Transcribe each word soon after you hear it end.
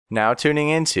Now tuning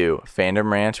into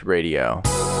Fandom Rant Radio.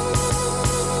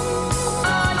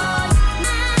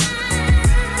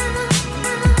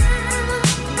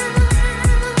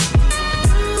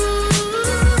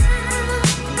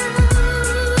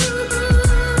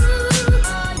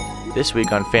 This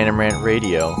week on Fandom Rant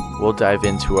Radio, we'll dive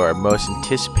into our most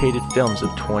anticipated films of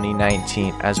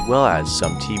 2019, as well as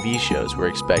some TV shows we're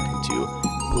expecting to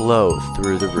blow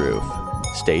through the roof.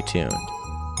 Stay tuned.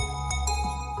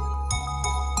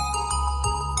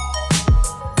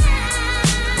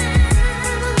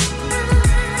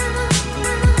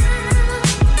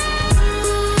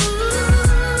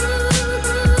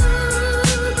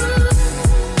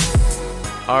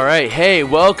 All right, hey,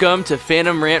 welcome to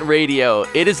Fandom Rant Radio.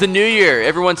 It is the new year.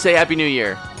 Everyone say Happy New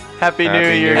Year. Happy New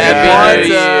Year. Happy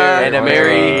New Year. And a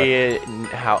merry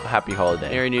happy holiday.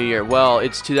 Merry New Year. Well,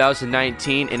 it's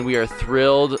 2019, and we are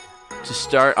thrilled to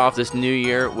start off this new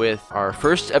year with our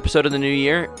first episode of the new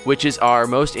year, which is our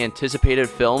most anticipated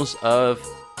films of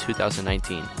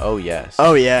 2019. Oh, yes.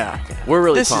 Oh, yeah. We're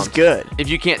really This pumped. is good. If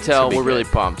you can't tell, be we're really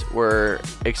good. pumped. We're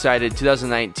excited.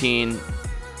 2019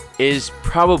 is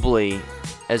probably,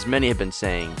 as many have been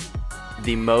saying,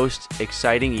 the most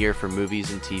exciting year for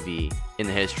movies and TV in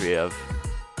the history of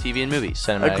TV and movies.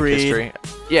 Cinematic Agreed. history.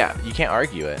 Yeah, You can't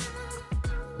argue it.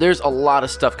 there's a lot of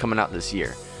stuff coming out this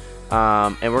year,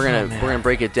 and we're gonna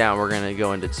break it down. We're gonna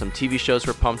go into some TV shows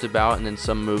we're pumped about, and then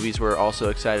some movies we're also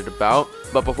excited about.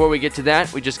 But before we get to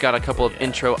that, we just got a couple of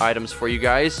intro items for you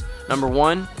guys. Number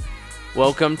one,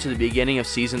 welcome to the beginning of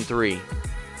season 3.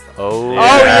 Oh,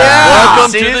 yeah.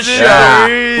 Welcome to the Season show.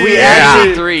 three. We Season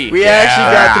actually 3. we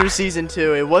actually got through season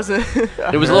 2. It wasn't.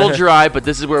 It was a little dry, but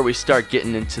this is where we start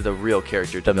getting into the real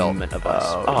character development of us.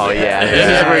 Oh, yeah.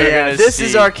 This is where you're gonna This see.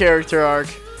 is our character arc.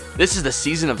 This is the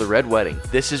season of the Red Wedding.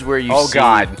 This is where you Oh see...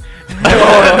 God!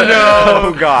 Oh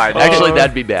no! God! Actually,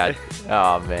 that'd be bad.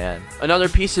 Oh, man. Another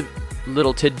piece of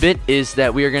little tidbit is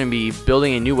that we are going to be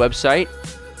building a new website.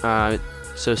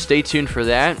 So stay tuned for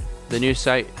that. The new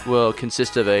site will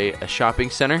consist of a shopping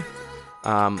center,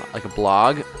 like a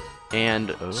blog,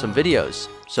 and some videos.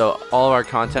 So all of our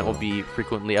content will be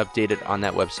frequently updated on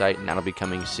that website, and that'll be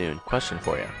coming soon. Question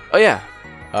for you. Oh, yeah.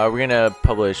 We're going to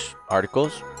publish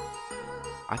articles.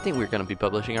 I think we're going to be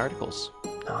publishing articles.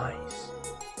 Nice.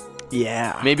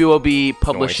 Yeah. Maybe we'll be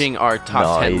publishing our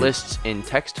top 10 Nice. lists in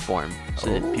text form so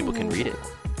that people can read it.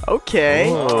 Okay.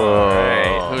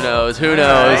 Oh. Who knows? Who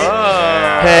knows?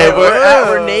 Hey,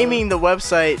 we're naming the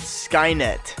website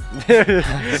Skynet.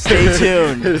 Stay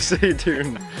tuned. Stay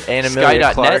tuned. And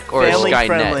Amelia Sky.net Clark. or Family Skynet?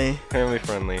 friendly. Family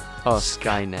friendly. Oh,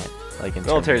 Skynet. Like in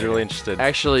Military's Terminator. really interested.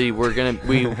 Actually, we're gonna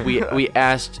we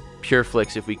asked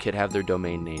PureFlix if we could have their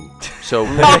domain name. So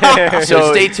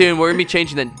stay tuned. We're gonna be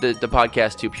changing the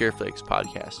podcast to PureFlix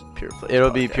Podcast. Pureflix It'll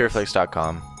be Podcast.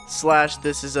 pureflix.com. /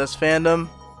 This Is Us Fandom.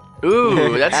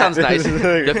 Ooh, that sounds nice.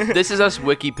 The This Is Us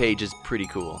wiki page is pretty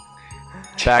cool.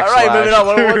 All right, moving on.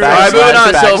 What was All that? right, moving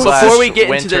on. So backslash before we get into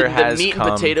winter the has meat and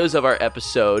come. potatoes of our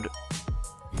episode,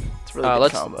 It's a really good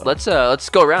let's combo. let's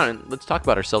go around and let's talk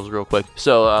about ourselves real quick.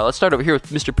 So let's start over here with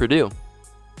Mr. Purdue.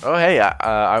 Oh, hey,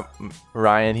 I'm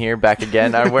Ryan here, back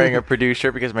again. I'm wearing a Purdue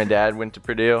shirt because my dad went to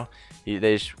Purdue. They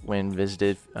just went and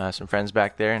visited some friends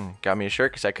back there and got me a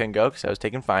shirt because I couldn't go because I was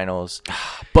taking finals.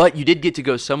 But you did get to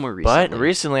go somewhere recently. But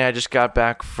recently, I just got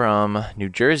back from New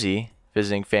Jersey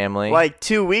visiting family. Like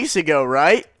 2 weeks ago,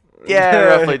 right? yeah,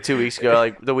 roughly 2 weeks ago,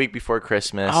 like the week before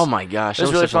Christmas. Oh my gosh, It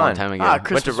was that really was such a long fun. time ago. Ah, Went to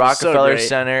Christmas was so Rockefeller great.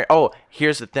 Center. Oh,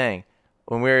 here's the thing.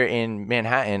 When we were in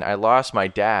Manhattan, I lost my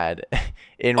dad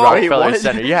in Oh, Rockefeller what?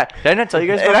 Center. Yeah, did I not tell you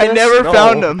guys And about I this? never No.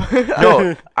 found him.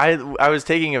 No, I was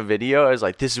taking a video. I was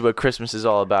like, "This is what Christmas is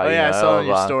all about." Oh you yeah, I know, saw blah, on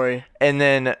your blah. story. And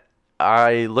then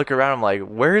I look around. I'm like,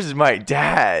 "Where's my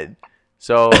dad?"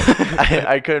 So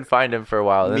I couldn't find him for a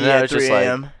while. And Me then I at was 3 just like,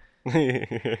 a.m.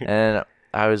 and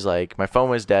I was like, my phone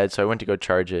was dead, so I went to go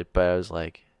charge it. But I was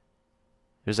like,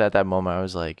 it was at that moment I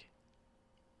was like,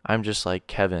 I'm just like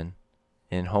Kevin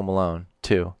in Home Alone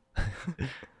 2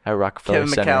 at Rockefeller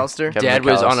Kevin Center. McAllister? Kevin Dad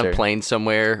was on a McAllister. plane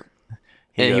somewhere,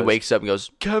 and he goes, wakes up and goes,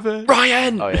 Kevin.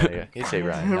 Ryan! Oh yeah. He'd say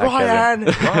Ryan. not Ryan.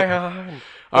 Kevin. Ryan.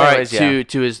 All right, Anyways, yeah.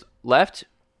 to his left.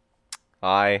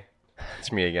 Hi,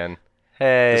 it's me again.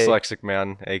 Hey. Dyslexic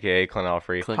man, aka Clint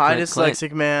Alfrey. Clint, Hi, Clint,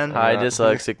 dyslexic man. Hi, Yeah.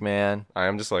 dyslexic man. I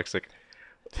am dyslexic,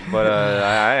 but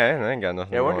I ain't got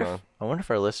nothing Yeah, going on. I wonder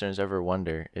if our listeners ever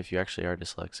wonder if you actually are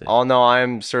dyslexic. Oh no,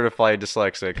 I'm certified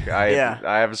dyslexic. Yeah.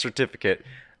 I have a certificate.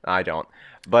 I don't.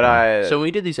 But I So when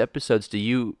we did these episodes, do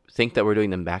you think that we're doing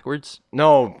them backwards?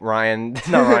 no Ryan,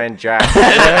 not Ryan Jack.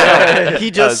 He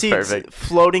That just was sees perfect.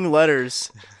 floating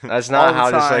letters. That's All not the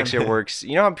how time. dyslexia works.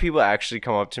 You know how people actually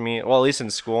come up to me? Well, at least in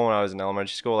school when I was in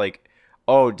elementary school, like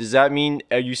oh, does that mean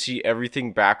you see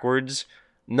everything backwards?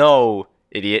 No,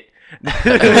 idiot.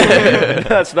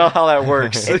 That's not how that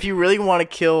works. If you really want to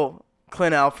kill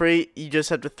Clint Alfrey, you just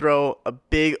have to throw a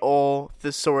big ol'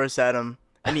 thesaurus at him,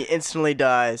 and he instantly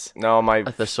dies. No, my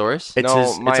A thesaurus? It's No,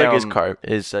 his. my, It's like his um, car.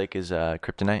 It's like his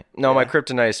kryptonite. my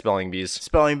kryptonite is spelling bees.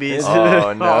 Spelling bees.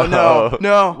 Oh, no. Oh, no.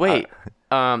 No. Wait.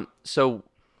 So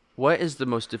what is the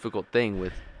most difficult thing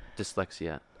with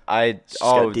dyslexia? Just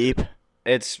got deep.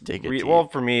 It's Dig it well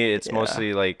deep. for me. It's Yeah.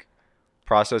 mostly like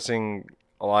processing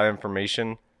a lot of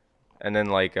information, and then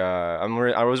like I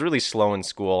was really slow in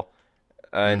school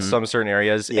in some certain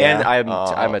areas, Yeah. and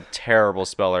I'm a terrible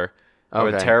speller. I'm a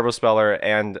Okay. terrible speller,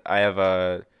 and I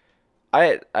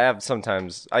have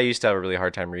sometimes I used to have a really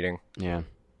hard time reading. Yeah.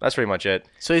 That's pretty much it.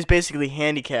 So he's basically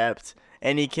handicapped,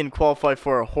 and he can qualify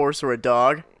for a horse or a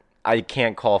dog. I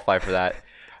can't qualify for that.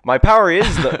 My power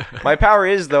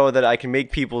is though that I can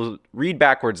make people read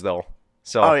backwards though.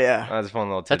 So Oh, yeah. that's a fun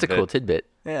little That's a tidbit. cool tidbit.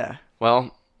 Yeah.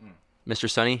 Well, Mr.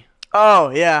 Sonny, Oh,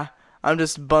 yeah. I'm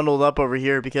just bundled up over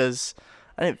here because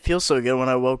I didn't feel so good when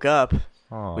I woke up.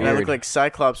 Oh, And I look Weird. like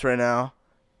Cyclops right now.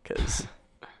 Because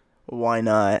why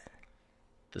not?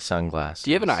 the sunglasses.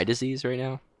 do you have an eye disease right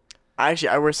now? I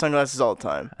wear sunglasses all the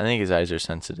time. I think his eyes are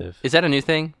sensitive. Is that a new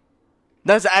thing?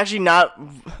 That's actually not,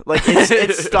 like,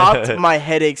 it stopped my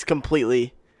headaches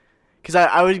completely. Because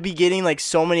I would be getting, like,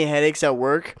 so many headaches at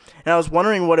work, and I was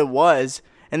wondering what it was.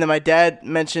 And then my dad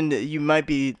mentioned you might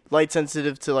be light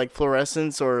sensitive to, like,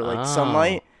 fluorescence or, like, Oh.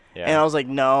 sunlight. Yeah. And I was like,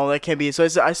 no, that can't be. So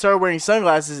I started wearing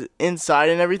sunglasses inside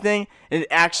and everything, and it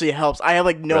actually helps. I have,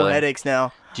 like, no Really? headaches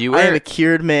now. Do you I am wear a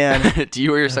cured man. Do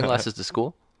you wear your sunglasses to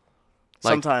school?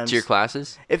 Like, Sometimes. to your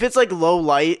classes? If it's, like, low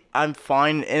light, I'm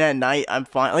fine. And at night, I'm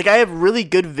fine. Like, I have really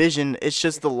good vision. It's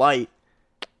just the light.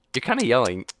 You're kind of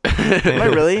yelling. Am I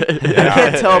really? I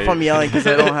can't tell if I'm yelling because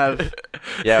I don't have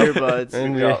Yeah. earbuds.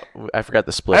 And I forgot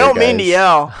the split. I don't mean to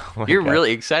yell. You're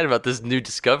really excited about this new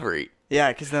discovery.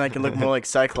 Yeah, because then I can look more like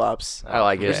Cyclops. I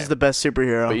like This it. is the best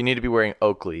superhero. But you need to be wearing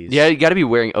Oakleys. Yeah, you got to be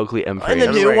wearing Oakley M. and the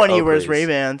I'm new wearing one, he wears Oakleys.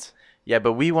 Ray-Bans. Yeah,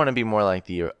 but we want to be more like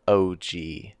the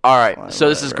OG. All right, Fine, so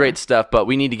this is whatever. great stuff, but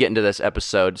we need to get into this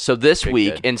episode. So this Okay,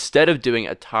 week, good. instead of doing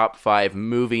a top 5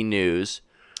 movie news,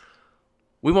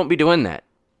 we won't be doing that.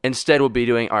 Instead, we'll be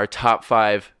doing our top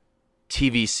 5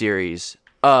 TV series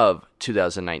of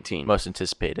 2019. Most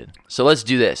anticipated. So let's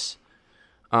do this.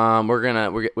 We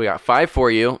got 5 for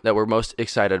you that we're most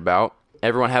excited about.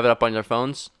 Everyone have it up on their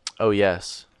phones. Oh,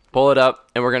 yes. Pull it up,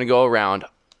 and we're gonna go around.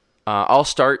 I'll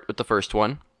start with the first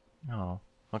one. Oh.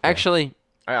 Okay. Actually,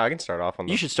 I can start off on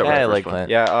you the- should start Yeah, I with the like first one. that.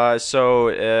 Yeah,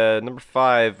 so number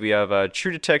 5, we have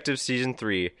True Detective Season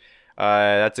 3.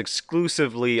 That's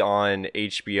exclusively on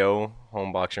HBO,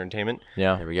 Homebox Entertainment.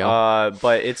 Yeah. There we go.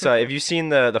 But it's if you've seen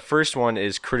the first one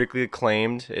is critically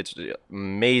acclaimed. It's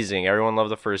amazing. Everyone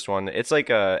loved the first one. It's like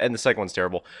and the second one's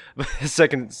terrible. But the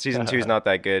second season 2 is not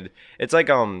that good. It's like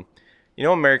you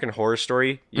know American Horror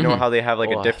Story? You know how they have like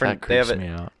Oh, a different that they have creeps me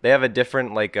out. they have a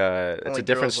different like it's Only a different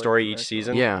girls like story each American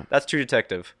season. Yeah. That's True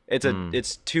Detective.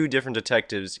 It's 2 different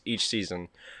detectives each season.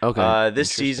 Okay.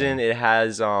 This season it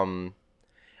has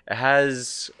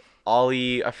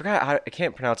Ollie. I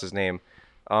can't pronounce his name.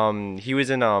 He was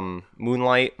in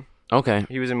Moonlight. Okay.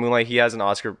 He was in Moonlight. He has an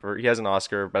Oscar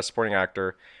Best Supporting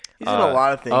Actor. He's in a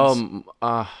lot of things.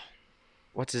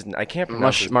 What's his name? I can't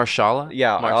pronounce his Marshala?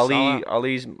 Yeah, Marsala?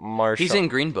 Ali's Marshall. He's in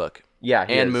Green Book Yeah,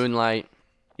 he and is. Moonlight.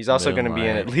 He's also going to be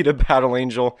in it. Moonlight. Alita Battle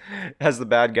Angel as the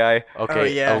bad guy. Okay. Oh,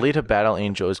 yeah. Alita Battle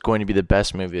Angel is going to be the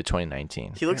best movie of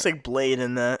 2019. He looks like Blade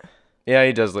in that. Yeah,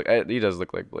 he does look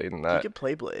like Blade in He that. could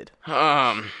play Blade.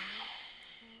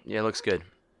 Yeah, it looks good.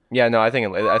 Yeah, no, I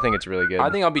think it's really good. I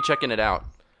think I'll be checking it out.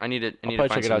 I need to probably find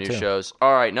check it some out new too. shows.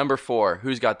 All right, number 4.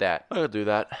 Who's got that? I'll do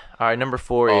that. All right, number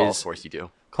 4 Oh, is of course you do.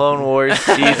 Clone Wars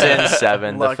Season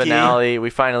 7, the Lucky. finale. We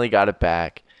finally got it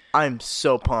back. I'm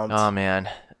so pumped. Oh man,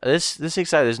 this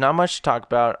excited. There's not much to talk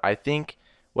about. I think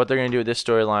what they're gonna do with this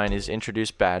storyline is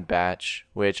introduce Bad Batch,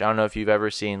 which I don't know if you've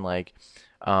ever seen like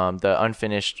the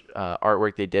unfinished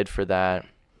artwork they did for that,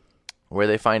 where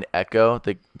they find Echo,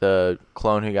 the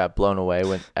clone who got blown away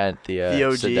at the the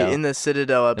OG Citadel, in the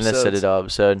Citadel in episode. the Citadel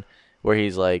episode, where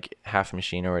he's like half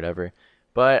machine or whatever.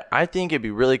 But I think it'd be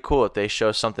really cool if they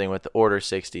show something with Order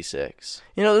 66.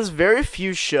 You know, there's very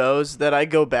few shows that I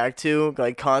go back to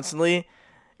like constantly,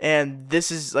 and this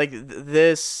is like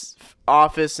this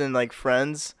Office and like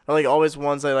Friends are like always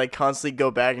ones I like constantly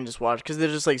go back and just watch because they're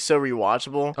just like so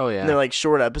rewatchable. Oh, yeah. and they're like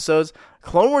short episodes.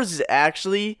 Clone Wars is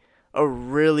actually a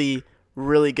really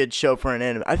really good show for an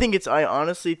anime. I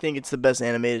honestly think it's the best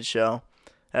animated show.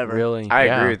 ever. Really? I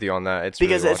Yeah. agree with you on that. It's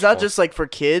Because really it's not watchful. just like for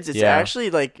kids. It's Yeah. actually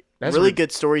like That's really re-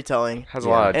 good storytelling. has a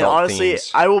lot of And adult honestly,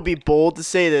 themes. I will be bold to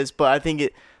say this, but I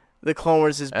think the Clone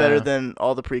Wars is better Uh. than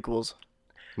all the prequels.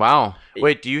 Wow.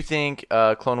 Wait, do you think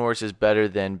Clone Wars is better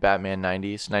than Batman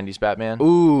 90s Batman?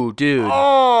 Ooh, dude.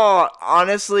 Oh,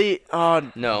 honestly, No.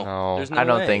 No. There's no I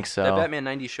don't way. think so. That Batman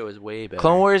 90s show is way better.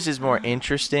 Clone Wars is more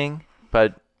interesting,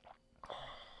 but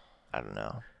I don't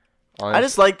know. I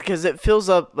just like because it fills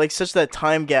up like such that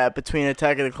time gap between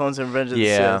Attack of the Clones and Revenge of the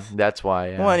Yeah, Sith. that's why.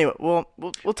 Yeah. Well, anyway,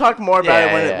 we'll talk more about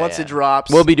it when once it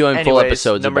drops. We'll be doing full Anyways,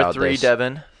 episodes number about 3, this.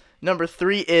 Devin. Number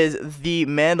 3 is The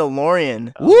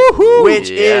Mandalorian, Woohoo!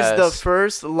 which is the Yes.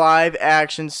 first live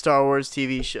action Star Wars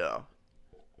TV show.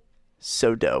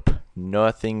 So dope.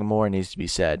 Nothing more needs to be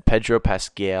said. Pedro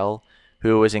Pascal,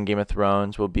 who was in Game of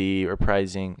Thrones, will be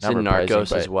reprising. He's Not in reprising, Narcos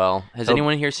but- as well. Has Oh.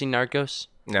 anyone here seen Narcos?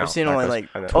 no. I've seen only, like,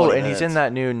 I know. 20 Oh, and he's in minutes.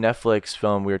 that new Netflix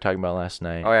film we were talking about last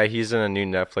night. Oh yeah, he's in a new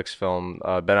Netflix film.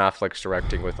 Ben Affleck's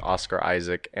directing with Oscar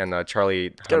Isaac and Charlie.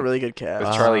 It's got a really good cast.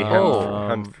 with Charlie Oh.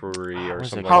 Humphrey or what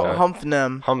is something it like called? that.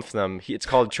 Humphnam. Humphnam. It's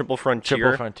called Triple Frontier.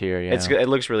 Triple Frontier. Yeah. It's good. It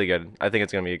looks really good. I think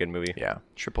it's gonna be a good movie. Yeah.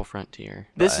 Triple Frontier.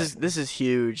 This is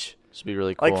huge. This would be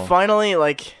really cool. Like finally,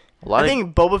 like A lot I of-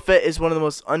 think Boba Fett is one of the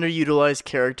most underutilized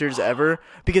characters ever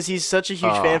because he's such a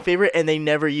huge fan favorite and they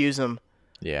never use him.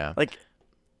 Yeah. Like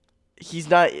he's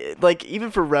not like even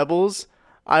for Rebels,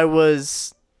 I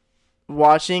was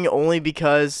watching only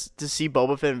because to see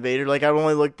Boba Fett and Vader. Like I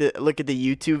only look at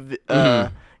the YouTube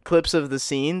clips of the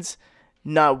scenes.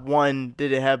 Not one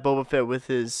did it have Boba Fett with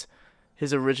his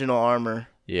original armor,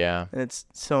 Yeah. and it's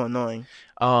so annoying.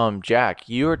 Jack,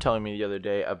 you were telling me the other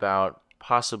day about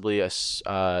possibly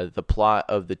the plot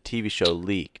of the TV show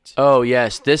leaked. Oh,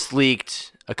 yes. This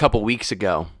leaked a couple weeks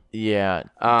ago. Yeah.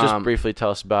 Just briefly tell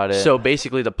us about it. So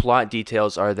basically, the plot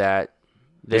details are that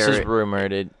this is there-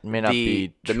 rumored. It may not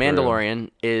be the true. Mandalorian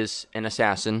is an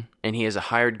assassin, and he is a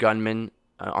hired gunman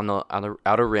on the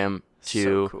Outer Rim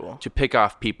So cool. to pick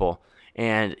off people.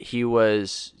 And he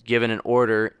was given an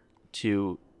order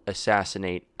to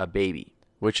assassinate a baby,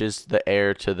 which is the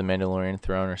heir to the Mandalorian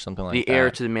throne or something like the that. heir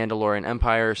to the Mandalorian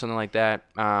Empire or something like that.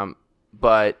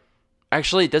 But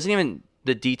actually, it doesn't even.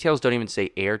 The details don't even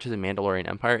say heir to the Mandalorian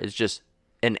Empire. It's just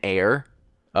an heir.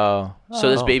 Oh.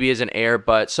 So this baby is an heir,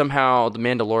 but somehow the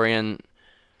Mandalorian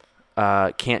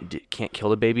can't kill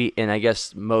the baby. And I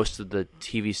guess most of the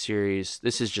TV series,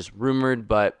 this is just rumored,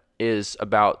 but is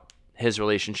about his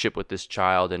relationship with this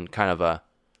child and kind of a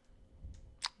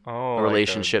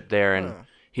relationship there, and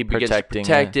he begins Protecting to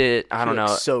protect it. I don't know.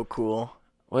 So cool.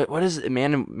 What is it?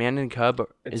 Man and Cub?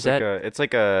 Is that? It's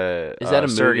like a. Is that a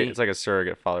surrogate? movie? It's like a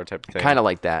surrogate father type of thing. kind of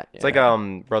like that? It's like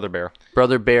Brother Bear.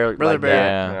 Brother Bear. Brother like Bear.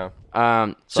 that.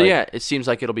 Yeah. So like yeah, it seems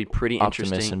like it'll be pretty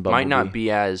Optimus interesting. and Might not Bumblebee.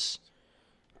 be as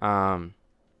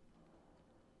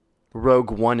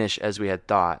Rogue One-ish as we had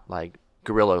thought, like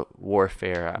guerrilla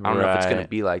warfare. I don't know if it's gonna Right.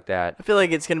 be like that. I feel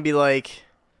like it's gonna be like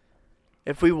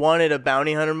if we wanted a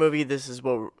bounty hunter movie, this is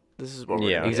what we're Yeah. gonna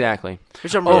get. Exactly.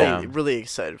 Which I'm really Yeah. really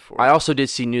excited for. I also did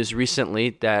see news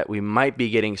recently that we might be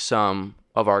getting some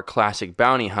of our classic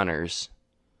bounty hunters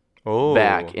Oh.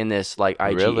 back in this, like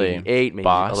Really? IG-8, maybe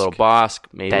Bosk? a little Bosk,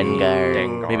 maybe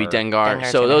Dengar. maybe Dengar.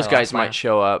 So those guys might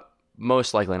show up.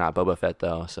 Most likely not Boba Fett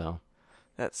though. So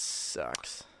That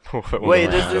sucks. Wait, Wait,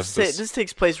 Wow. this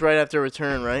takes place right after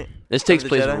Return, right? this takes the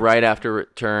place Jedi? right after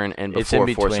Return and It's in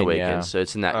before Force between, Awakens. yeah. So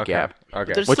it's in that Okay. gap.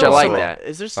 Okay. There's Which still I like some- that.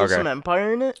 Is there still Okay. some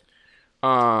Empire in it?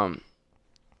 I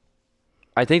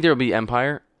think there will be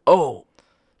Empire. Oh,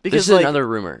 Because this is like, another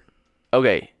rumor.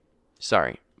 Okay,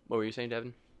 sorry. What were you saying,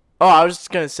 Devin? oh, I was just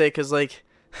gonna say because like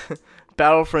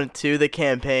Battlefront 2, the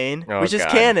campaign, Oh, which is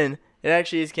God. canon. It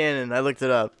actually is canon. I looked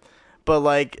it up. But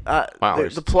like Wow, the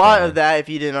it's plot canon. of that, if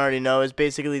you didn't already know, is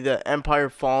basically the Empire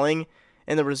falling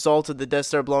and the result of the Death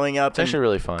Star blowing up It's actually and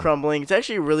really fun. crumbling. It's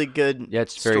actually a really good. Yeah,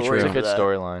 it's very story true. It's a for good that.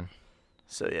 storyline.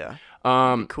 So yeah,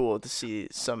 Um, cool to see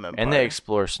some Empire. And they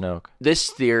explore Snoke. this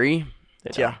theory,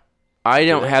 yeah. I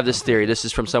don't have this theory. This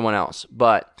is from someone else,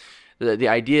 but the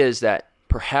idea is that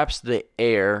perhaps the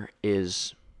heir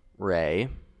is Rey.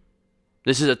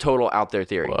 This is a total out there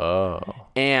theory, Whoa.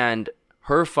 and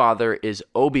her father is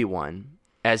Obi-Wan,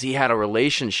 as he had a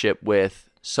relationship with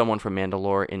someone from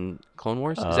Mandalore in Clone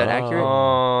Wars. Is that accurate?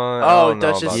 Oh,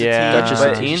 Duchess Duchess. Satine. Yeah. Duchess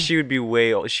But Satine? she would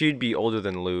be she'd be older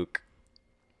than Luke.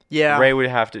 Yeah. Ray would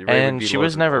have to. Rey would And be she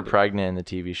was older- never older. pregnant in the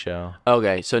TV show.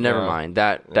 Okay, so never Yeah. mind.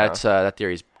 That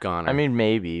theory's gone. I mean,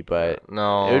 maybe, but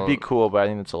No. it would be cool, but I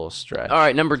think that's a little stretch. all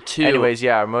right, number 2. Anyways,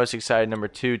 yeah, our most excited number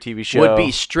 2 TV show would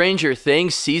be Stranger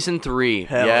Things season 3.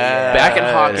 Hell Yeah. Back in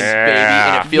Hawkins, Yeah. baby,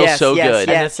 and it feels Yes, so yes, good.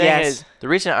 yes. And the thing is, the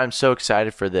reason I'm so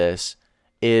excited for this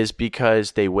is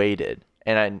because they waited.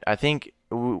 And I think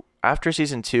after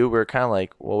season 2, we are kind of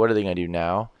like, well, what are they going to do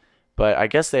now? But I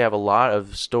guess they have a lot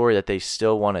of story that they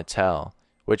still want to tell,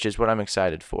 which is what I'm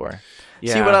excited for.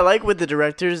 Yeah. See, what I like with the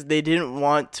directors, they didn't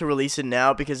want to release it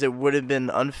now because it would have been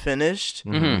unfinished.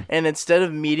 Mm-hmm. And instead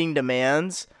of meeting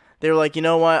demands, they were like, you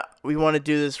know what? We want to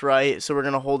do this right, so we're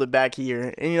going to hold it back a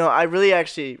year. And, I really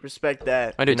actually respect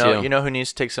that. I do too. You know who needs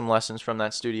to take some lessons from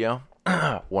that studio?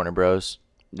 Warner Bros.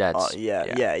 That's Yeah.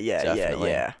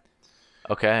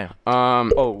 Okay.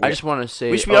 I just want to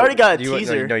say. We already got a you,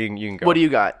 teaser. No, you can go. What do you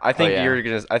got? I think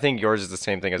yeah. I think yours is the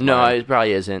same thing as No, mine. it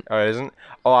probably isn't. Oh, it isn't?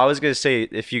 Oh, I was gonna say,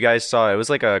 if you guys saw it was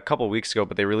like a couple weeks ago,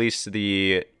 but they released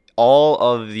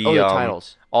all the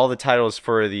titles. all the titles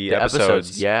for the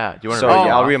episodes. Yeah. Do you want So to read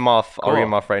them I'll off? read them off. I'll read Cool.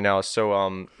 them off right now.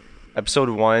 So episode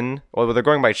 1. Well, they're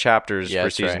going by chapters Yeah, for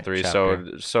that's season right, 3.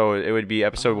 chapter. So it would be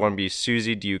episode 1 be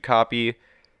Susie, do you copy?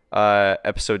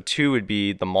 Episode 2 would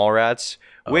be the Mallrats,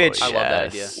 which I love that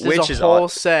idea. Yes. There's which a is whole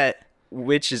set.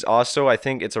 which is also, I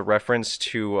think it's a reference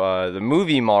to the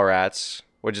movie Mallrats,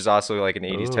 which is also like an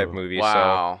 80s type Ooh. movie.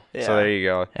 Wow. So, Yeah. so there you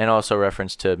go. And also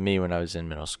reference to me when I was in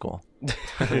middle school.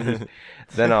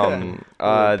 Then Little the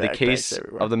backpacks case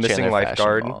everywhere. of the missing Chandler Fashion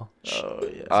lifeguard. Mall. Oh,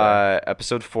 yeah.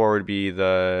 Episode 4 would be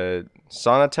the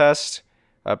sauna test.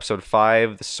 Episode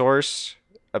 5, the source.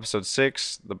 Episode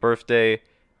 6, the birthday.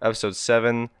 Episode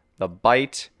 7, the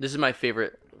bite. This is my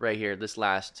favorite right here. This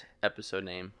last episode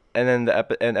name, And then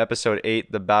and episode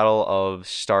 8, the battle of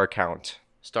Starcourt.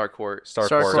 Starcourt.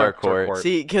 Starcourt.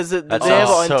 See, because they That have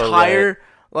sounds an so entire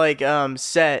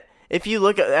set. If you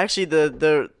look at actually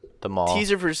the The mall.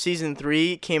 teaser for season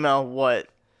 3 came out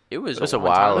It was a long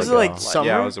while time Was it ago. like summer?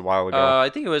 Yeah, it was a while ago. I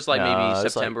think it was like No, maybe it was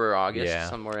like- September or August, yeah.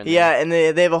 somewhere in there. Yeah, and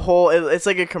they have a whole. It's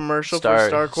like a commercial for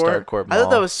Starcourt. Starcourt I thought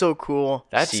that Mall. was so cool.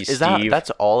 See Steve. That's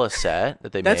all a set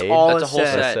that they That's made? all That's a a whole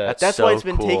set. set. That's so why it's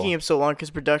been cool. taking him so long because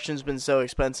production's been so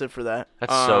expensive for that.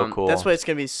 That's so cool. That's why it's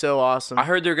gonna be so awesome. I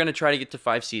heard they're gonna try to get to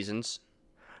 5 seasons.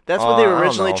 That's what they I were don't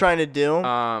originally know. trying to do.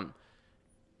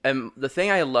 And the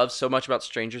thing I love so much about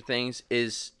Stranger Things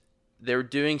is they're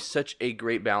doing such a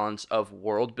great balance of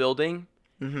world building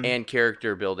and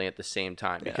character building at the same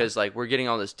time. Because like we're getting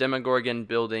all this Demogorgon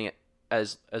building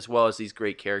as well as these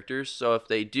great characters. So if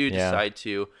they do decide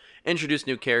to introduce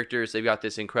new characters, they've got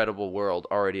this incredible world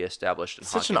already established in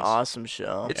Such an Hawkins. awesome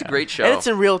show. It's a great show. And it's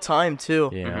in real time too.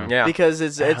 Yeah. Yeah. Because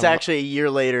it's actually a year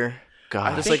later.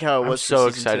 God, Just like how it I'm was for so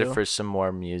season excited 2. for some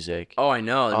more music. Oh, I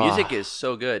know. The music is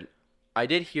so good. I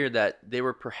did hear that they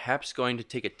were perhaps going to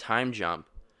take a time jump.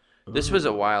 This was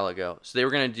a while ago. So they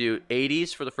were going to do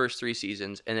 80s for the first 3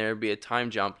 seasons, and there would be a time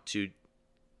jump to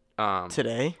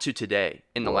today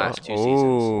in the last 2 seasons.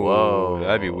 Whoa,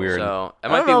 that'd be weird. So it I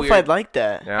might don't be know weird. if I'd like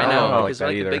that. Yeah, I don't know, like because that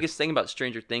like either. the biggest thing about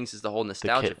Stranger Things is the whole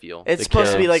nostalgia kid- feel. It's The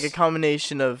supposed to be like a kids.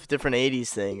 combination of different 80s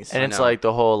things. And I it's know. like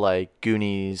the whole like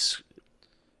Goonies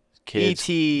kids.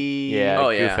 E.T. Yeah, Oh,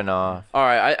 yeah. goofing off. All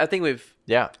right, I think we've.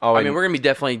 Yeah. Oh, I and- mean, we're gonna be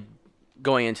definitely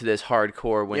going into this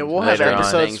hardcore when Yeah, we'll have Later on.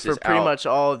 episodes Things for is pretty out. much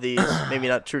all of these. Maybe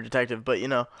not True Detective, but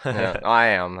Yeah, I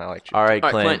am. I like you. All right,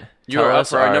 All right, Clint. Clint, you're tell up us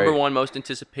for our number 1 most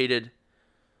anticipated.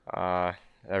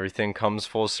 Everything comes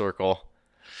full circle,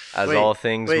 as Wait, all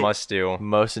things wait. must do.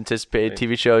 most anticipated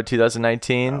TV show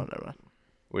 2019. Oh, never mind.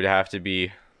 Would have to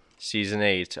be season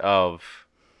 8 of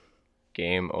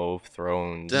Game of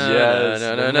Thrones. Yes.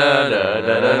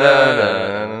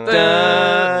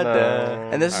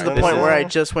 And this is the Alright, point this where is- I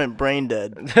just went brain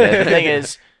dead. The thing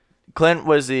is, Clint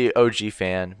was the OG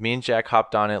fan. Me and Jack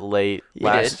hopped on it late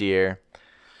last did. year.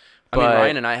 I mean, But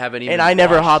Ryan and I haven't even. And I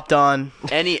never watched hopped on.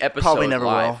 any episode. Probably never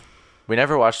live. will. We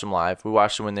never watched them live. We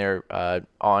watched them when they're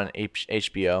on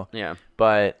HBO. Yeah,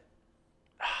 But,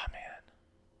 man,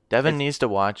 Devin needs to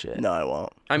watch it. No, I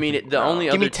won't. I mean, the only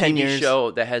Give me other 10 TV years.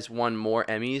 show that has won more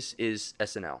Emmys is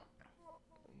SNL.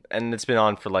 And it's been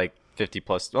on for like 50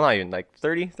 plus, well, not even like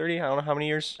 30, I don't know how many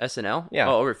years. SNL? Yeah.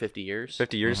 Oh, over 50 years.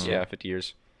 50 years? Yeah, 50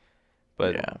 years.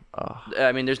 But Yeah. Oh,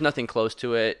 I mean, there's nothing close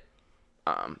to it.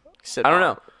 Except I don't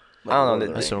know. I don't know, Lord of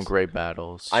the there's some Rings. great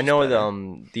battles. I know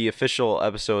the official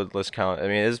episode list count. I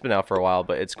mean, it's been out for a while,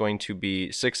 but it's going to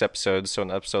be 6 episodes, so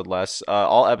an episode less.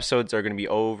 All episodes are going to be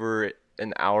over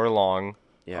an hour long,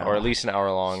 Yeah. or at least an hour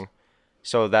long.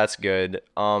 So that's good.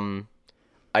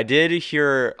 I did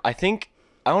hear. I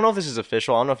don't know if this is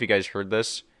official. I don't know if you guys heard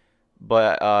this,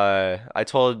 but I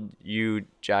told you,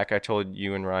 Jack. I told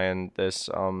you and Ryan this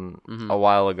a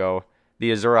while ago.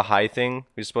 The Azura High thing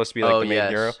was supposed to be like Oh, the main yes.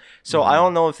 hero. So I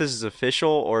don't know if this is official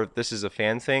or if this is a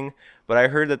fan thing, but I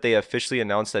heard that they officially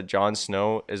announced that Jon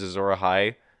Snow is Azura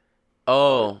High.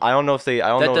 Oh, I don't know if they. I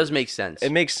don't that know. does make sense.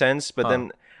 It makes sense, but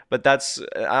then, but that's.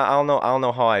 I don't know. I don't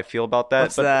know how I feel about that.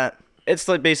 What's but that? It's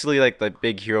like basically like the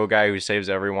big hero guy who saves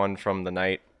everyone from the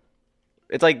night.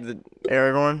 It's like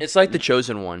Aragorn. It's like the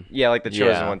Chosen One. yeah, like the chosen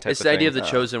Yeah. one type It's of the idea thing. of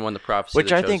the Chosen One, the prophecy.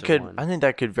 Which of I the think Chosen could, One. I think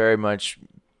that could very much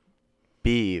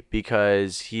be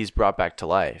because he's brought back to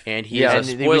life. And he Yeah. is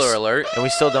a And we spoiler s- alert. and we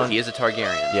still don't. He is a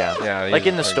Targaryen. Yeah, Yeah, like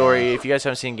he's in the a story, if you guys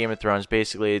haven't seen Game of Thrones,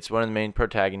 basically it's one of the main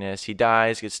protagonists. He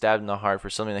dies, gets stabbed in the heart for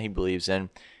something that he believes in.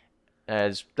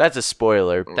 That's a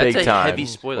spoiler, That's big a time. heavy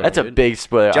spoiler, That's a dude. big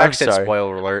spoiler. Jack I'm said sorry.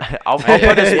 spoiler alert. I'll put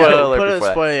a spoiler alert Put a before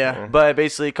that. spoiler, yeah. But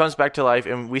basically, he comes back to life,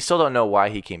 and we still don't know why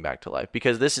he came back to life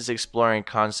because this is exploring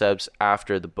concepts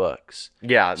after the books.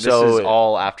 Yeah, this So- is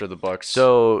all after the books.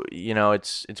 So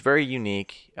it's very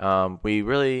unique. We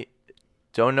really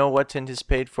don't know what to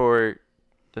anticipate for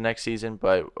the next season,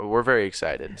 but we're very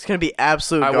excited. It's gonna be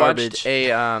absolute I garbage. watched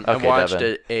a I Okay, watched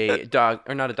Devin. a doc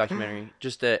or not a documentary,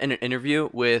 just an interview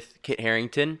with Kit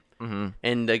Harington,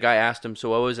 and the guy asked him, "So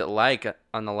what was it like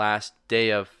on the last day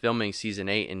of filming season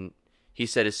 8?" And he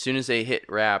said, as soon as they hit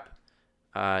wrap,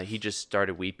 he just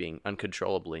started weeping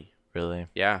uncontrollably. Really,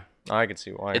 Yeah, I can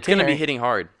see why. it's gonna be Harring- hitting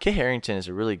hard. Kit Harington is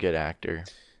a really good actor.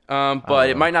 But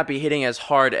it might not be hitting as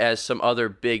hard as some other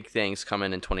big things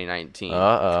coming in 2019.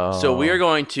 Uh-oh. So we are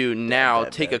going to now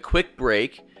take a quick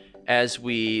break as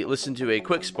we listen to a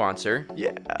quick sponsor.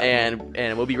 Yeah. And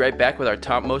we'll be right back with our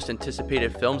top most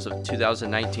anticipated films of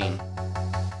 2019.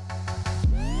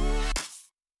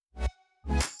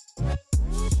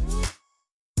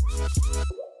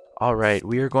 All right,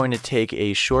 we are going to take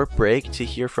a short break to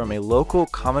hear from a local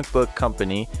comic book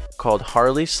company called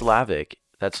Harley Slavic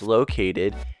that's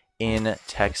located in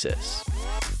Texas.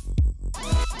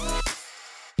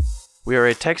 We are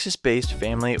a Texas-based,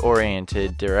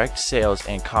 family-oriented direct sales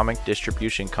and comic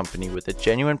distribution company with a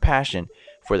genuine passion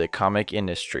for the comic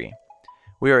industry.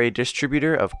 We are a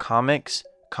distributor of comics,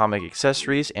 comic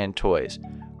accessories, and toys.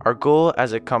 Our goal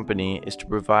as a company is to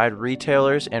provide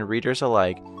retailers and readers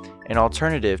alike an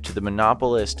alternative to the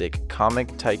monopolistic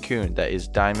comic tycoon that is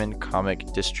Diamond Comic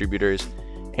Distributors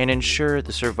and ensure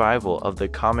the survival of the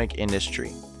comic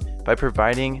industry by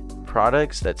providing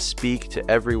products that speak to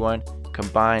everyone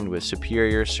combined with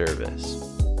superior service.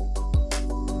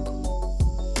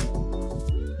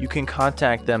 You can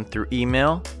contact them through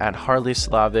email at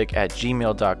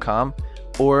harleyslavic@gmail.com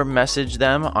or message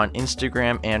them on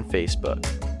Instagram and Facebook.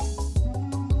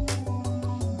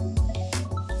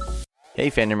 Hey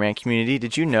Fandom Rant community,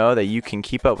 did you know that you can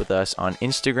keep up with us on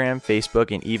Instagram, Facebook,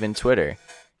 and even Twitter?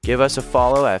 Give us a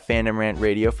follow at Fandom Rant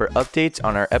Radio for updates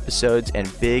on our episodes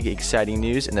and big exciting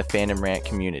news in the Fandom Rant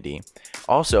community.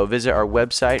 Also, visit our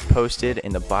website posted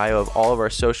in the bio of all of our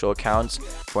social accounts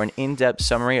for an in-depth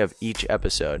summary of each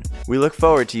episode. We look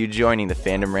forward to you joining the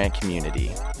Fandom Rant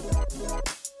community.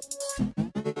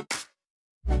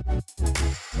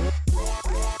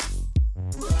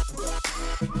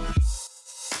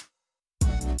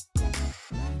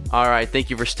 All right, thank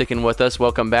you for sticking with us.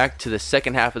 Welcome back to the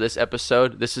second half of this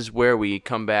episode. This is where we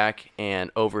come back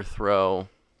and overthrow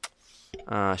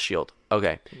Shield.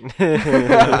 Okay.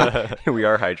 We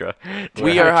are Hydra.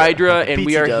 We are Hydra, and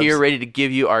we PT are dubs. here ready to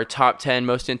give you our top 10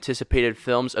 most anticipated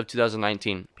films of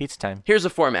 2019. Pizza time. Here's the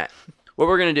format. What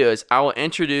we're going to do is I will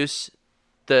introduce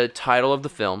the title of the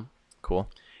film, Cool.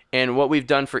 and what we've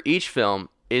done for each film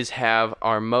is have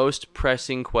our most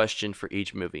pressing question for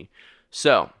each movie.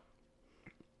 So,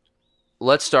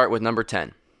 let's start with number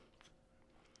 10.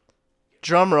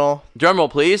 Drum roll. Drum roll,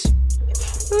 please.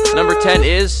 Number 10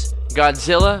 is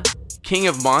Godzilla, King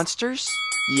of Monsters.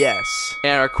 Yes.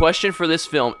 And our question for this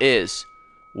film is,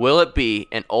 will it be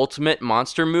an ultimate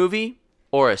monster movie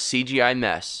or a CGI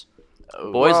mess?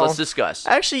 Boys, Well, let's discuss.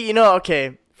 Actually,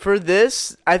 okay. For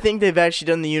this, I think they've actually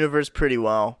done the universe pretty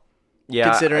well. Yeah,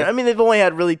 Considering, I mean, they've only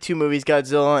had really two movies,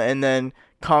 Godzilla and then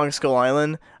Kong Skull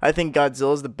Island. I think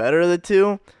Godzilla's the better of the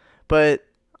two. But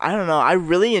I don't know. I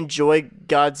really enjoy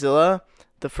Godzilla,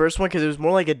 the first one, because it was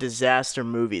more like a disaster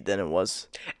movie than it was.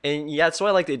 and yeah, that's why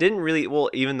I liked it. It didn't really, well,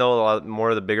 even though a lot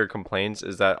more of the bigger complaints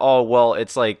is that, oh, well,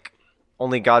 it's like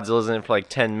only Godzilla's in it for like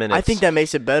 10 minutes. I think that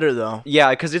makes it better, though.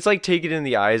 Yeah, because it's like taking in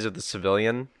the eyes of the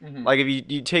civilian. Like if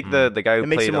you take the guy who It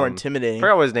makes played it more I intimidating.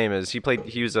 forgot what his name is. He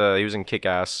was in Kick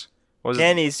Ass. What was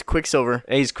And he's Quicksilver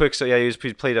he's Quicksilver. Yeah,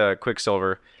 he played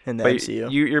Quicksilver. in the But MCU.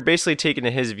 you're basically taking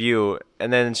in his view,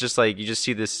 and then it's just like you just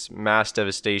see this mass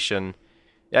devastation.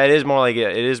 Yeah, it is more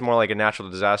like a natural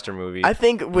disaster movie. I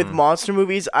think with monster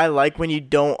movies, I like when you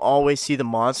don't always see the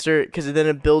monster, because then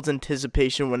it builds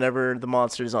anticipation whenever the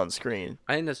monster is on screen.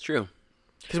 I think that's true.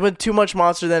 Because with too much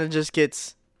monster, then it just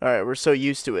gets, all right, we're so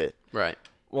used to it. Right.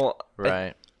 well,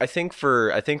 Right. I think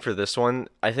for this one,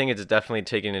 I think it's definitely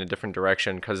taken in a different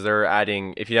direction because they're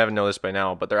adding. If you haven't noticed by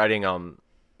now, but they're adding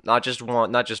not just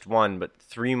one, but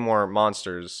 3 more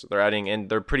monsters. They're adding, and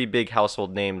they're pretty big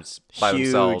household names by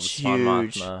themselves.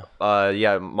 Huge. Yeah,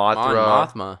 Mothra. Mon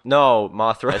Mothma. No,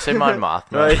 Mothra. I say Mon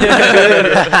Mothma.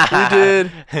 You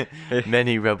did.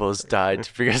 Many rebels died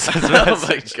to bring us this Oh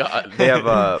my god. They have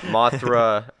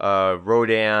Mothra,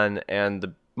 Rodan,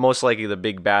 and most likely the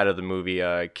big bad of the movie,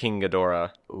 King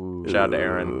Ghidorah. Shout out to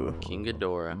Aaron. King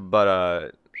Ghidorah.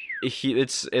 But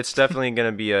it's definitely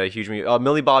gonna be a huge movie.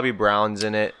 Millie Bobby Brown's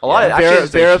in it. A lot of Vera, actually,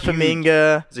 Vera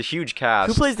Farmiga. It's a huge cast.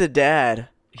 Who plays the dad?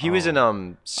 He was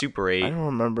in Super 8. I don't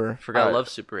remember. Forgot. I love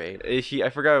Super 8. I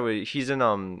forgot. He's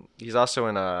in He's also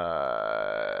in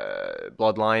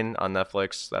Bloodline on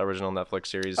Netflix, that original Netflix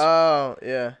series. Oh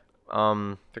yeah.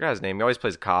 Forgot his name. He always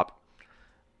plays a cop.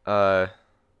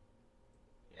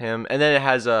 Him, and then it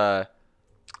has the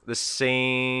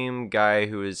same guy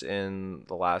who is in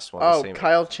the last one. Oh, the same,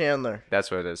 Kyle Chandler.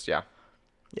 That's what it is. Yeah.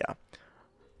 Yeah.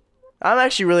 I'm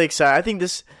actually really excited. I think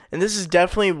this is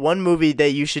definitely one movie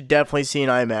that you should definitely see in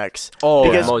IMAX. Oh,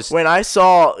 because when I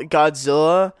saw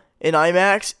Godzilla in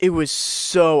IMAX, it was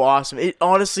so awesome. It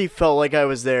honestly felt like I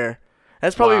was there.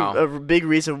 That's probably Wow. a big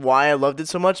reason why I loved it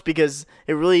so much, because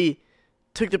it really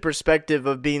took the perspective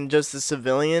of being just a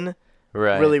civilian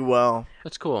Right. really well.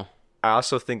 That's cool. I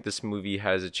also think this movie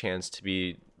has a chance to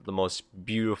be the most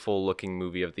beautiful looking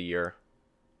movie of the year.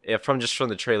 From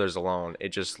the trailers alone, it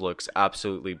just looks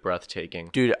absolutely breathtaking.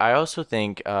 Dude, I also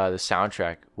think the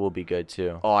soundtrack will be good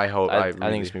too. Oh, I hope. I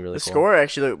think it's gonna be really The cool. score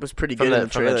actually was pretty from good in the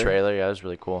from trailer. the trailer, yeah, it was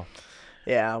really cool.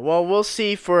 Yeah, well, we'll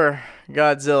see for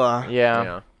Godzilla. Yeah.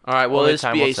 Yeah. All right, will Only this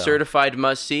time be will a tell. certified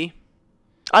must-see?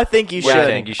 I think you What do should. you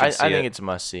think? You should see I think it. it's a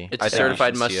must see. It's I a think you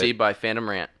certified should see must-see it. by Phantom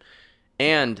Rant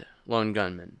and Lone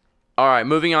Gunman. All right,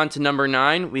 moving on to number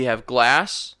 9, we have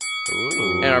Glass.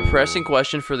 Ooh. And our pressing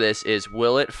question for this is,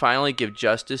 will it finally give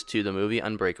justice to the movie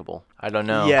Unbreakable? I don't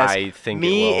know. Yes, I think it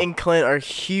me will. and Clint are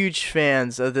huge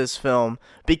fans of this film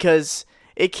because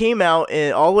it came out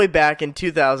all the way back in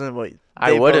 2000. Wait,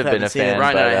 I they would both have been haven't a seen it. fan,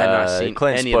 Ryan but and I had not seen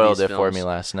Clint any of spoiled these it for me films.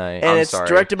 last night. And I'm it's sorry.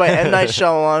 directed by M. Night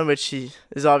Shyamalan, which he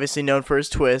is obviously known for his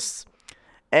twists.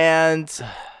 And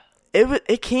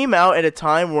it came out at a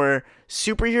time where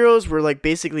superheroes were like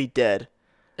basically dead.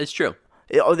 It's true.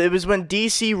 It was when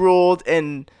DC ruled,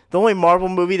 and the only Marvel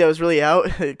movie that was really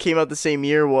out, it came out the same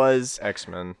year, was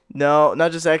X-Men. no,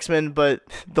 not just X-Men, but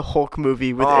the Hulk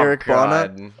movie with Eric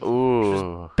Bana.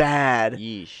 Ooh. Bad.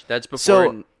 Yeesh. That's before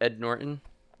So- Ed Norton?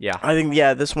 Yeah. I think,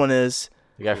 yeah, this one is.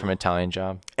 The guy from Italian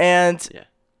Job. And Yeah.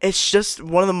 it's just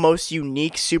one of the most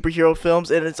unique superhero films,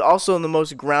 and it's also the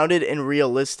most grounded and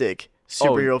realistic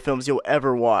superhero films you'll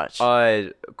ever watch.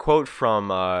 Quote from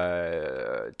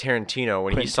Tarantino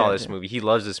when he Quentin saw this Tarantino. movie. He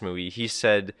loves this movie. He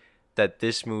said that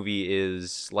this movie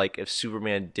is like if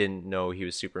Superman didn't know he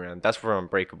was Superman. That's from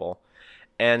Unbreakable.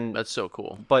 And That's so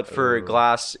cool. but for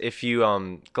Glass, if you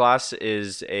Glass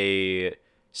is a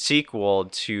sequel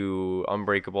to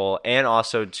Unbreakable and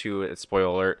also to spoiler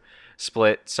alert,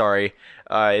 Split. Sorry,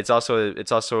 it's also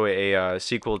a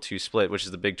sequel to Split, which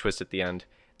is the big twist at the end.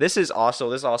 This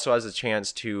also has a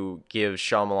chance to give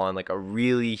Shyamalan like a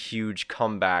really huge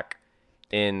comeback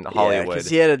in Hollywood. because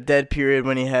he had a dead period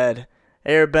when he had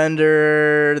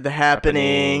Airbender, The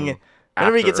Happening.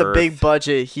 Whenever he gets a big After-Earth.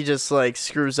 budget, he just like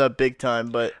screws up big time.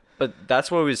 But But that's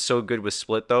what was so good with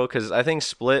Split though, because I think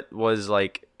Split was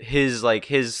his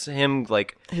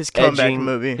comeback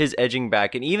movie. his edging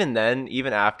back, and even then,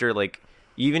 even after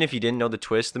even if you didn't know the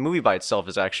twist, the movie by itself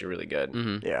is actually really good.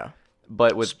 Mm-hmm. yeah,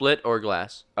 But with Split or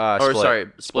Glass? Split. Split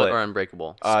Split. or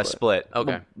Unbreakable? Split.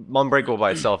 Okay. Unbreakable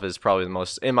by itself is probably the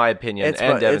most, in my opinion,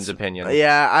 and Devin's opinion.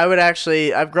 Yeah, I would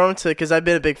actually. I've grown to because I've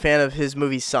been a big fan of his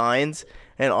movie Signs,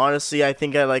 and honestly, I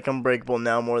think I like Unbreakable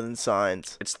now more than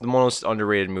Signs. It's the most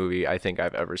underrated movie I think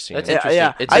I've ever seen. That's Yeah, interesting.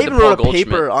 yeah. It's I like even the wrote a Paul paper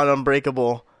Goldschmidt. on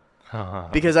Unbreakable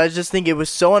because I just think it was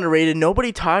so underrated.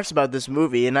 Nobody talks about this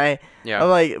movie, and I'm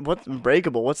like, what's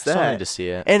Unbreakable? What's Still that? need to see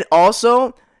it. And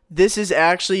also, this is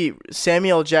actually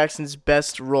Samuel L. Jackson's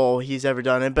best role he's ever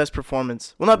done, and best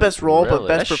performance. Well, not best role, but Really?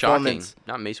 best That's performance. shocking.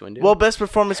 Not Mace Windu. Well, best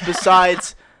performance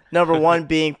besides number one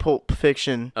being Pulp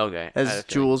Fiction okay. I had a as feeling.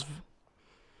 Jules.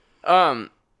 As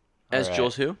Alright.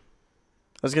 Jules who? I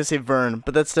was gonna say Vern,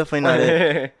 but that's definitely not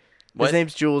it. What? His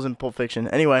name's Jules in Pulp Fiction.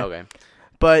 Anyway, Okay.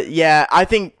 but yeah, I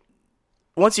think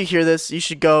once you hear this, you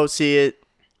should go see it.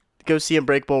 Go see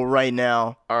Unbreakable right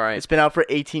now. All right. It's been out for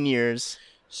 18 years.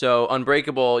 So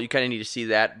Unbreakable, you kind of need to see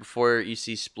that before you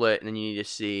see Split, and then you need to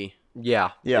see.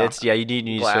 Yeah. Yeah. You need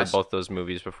to Glass. see both those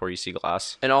movies before you see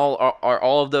Glass. And are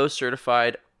all of those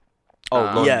certified?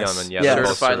 Lone Yes. Gunman. Yeah, Yes. they're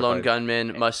both Certified Lone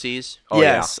Gunman must sees. Oh,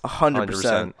 yes, yeah.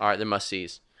 100%. All right, the must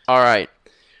sees. All right.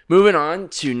 Moving on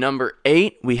to number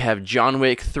 8, we have John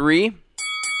Wick 3.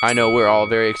 I know we're all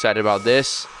very excited about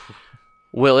this.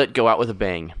 Will it go out with a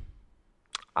bang?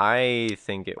 I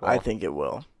think it will. I think it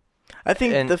will. I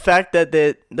think the fact that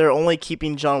they're only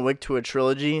keeping John Wick to a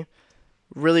trilogy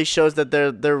really shows that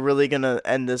they're really gonna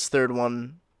end this third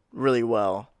one really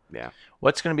well. Yeah.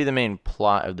 What's going to be the main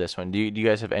plot of this one? Do you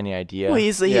guys have any idea?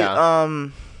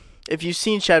 Well, if you've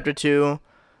seen Chapter 2,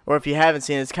 or if you haven't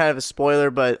seen it, it's kind of a spoiler,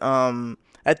 but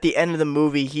at the end of the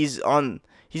movie, he's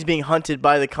being hunted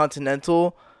by the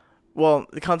Continental. Well,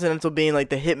 the Continental being like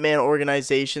the hitman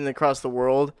organization across the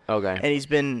world. Okay. And he's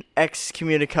been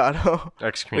excommunicado.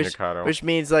 Excommunicado. Which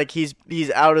means like he's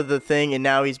out of the thing, and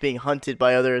now he's being hunted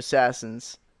by other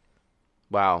assassins.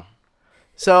 Wow.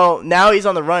 So now he's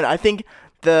on the run. I think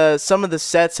some of the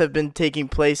sets have been taking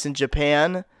place in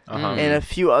Japan and a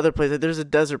few other places. There's a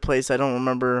desert place, I don't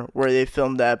remember where they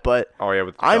filmed that, but Oh yeah,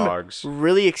 with the I'm dogs.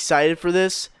 really excited for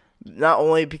this, not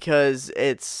only because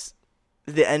it's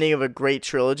the ending of a great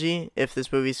trilogy, if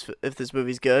this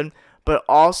movie's good, but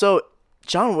also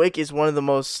John Wick is one of the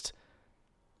most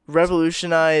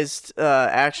revolutionized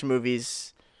action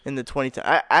movies in the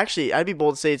 2010s. I'd be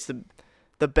bold to say it's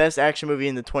the best action movie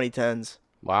in the 2010s.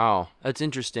 Wow. That's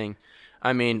interesting.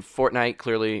 I mean, Fortnite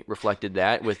clearly reflected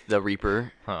that with the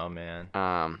Reaper. Oh man.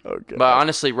 Okay. But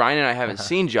honestly, Ryan and I haven't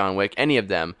seen John Wick, any of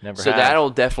them. Never so have. that'll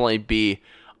definitely be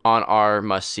on our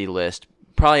must-see list.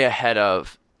 Probably ahead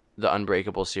of the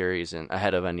Unbreakable series and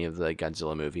ahead of any of the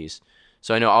Godzilla movies.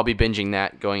 So I know I'll be binging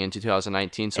that going into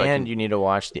 2019. So And you need to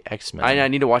watch the X-Men. I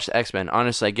need to watch the X-Men.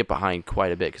 Honestly, I get behind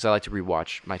quite a bit because I like to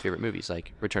rewatch my favorite movies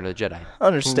like Return of the Jedi.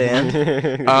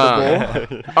 Understand.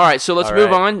 All right, so let's All move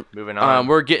right, on. moving on.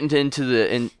 We're getting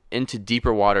into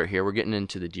deeper water here. We're getting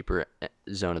into the deeper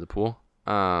zone of the pool.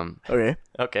 Okay.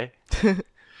 Okay.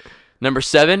 Number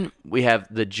 7, we have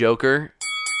the Joker.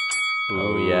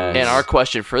 Oh, yes. And our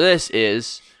question for this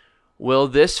is, will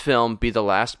this film be the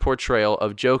last portrayal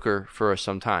of Joker for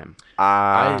some time?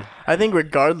 I think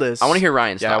regardless. I want to hear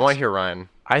Ryan's Yeah, thoughts. I want to hear Ryan.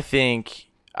 I think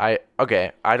I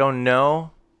don't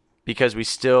know because we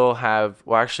still have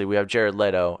we have Jared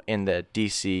Leto in the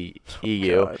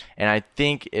DCEU, God. and I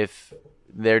think if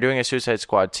they're doing a Suicide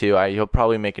Squad 2, he'll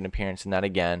probably make an appearance in that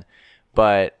again.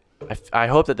 But I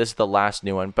hope that this is the last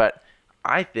new one. But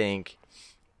I think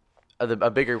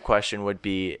a bigger question would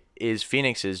be: is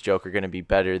Phoenix's Joker going to be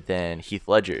better than Heath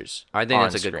Ledger's? I think on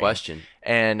that's a good screen? question.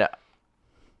 And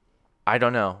I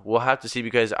don't know. We'll have to see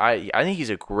because I think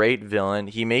he's a great villain.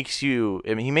 He makes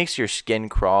your skin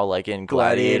crawl like in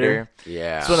Gladiator.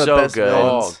 Yeah. It's one of the So best good.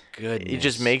 villains. Oh, goodness. He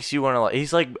just makes you want to.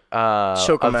 He's like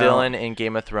Choke a him out. villain in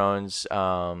Game of Thrones.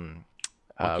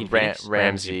 Joaquin Phoenix?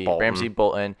 Ramsey Ramsey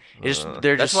Bolton. It's just,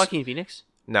 they're That's just Joaquin Phoenix?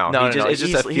 No, No, it's just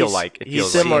He's- a feel like. It he's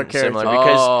feels similar like. character.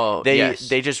 because Oh, they yes.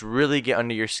 they just really get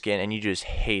under your skin and you just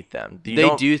hate them. They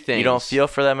don't- do You don't things. feel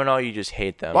for them at all. You just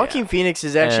hate them. Joaquin Phoenix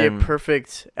is actually And- a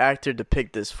perfect actor to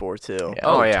pick this for too. Yeah.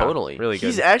 Oh, yeah, totally. Really good.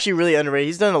 He's actually really underrated.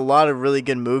 He's done a lot of really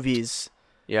good movies.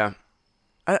 Yeah.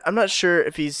 I'm not sure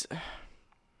if he's.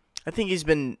 I think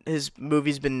his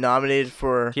movie's been nominated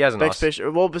for He has an Best Oscar.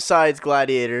 Picture. Well, besides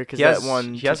Gladiator, because He has- that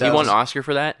won. he has- He won an 2000. Oscar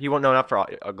for that? He won not for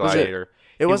a Gladiator.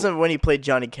 It wasn't when he played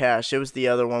Johnny Cash. It was the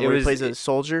other one It where he was- plays a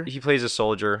soldier. He plays a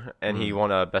soldier, and he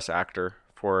won a Best Actor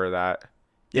for that.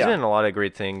 He's Yeah. been in a lot of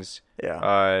great things.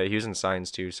 Yeah, He was in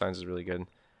Signs too. Signs is really good.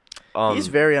 he's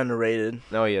very underrated.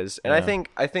 No, he is, and Yeah.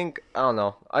 I think I don't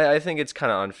know. I think it's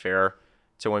kind of unfair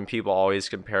to when people always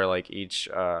compare like each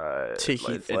To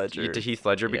Heath Ledger. to Heath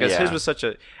Ledger because Yeah. his was such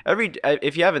a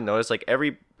if you haven't noticed like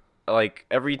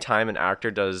every time an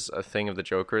actor does a thing of the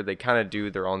Joker, they kind of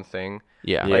do their own thing.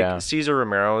 Yeah. Yeah. Like Cesar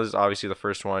Romero is obviously the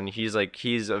first one. He's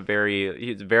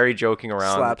very joking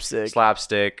around,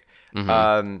 slapstick.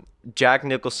 Jack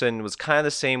Nicholson was kind of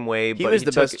the same way. He but was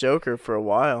the took best Joker for a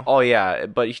while. Oh yeah,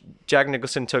 but Jack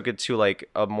Nicholson took it to like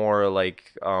a more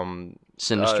like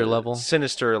Sinister level?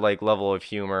 sinister like level of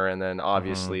humor, and then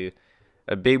obviously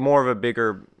more of a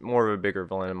bigger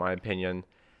villain in my opinion.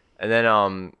 And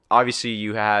then obviously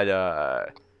you had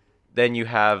then you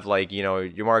have like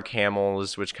your Mark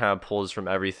Hamill's, which kind of pulls from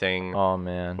everything, Oh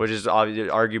man, which is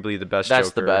arguably the best. that's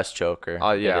Joker. the best Joker.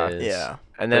 Yeah. It is. Yeah.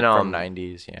 And then from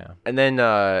 '90s, yeah. and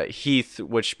then Heath,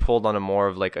 which pulled on a more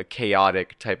of like a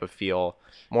chaotic type of feel,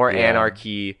 more Yeah.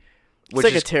 anarchy. It's Which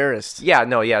like is, a terrorist. yeah,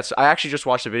 no, yeah. So I actually just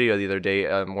watched a video the other day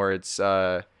where it's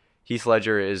Heath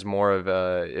Ledger is more of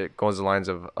it goes the lines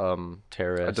of a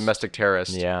Terrorist. domestic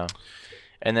terrorist, Yeah.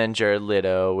 And then Jared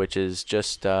Leto, which is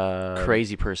just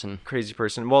Crazy person. crazy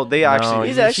person. Well, they actually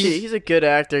He's a good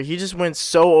actor. He just went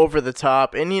so over the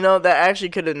top, and that actually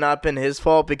could have not been his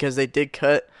fault because they did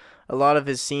cut a lot of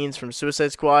his scenes from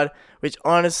Suicide Squad, which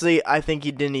honestly I think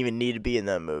he didn't even need to be in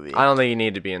that movie. I don't think you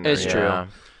need to be in there. It's yeah. true.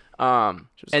 And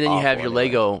then you awful have your anyway.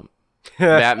 Lego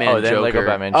Batman Oh, then Joker. Lego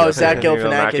Batman. Oh, Joker. Zach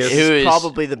Galifianakis. Galifianakis Who is is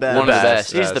probably the best. one of the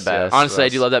best. He's the best. Honestly, I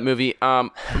do love that movie.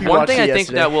 One watched thing it I think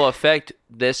yesterday. that will affect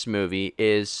this movie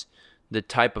is the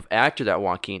type of actor that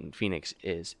Joaquin Phoenix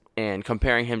is. And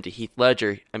comparing him to Heath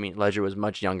Ledger, I mean, Ledger was a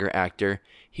much younger actor.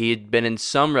 He had been in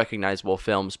some recognizable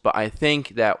films, but I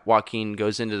think that Joaquin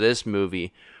goes into this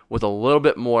movie with a little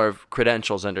bit more of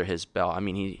credentials under his belt. I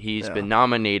mean, he's been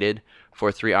nominated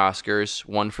for 3 Oscars,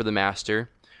 1 for The Master,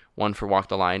 1 for Walk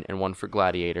the Line, and 1 for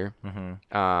Gladiator.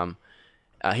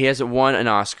 He hasn't won an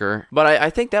Oscar, but I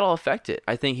think that'll affect it.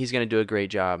 I think he's going to do a great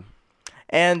job.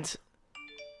 And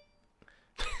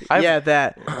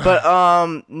that.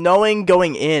 But knowing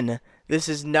going in, this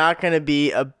is not going to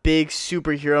be a big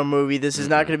superhero movie. This is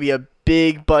not going to be a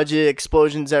big budget,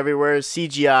 explosions everywhere,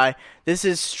 CGI. This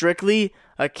is strictly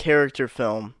a character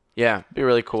film. Yeah. Be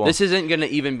really cool. This isn't going to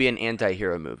even be an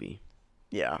anti-hero movie.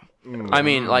 Yeah. I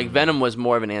mean, like, Venom was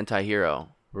more of an anti-hero.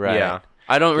 right. Yeah.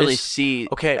 I don't really This- see...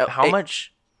 Okay, Oh, how hey,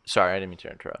 much? Sorry, I didn't mean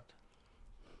to interrupt.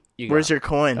 you go. Where's your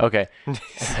coin? Okay,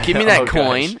 Give me that Oh, gosh.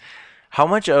 coin. How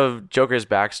much of Joker's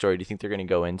backstory do you think they're going to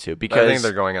go into? I Because think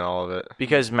they're going in all of it.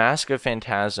 because Mask of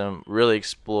Phantasm really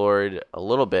explored a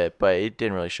little bit, but it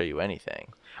didn't really show you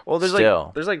anything. Well, there's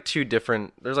Still. two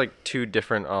different There's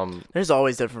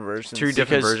always different versions. two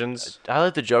different Because versions. I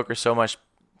like the Joker so much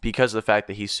because of the fact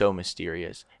that he's so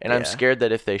mysterious, and I'm Yeah. scared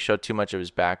that if they show too much of his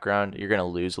background, you're going to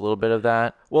lose a little bit of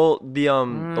that. Well, the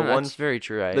one That's very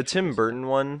true. the Tim Burton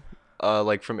one,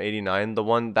 like from '89, the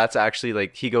one that's actually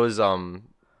like he goes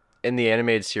in the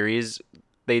animated series,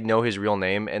 they know his real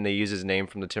name and they use his name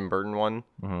from the Tim Burton one,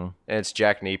 and it's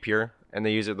Jack Napier, and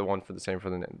they use it the one for the same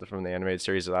from the animated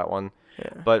series of that one.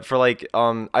 Yeah. But for like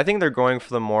I think they're going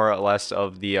for the more or less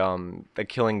of the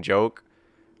Killing Joke,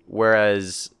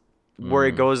 whereas where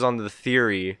it goes on the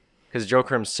theory, because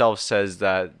Joker himself says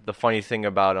that the funny thing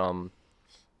about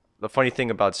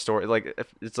story, like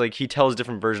it's like he tells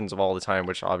different versions of all the time,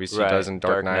 which obviously he does in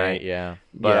Dark Knight. yeah.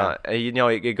 But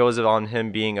it goes on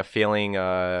him being a failing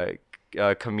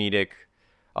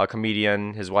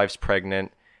comedian. His wife's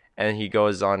pregnant, and he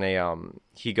goes on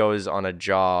a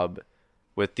job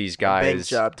with these guys. Bank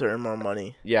job to earn more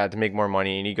money. Yeah, to make more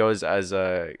money, and he goes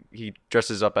he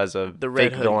dresses up as a The Red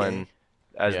fake Hood villain gang.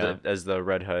 as the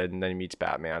Red Hood, and then he meets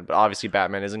Batman. But obviously,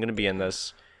 Batman isn't going to be in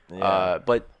this. Yeah.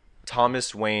 But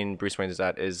Bruce Wayne's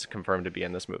dad, is confirmed to be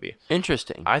in this movie.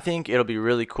 Interesting. I think it'll be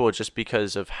really cool just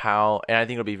because of how, and I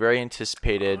think it'll be very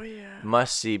anticipated,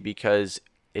 must see, because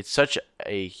it's such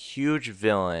a huge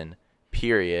villain,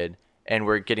 period, and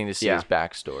we're getting to see Yeah. his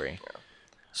backstory.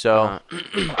 So,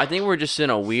 I think we're just in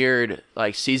a weird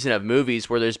like season of movies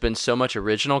where there's been so much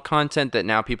original content that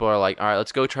now people are like, all right,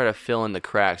 let's go try to fill in the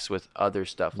cracks with other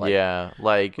stuff. Like, yeah,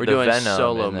 like we're the doing Venom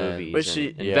solo and then- movies. Which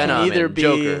and yeah. Venom can either and be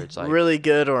Joker. It's like, really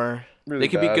good or they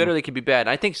could be good or they could be bad. And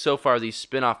I think so far these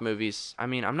spin-off movies, I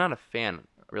mean, I'm not a fan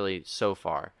really so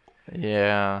far.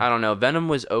 Yeah. I don't know. Venom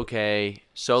was okay.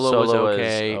 Solo was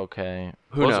okay. okay.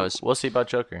 Who knows? We'll see about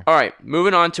Joker. All right,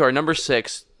 moving on to our number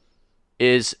 6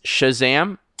 is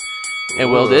Shazam. And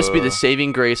will this be the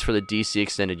saving grace for the DC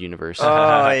Extended Universe?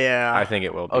 oh yeah. I think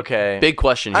it will be. Okay. Big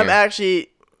question here. I'm actually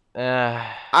Uh,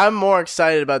 I'm more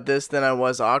excited about this than I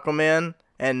was Aquaman,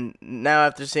 and now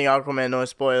after seeing Aquaman, no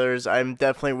spoilers, I'm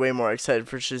definitely way more excited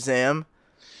for Shazam.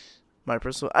 My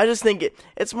personal, I just think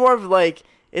it's more of like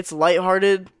it's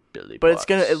lighthearted, Billy but it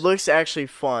Bucks. looks actually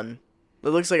fun. It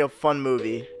looks like a fun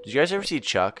movie. Did you guys ever see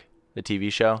Chuck, the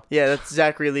TV show? Yeah, that's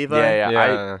Zachary Levi. Yeah.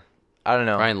 Yeah. I don't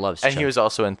know. Ryan loves and Chuck. he was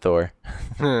also in Thor.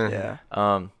 Yeah.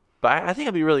 But I think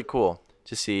it'd be really cool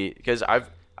to see, because I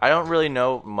don't really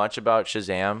know much about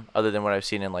Shazam other than what I've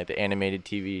seen in like the animated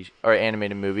TV or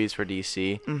animated movies for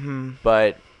DC. Mm-hmm.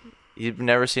 But you've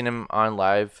never seen him on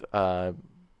live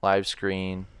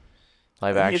screen,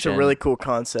 live I action. think it's a really cool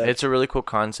concept. It's a really cool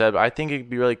concept. I think it'd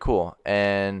be really cool,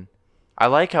 and I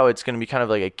like how it's gonna be kind of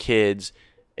like a kid's.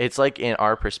 It's like in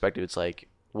our perspective, it's like,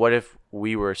 what if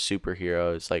we were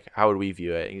superheroes? Like, how would we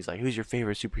view it? He's like, who's your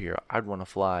favorite superhero? I'd want to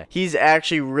fly. He's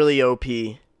actually really OP.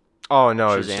 Oh no,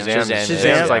 Shazam. Shazam's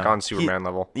Shazam. like on Superman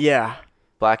level. Yeah.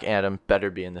 Black Adam better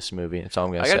be in this movie. That's all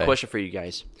I'm gonna I say. got a question for you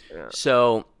guys.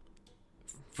 So,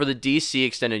 for the DC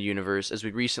Extended Universe, as we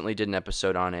recently did an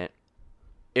episode on it,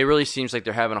 it really seems like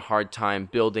they're having a hard time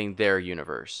building their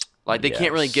universe. Like, they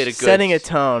can't really get a good... Setting a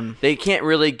tone. They can't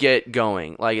really get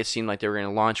going. Like, it seemed like they were going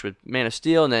to launch with Man of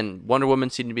Steel, and then Wonder Woman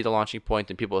seemed to be the launching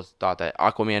point, and people thought that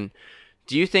Aquaman...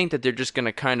 Do you think that they're just going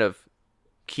to kind of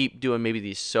keep doing maybe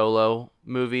these solo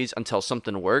movies until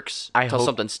something works, I until hope-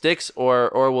 something sticks, or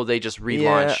will they just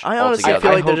relaunch I honestly altogether?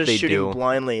 feel I like they're hope just they shooting do.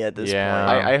 blindly at this Yeah.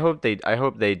 point. I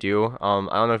hope they do. I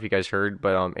don't know if you guys heard,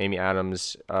 but Amy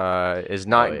Adams is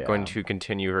not Oh, yeah. going to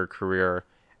continue her career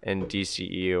in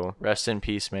DCEU. Rest in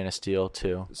peace, Man of Steel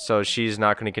too. So she's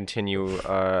not going to continue.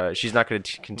 She's not going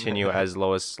to continue as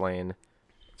Lois Lane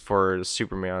for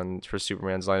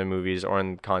Superman's line of movies or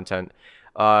in content.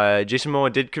 Jason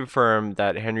Momoa did confirm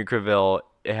that Henry Cavill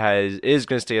is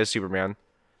going to stay as Superman.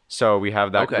 So we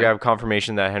have that. Okay. We have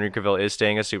confirmation that Henry Cavill is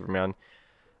staying as Superman.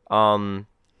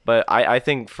 But I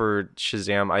think for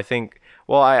Shazam, I think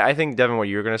Devin, what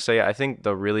you were gonna say, I think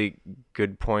the really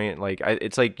good point, like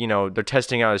it's like, you know, they're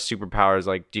testing out his superpowers.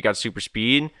 Like, do you got super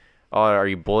speed? Are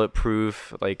you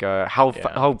bulletproof? Like,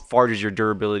 how far does your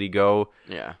durability go?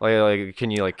 Yeah. Like can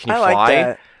you I fly? like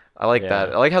that. I like Yeah.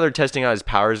 that. I like how they're testing out his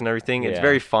powers and everything. It's Yeah.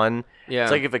 very fun. Yeah.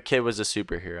 It's like if a kid was a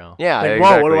superhero. Yeah. Like, exactly.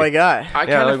 whoa, what do I got? I Yeah,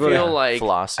 kind of like, feel yeah, like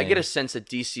flossing. I get a sense that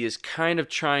DC is kind of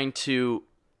trying to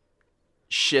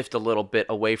shift a little bit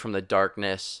away from the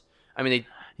darkness. I mean,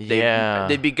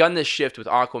 they've begun this shift with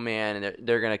Aquaman, and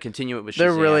they're going to continue it with Shazam.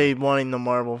 They're really wanting the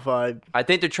Marvel vibe. I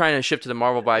think they're trying to shift to the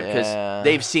Marvel vibe because Yeah.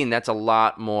 they've seen that's a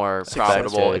lot more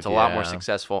profitable. It's a lot more yeah.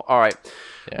 successful. All right,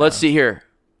 Yeah. let's see here.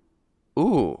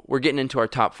 Ooh, we're getting into our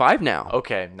top 5 now.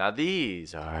 Okay, now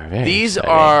these are very These exciting.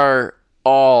 are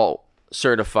all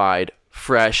certified,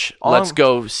 fresh. All Let's I'm-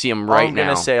 go see them All right I'm now.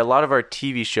 gonna say a lot of our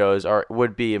TV shows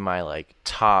would be in my like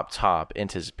top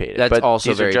anticipated. That's but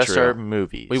also these very are just true. our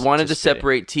movies. We wanted to anticipated.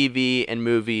 separate TV and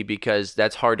movie because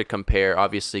that's hard to compare.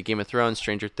 Obviously, Game of Thrones,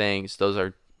 Stranger Things, those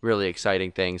are really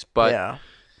exciting things. But Yeah.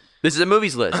 this is a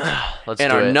movies list. Let's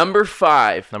And do our it. number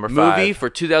 5 Number movie 5. for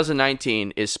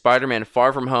 2019 is Spider-Man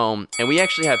Far From Home. And we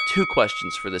actually have 2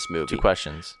 questions for this movie. 2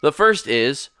 questions. The first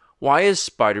is, why is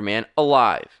Spider-Man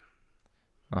alive?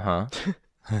 Uh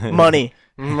Money.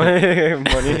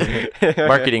 Money. huh.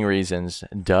 Marketing reasons.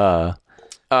 Duh.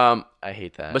 Um, I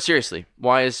hate that. but seriously,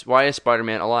 why is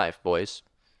Spider-Man alive, boys?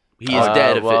 He is Uh,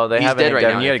 dead. Well, they He's haven't. dead right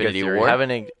Devin, now. you had a good Infinity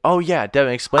theory. War. Oh yeah,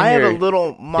 Devin, explain. I have your a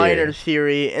little minor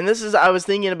theory. theory, and this is I was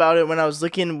thinking about it when I was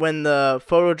looking when the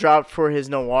photo dropped for his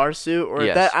noir suit, or if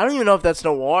Yes. that I don't even know if that's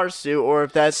noir suit or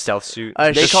if that's Stealth suit.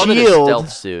 a They called it a shield, stealth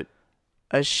suit.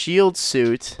 a shield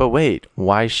suit, But wait,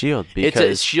 why Shield? It's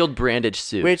Because a shield branded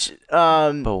suit. which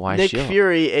But why Nick shield?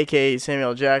 Fury, aka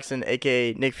Samuel Jackson,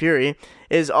 aka Nick Fury,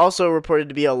 is also reported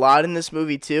to be a lot in this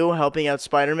movie too, helping out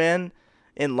Spider-Man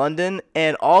in London.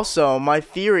 And also, my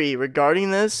theory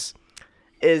regarding this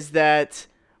is that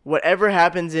whatever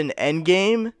happens in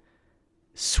Endgame,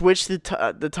 switch the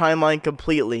timeline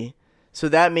completely. So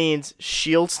that means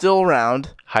Shield's still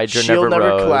around. Hydra Shield never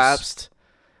rose. collapsed.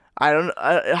 I don't.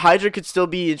 Hydra could still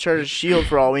be in charge of Shield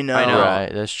for all we know. I know.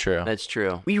 Right, that's true. That's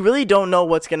true. We really don't know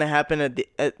what's gonna happen at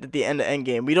the end of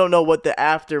Endgame. We don't know what the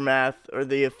aftermath or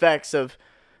the effects of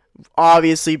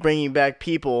obviously bringing back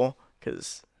people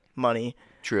because money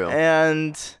True.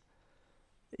 and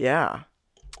yeah.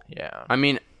 Yeah. I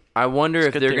mean, I wonder It's a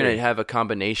if good they're theory. going to have a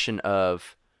combination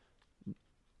of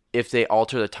if they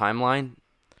alter the timeline.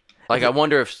 Like, I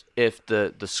wonder if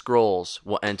the scrolls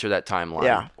will enter that timeline.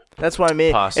 Yeah, that's what I mean.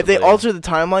 If Possibly. they alter the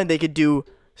timeline, they could do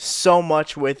so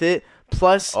much with it.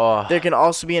 Plus, Oh. there can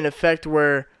also be an effect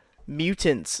where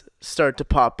mutants start to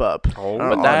pop up.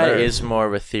 But that is more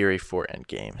of a theory for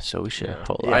Endgame, so we should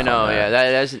hold off I know. on Yeah,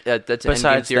 that's Endgame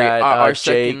Besides theory. that, Our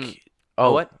Jake. second.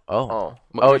 Oh, what? Oh.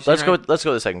 What Oh, were you saying, let's go. Ryan? Let's go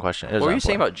to the second question. It was What were not you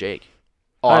saying important. about Jake?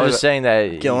 I was just saying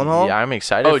that Gyllenhaal? Yeah, I'm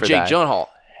excited. Oh, for Jake that. Gyllenhaal.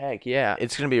 Heck yeah.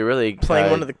 It's gonna be a really Playing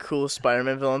one of the coolest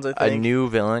Spider-Man villains, I a think. new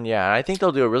villain. Yeah, and I think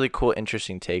they'll do a really cool,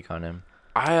 interesting take on him.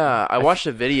 I watched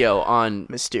a video on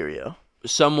Mysterio.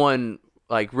 someone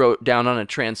like wrote down on a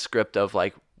transcript of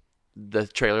like the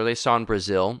trailer they saw in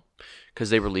Brazil because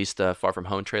they released the Far From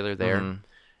Home trailer there, and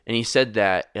he said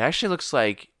that it actually looks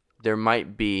like there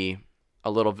might be a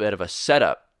little bit of a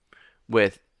setup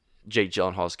with Jake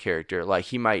Gyllenhaal's character. Like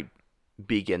he might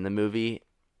begin the movie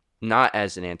not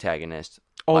as an antagonist.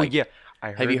 Oh Like, yeah. I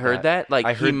heard have you heard that? Like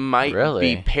I he heard- might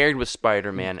Really? be paired with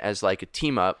Spider-Man as like a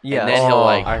team up, Yeah. and then he'll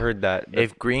like I heard that.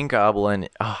 If Green Goblin,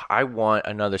 I want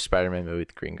another Spider-Man movie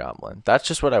with Green Goblin. That's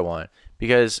just what I want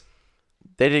because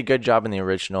they did a good job in the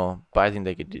original, but I think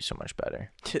they could do so much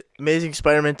better. Amazing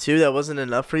Spider-Man 2, that wasn't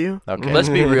enough for you? Okay, Let's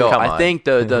be real. Come I on. think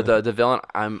the villain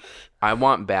I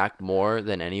want back more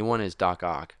than anyone is Doc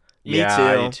Ock. Me yeah,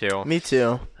 too. Me too. Me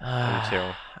too. Me too.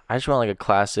 I just want like a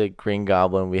classic Green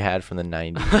Goblin we had from the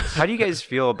 90s. How do you guys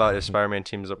feel about if Spider-Man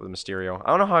teams up with Mysterio? I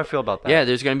don't know how I feel about that. Yeah,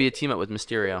 there's going to be a team up with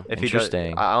Mysterio. If he does-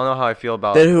 Interesting. I don't know how I feel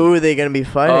about. Then who are they gonna be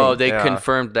fighting? Oh, they Yeah.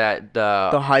 confirmed that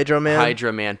the Hydra Man.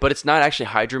 Hydra Man, but it's not actually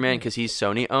Hydra Man because he's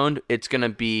Sony owned. It's gonna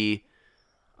be,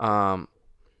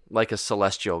 like a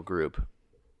celestial group.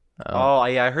 Oh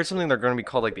yeah, I heard something. They're going to be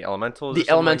called like the Elementals. or The something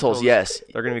like Elementals, those. yes.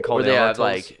 They're going to be called Where the they have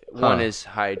Elementals. like one Huh. is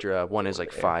Hydra, one is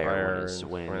like fire, fire, one is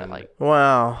wind. wind. And, like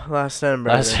Wow, Last Airbender.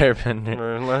 Last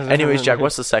Airbender. Anyways, Jack,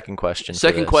 what's the second question? for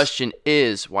second this? question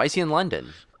is why is he in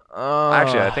London?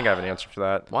 Actually, I think I have an answer for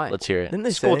that. Why? Let's hear it. Didn't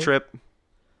they School say? trip.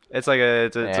 It's like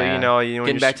it's like, Yeah. when Getting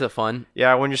your back to the fun.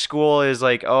 yeah, when your school is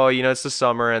like, oh, it's the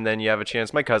summer, and then you have a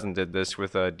chance. My cousin did this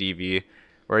with DV,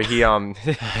 where he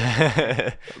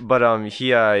but he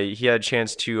had a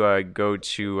chance to go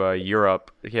to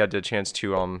Europe. He had the chance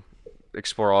to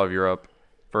explore all of Europe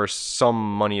for some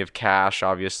money of cash,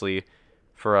 obviously,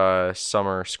 for a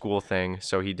summer school thing.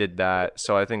 So he did that.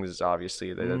 So I think this is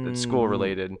obviously that's school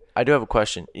related. I do have a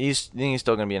question. You think he's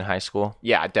still going to be in high school?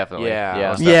 Yeah, definitely. Yeah.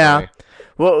 most Yeah.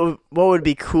 definitely. What would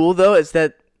be cool though is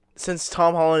that since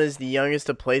Tom Holland is the youngest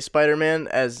to play Spider-Man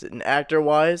as an actor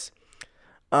wise,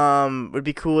 would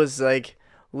be cool is like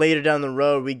later down the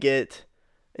road we get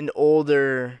an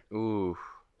older Ooh,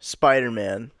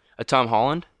 Spider-Man. a Tom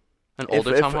Holland, an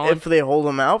older Tom Holland. If they hold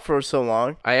him out for so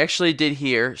long. I actually did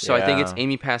hear, so I think it's Yeah.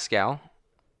 Amy Pascal.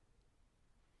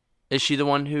 Is she the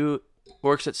one who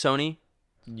works at Sony?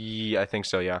 Yeah, I think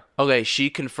so. Yeah. Okay, she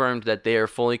confirmed that they are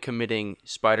fully committing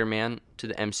Spider-Man to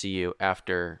the MCU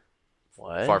after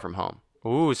What? Far From Home.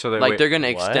 Ooh, so Like they're going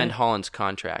to what? extend Holland's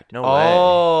contract. No way.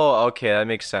 Oh, okay, that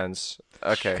makes sense.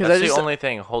 Okay. 'Cause That's I the just- only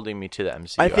thing holding me to the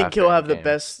MCU. I think after he'll have the Endgame.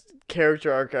 best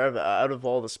character arc out of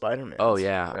all the Spider-Man. Oh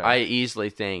yeah. Yeah. I easily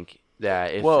think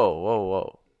that if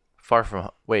Whoa. Far from.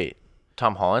 Wait.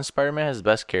 Tom Holland's Spider-Man has the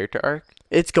best character arc?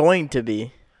 It's going to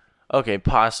be. Okay,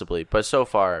 possibly. But so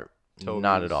far,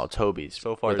 not Toby's. at all. Toby's.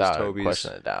 So far, it's without Toby's. a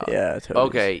question of doubt. Yeah. Totally.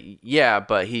 okay, yeah,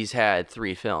 but he's had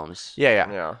 3 films.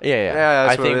 Yeah. Yeah. Yeah, that's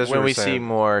I what- think that's what when we're we see saying.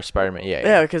 more Spider-Man,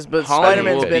 Yeah, because Holland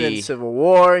Spider-Man's will been be- in Civil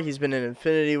War. He's been in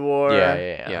Infinity War.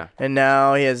 Yeah. And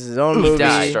now he has his own He movie.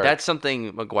 died. Stark. That's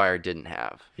something Maguire didn't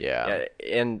have. Yeah.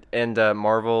 Yeah, and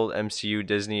Marvel, MCU,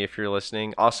 Disney, if you're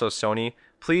listening, also Sony,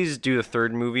 please do the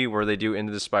third movie where they do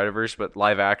Into the Spider-Verse but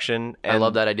live action. And, I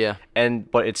love that idea.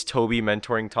 But it's Toby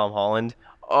mentoring Tom Holland.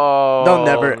 Oh, They'll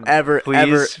never, ever,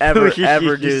 please, ever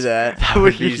please. do that. That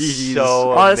would be Please.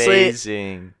 so Honestly-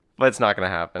 amazing. But it's not gonna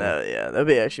happen. Yeah, that'd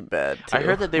be actually bad. Too. I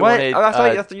heard that they What? wanted.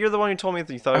 I thought you're the one who told me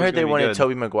that you thought. I it was heard they gonna be wanted good.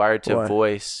 Tobey Maguire to What?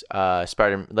 voice the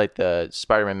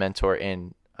Spider-Man mentor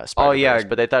in Spider-Verse, yeah.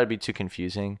 but they thought it'd be too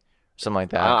confusing, something like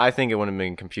that. I think it wouldn't have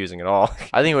been confusing at all.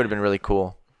 I think it would have been really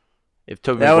cool if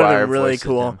Tobey that would Maguire have been really voices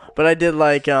cool. him. But I did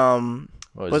like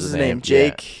What what's his name? Yeah.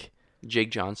 Jake.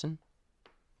 Jake Johnson?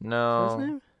 No, What's his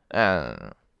name? I don't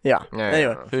know. Yeah. Yeah,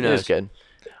 Anyway, Who It knows? was good.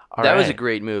 That was a Alright.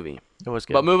 great movie. It was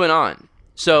good. But moving on.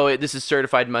 So this is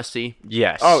certified must see.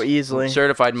 Yes. oh, easily.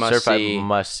 Certified must Certified see.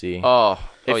 must see. Oh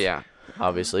If- yeah.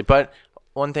 Obviously, but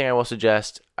one thing I will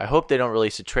suggest: I hope they don't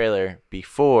release a trailer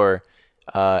before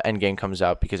Endgame comes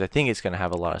out because I think it's going to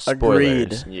have a lot of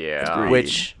spoilers. Agreed. Yeah. Agreed.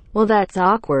 Which Well, that's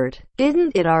awkward.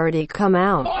 Didn't it already come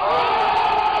out?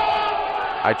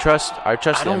 I trust. I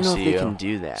trust I don't the know MCU. if they can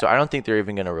do that. So I don't think they're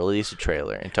even going to release a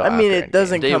trailer until. I mean, after it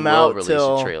doesn't Endgame. They come will out release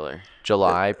till a trailer.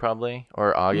 July probably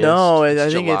or August. No, I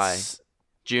It's think July. it's.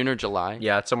 June or July?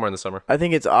 Yeah, it's somewhere in the summer. I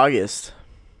think it's August.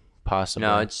 possibly.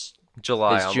 No, it's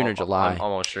July. It's June or July. I'm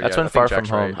almost sure. That's yeah, when I think Far From Jack's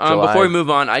Home- right. July. Before we move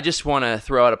on, I just want to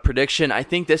throw out a prediction. I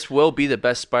think this will be the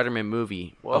best Spider-Man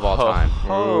movie of all time.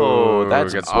 Oh, Ooh,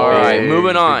 that's good All right, big, moving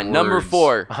big on. Number words.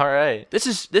 4. all right. This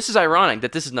is ironic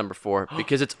that this is number 4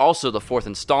 because it's also the 4th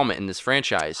installment in this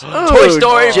franchise. Oh, Toy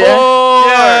Story 4.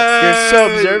 Jack. You're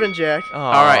so observant, Jack.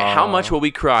 All right, how much will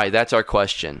we cry? That's our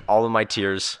question. All of my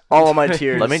tears. All of my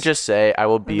tears. Let me just say, I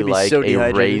will be gonna be like so a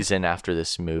dehydrated. raisin after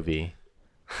this movie.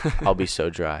 I'll be so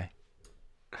dry.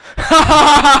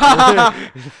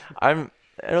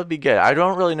 It'll be good. I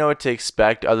don't really know what to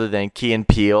expect other than Key and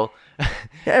Peele.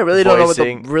 Yeah, I really don't know what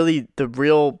voicing- the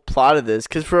real plot of this.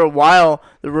 Because for a while,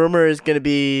 the rumor is going to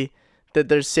be that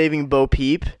they're saving Bo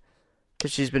Peep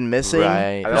because she's been missing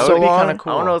Right. for That so would be long. kinda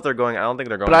cool. I don't know if they're going. I don't think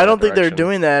they're going. But I in don't that think they're direction.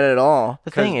 doing that at all.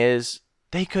 The thing is,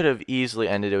 they could have easily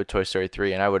ended it with Toy Story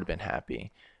 3, and I would have been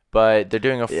happy. But they're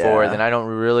doing a 4th, Yeah. and I don't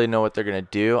really know what they're gonna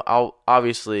do.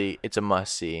 Obviously it's a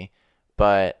must see,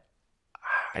 but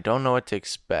I don't know what to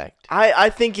expect. I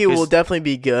think it will 'Cause- definitely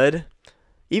be good.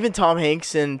 Even Tom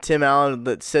Hanks and Tim Allen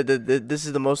that said that this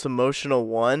is the most emotional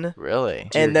one, Really?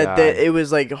 and Dear that God. it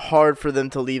was like hard for them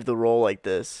to leave the role like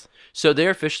this. So they're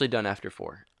officially done after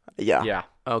 4. Yeah. Yeah.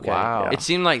 Okay. Wow. It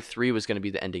seemed like 3 was going to be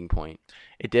the ending point.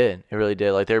 It did. It really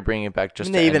did. Like they were bringing it back just.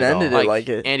 And they to even end ended all. it like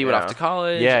it. Andy went off Yeah. to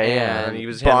college. Yeah, yeah. And And he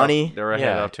was Bonnie. They were headed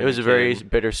Yeah, up to it was a new very kid.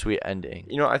 bittersweet ending.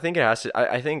 You know, I think it has to.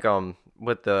 I think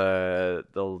with the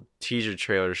teaser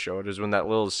trailer showed is when that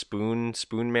little spoon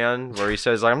man where he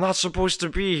says like, I'm not supposed to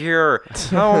be here.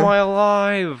 How am I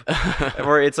alive?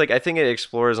 Where it's like I think it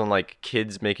explores on like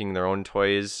kids making their own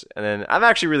toys, and then I'm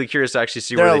actually really curious to actually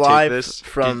see They're where they take alive this.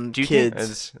 from do you think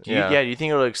kids. Do you think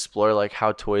it'll explore like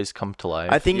how toys come to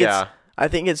life? I think Yeah.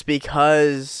 it's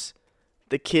because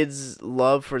the kids'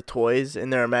 love for toys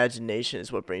and their imagination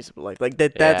is what brings it to life. Like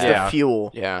that's Yeah. the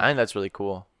fuel. yeah. I think that's really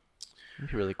cool. It'd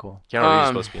be really cool. Keanu Reeves is Um,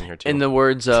 supposed to be in here too. In the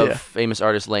words of Yeah. famous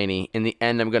artist Laney, in the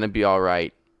end, I'm going to be all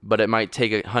right, but it might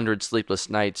take 100 sleepless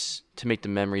nights to make the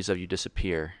memories of you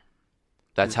disappear.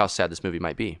 That's how sad this movie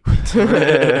might be.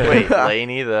 Wait,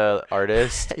 Laney, the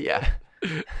artist? Yeah.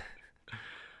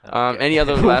 Any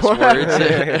other last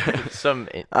words? Some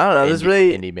I don't know, there's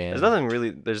really- indie band. There's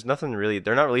nothing really.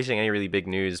 They're not releasing any really big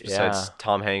news besides Yeah.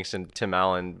 Tom Hanks and Tim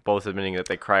Allen both admitting that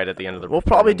they cried at the end of the. We'll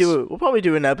probably performance.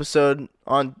 do an episode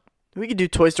on. We could do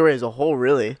Toy Story as a whole,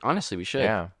 really. Honestly, we should.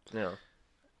 Yeah. Yeah.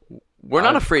 We're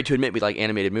not afraid to admit we like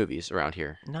animated movies around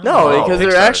here. No, because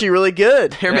they're Pixar. actually really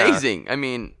good. They're Yeah. amazing. I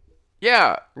mean,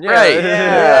 yeah, Yeah. right.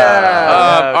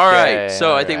 Yeah. All Okay, right.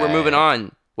 So I think we're all moving right.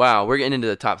 on. Wow, we're getting into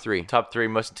the top 3. Top 3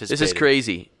 most anticipated. This is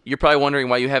crazy. You're probably wondering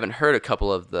why you haven't heard a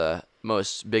couple of the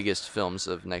most biggest films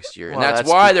of next year, and Well, that's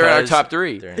why they're in our because top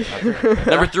 3. they're in the top 3.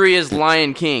 Number 3 is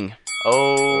Lion King,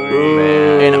 Oh,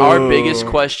 man. and our biggest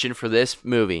question for this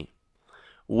movie: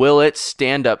 will it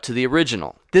stand up to the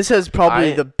original? This has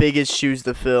probably I- the biggest shoes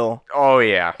to fill. Oh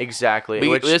yeah. Exactly.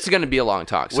 This is going to be a long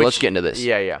talk, so let's get into this.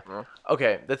 Yeah, yeah.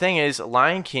 Okay, the thing is,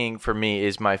 Lion King for me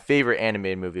is my favorite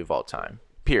animated movie of all time.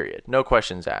 Period. No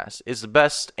questions asked. It's the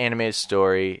best animated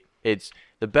story. It's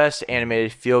the best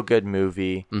animated feel-good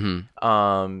movie.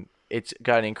 Mm-hmm. It's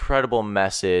got an incredible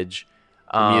message.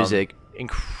 Music.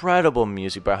 Incredible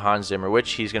music by Hans Zimmer,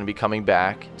 which he's going to be coming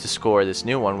back to score this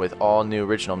new one with all new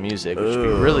original music, which would be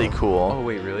really cool. Oh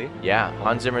wait, really? Yeah,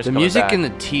 Hans Zimmer's The coming music back. in the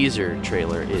teaser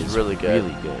trailer is really good.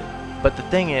 Really good. But the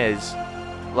thing is,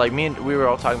 like we were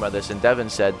all talking about this, and Devin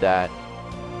said that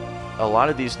a lot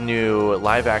of these new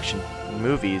live-action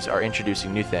movies are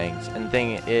introducing new things. And the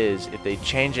thing is, if they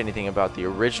change anything about the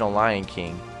original Lion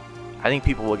King, I think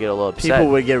people will get a little upset.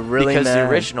 People would get really because mad. the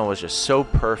original was just so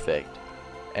perfect.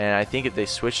 And I think if they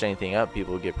switched anything up,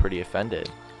 people would get pretty offended.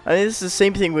 I mean, this is the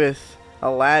same thing with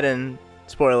Aladdin.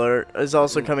 Spoiler is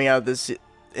also coming out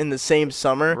in the same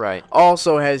summer. Right.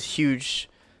 Also has huge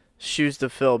shoes to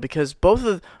fill because both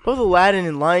Aladdin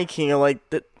and Lion King are like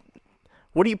the.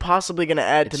 What are you possibly gonna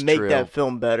add It's to make true. that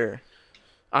film better?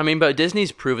 I mean, but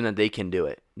Disney's proven that they can do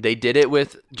it. They did it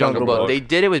with Jungle Jungle Book. Book. They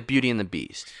did it with Beauty and the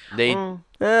Beast. They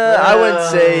I wouldn't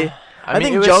say. I mean,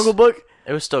 think it was- Jungle Book,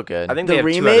 It was still good. I think they the have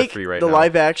 2 out of remake, 3 right the now.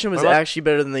 live action was What about- actually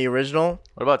better than the original.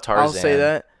 What about Tarzan? I'll say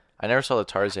that. I never saw the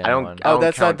Tarzan I don't. one. I Oh, don't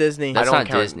that's not count- Disney. I That's don't not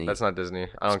count- Disney. That's not Disney.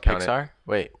 I don't count Pixar?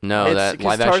 Wait. no It's that 'cause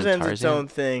live action Tarzan's its Tarzan. own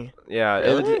thing. it. Yeah,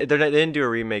 Really? they didn't do a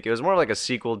remake. It was more like a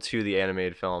sequel to the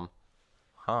animated film.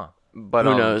 Huh. But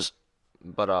Who knows?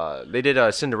 But they did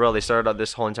Cinderella. They started out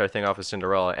this whole entire thing off with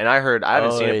Cinderella, and I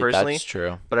haven't seen it personally, That's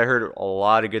true. but I heard a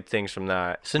lot of good things from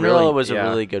that. Cinderella Really- was yeah. a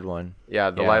really good one. Yeah,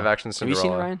 the Yeah. live action Have you Cinderella.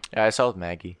 seen it, Ryan? Yeah, I saw it with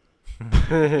Maggie.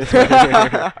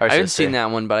 I haven't seen that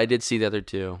one, but I did see the other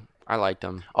two. I liked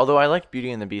them. Although I like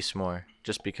Beauty and the Beast more,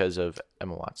 just because of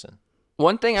Emma Watson.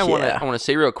 One thing I Yeah. want to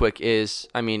say real quick is,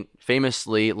 I mean,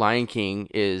 famously, Lion King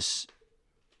is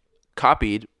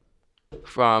copied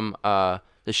from the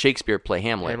Shakespeare play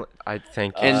Hamlet. I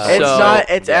thank you. And It's so- not.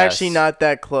 It's yes. actually not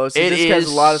that close. It just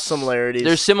has a lot of similarities.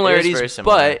 There's similarities, very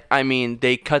similar. but I mean,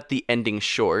 they cut the ending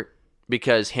short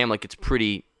because Hamlet gets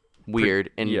pretty weird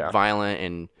and yeah. violent,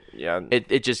 and yeah,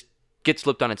 it just gets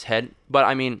flipped on its head. But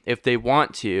I mean, if they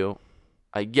want to,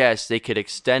 I guess they could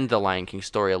extend the Lion King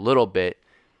story a little bit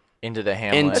Into the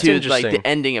Hamlet. into like interesting. the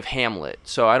ending of Hamlet.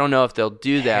 So I don't know if they'll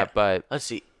do that, but Let's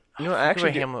see. You know, I forget actually,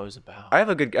 what Hamlet was about. I have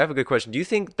a good question. Do you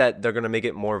think that they're gonna make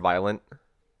it more violent?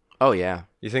 oh yeah,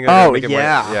 You think? They're gonna Oh, make it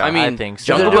yeah. More, yeah. I mean, I think so. If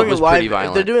Jungle they're Book doing was live, pretty if they're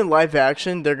violent. doing live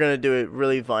action, they're gonna do it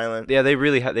really violent. yeah, they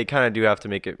really they kind of do have to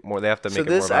make it more. They have to make So it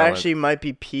more this violent. actually might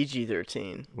be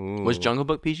PG-13. Was Ooh. Jungle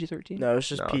Book PG-13? No, it's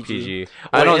just No, PG.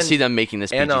 I Well, don't and- see them making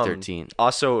this and, PG-13.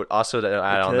 Also to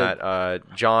add on could.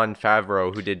 that, John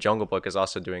Favreau, who did Jungle Book, is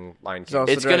also doing Lion He's King.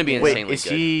 also It's gonna be directing. insanely Wait, is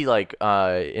good. he like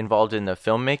involved in the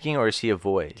filmmaking, or is he a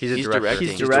voice? He's a He's director. directing.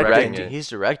 He's directing. it. He's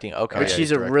directing. Okay. Which yeah, he's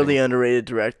he's a directing. really underrated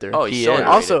director. Oh, He he's so is.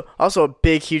 underrated. also a big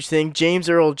big, huge thing. James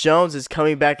Earl Jones is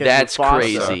coming back as That's Mufasa.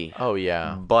 crazy. Oh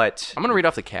yeah. But I'm gonna read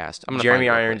off the cast. I'm gonna Jeremy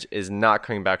find it real Irons is not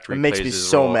coming back to It replace makes me his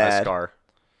so role as mad. Scar.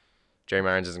 Jeremy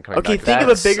Irons isn't coming Okay, back. think of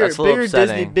a That's- bigger, that's a little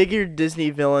upsetting. bigger Disney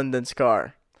villain than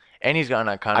Scar. And he's got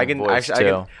an iconic I can voice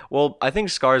actually, too. well, I think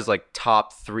Scar's like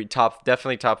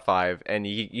definitely top 5, and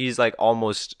he's like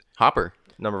almost quick. Hopper.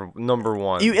 number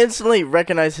 1 You instantly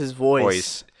recognize his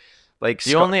voice. Like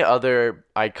The only other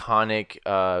iconic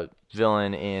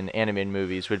villain in animated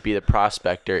movies would be the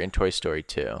Prospector in Toy Story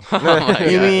 2. Oh my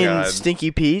You God. mean God.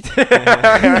 Stinky Pete?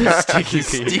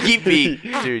 Sticky Pete.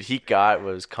 Dude, he got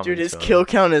what was coming Dude, his to him. kill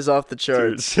count is off the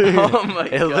charts. Oh my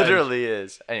It God. literally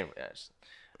is. Anyways.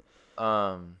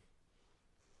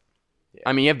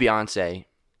 I mean, you have Beyonce.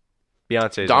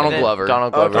 Beyonce's Donald in it. Glover.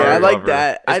 Donald Glover. Okay, I like Glover.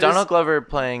 that. Is I Donald just, Glover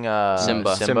playing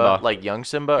Simba. Simba. Like young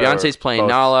Simba? or Beyonce's playing both?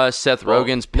 Nala. Seth Well,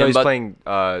 Rogen's No, he's Pumbaa. playing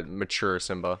mature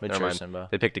Simba. Never Mature mind. Simba.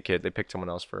 They picked a kid. They picked someone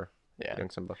else for Yeah. young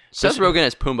Simba. Seth Rogen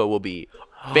as Pumbaa will be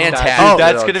oh, fantastic.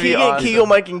 that's gonna be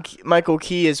awesome. Michael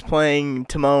Key is playing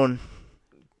Timon.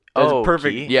 That's Oh,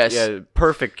 perfect. Key? Yes. Yeah,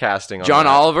 perfect casting. On John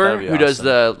that. Oliver, That'd be who does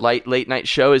awesome. the late night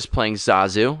show, is playing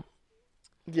Zazu.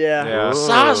 Yeah. Yeah.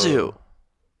 Zazu.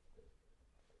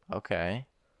 Okay.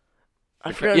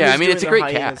 I forgot Yeah, who's I mean doing it's a the great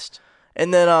hyenas. cast.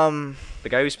 And then The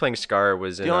guy who's playing Scar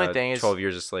was in only thing is- 12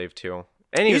 Years a Slave too.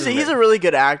 And he's a really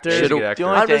good actor. He's a good Should've- actor. The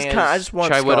only I'm just thing I is- just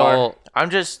want Chai Scar. Whittle. I'm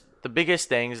just the biggest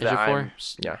things Is that it for?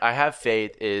 Yeah. I have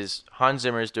faith is Hans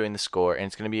Zimmer is doing the score and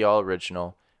it's gonna be all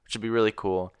original, which would be really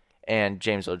cool. And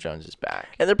James Earl Jones is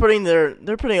back. And they're putting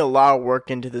a lot of work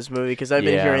into this movie because I've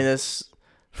been Yeah. hearing this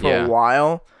for Yeah. a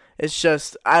while. It's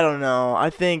just I don't know. I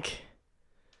think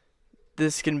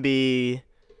this can be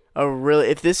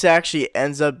if this actually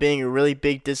ends up being a really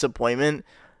big disappointment.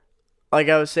 Like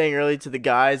I was saying earlier to the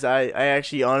guys, I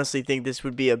actually honestly think this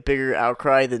would be a bigger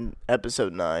outcry than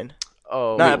Episode 9.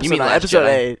 Oh, Not you Episode mean 9, Last Episode Jedi?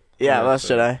 8. Yeah, Oh, Last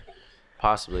Last Jedi.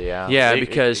 possibly, yeah. Yeah, It-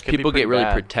 because it could be people get pretty really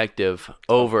bad. protective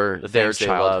over The their things they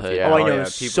love, childhood. yeah. Oh, I Oh, know yeah,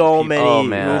 so people- many oh,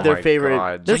 man. with their Oh my favorite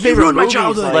God. their You favorite ruined my movies,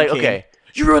 childhood. Like, King. okay,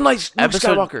 You ruined Luke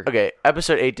episode Skywalker. okay,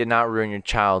 episode 8 did not ruin your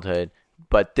childhood,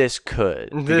 but this could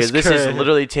because This this is could.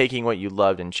 literally taking what you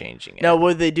loved and changing it. Now,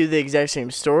 would they do the exact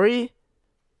same story?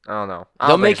 I don't know. I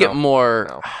They'll don't make think it so. more.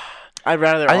 No. I'd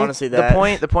rather I think honestly that.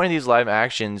 the point of these live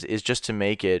actions is just to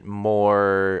make it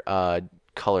more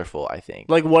colorful. I think.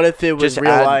 Like, what if it was Just real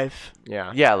add- life?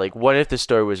 Yeah. Yeah, like what if the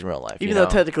story was in real life? Even you though know?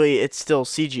 technically it's still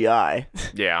CGI.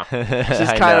 Yeah. It's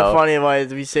just I kind know. of funny why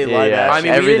we say Yeah, live yeah. action. I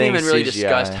mean, we didn't Everything's even really CGI.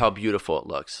 discuss how beautiful it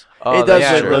looks. Oh, It does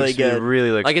that's look true. really good. It really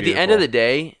looks Like at the end of the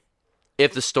day,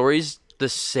 if the story's the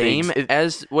same it-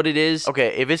 as what it is, Okay,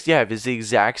 if it's the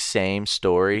exact same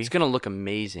story, it's gonna look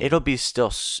amazing. it'll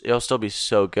still be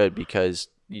so good because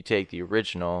you take the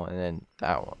original and then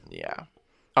that one. Yeah.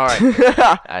 All right,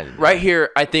 I- right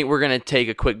here, I think we're gonna take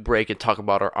a quick break and talk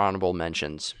about our honorable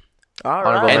mentions, All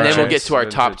Honorable right. and then we'll mentions. get to our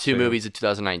That's top good two too. movies of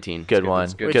 2019. Good good, one.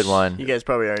 that's good. Good one. You guys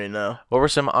probably already know. What were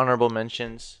some honorable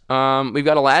mentions? We've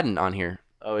got Aladdin on here.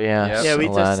 Oh yeah. Yep. Yeah, we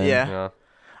just Aladdin. yeah.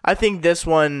 I think this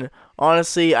one.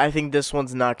 Honestly, I think this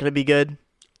one's not gonna be good.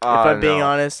 If I'm being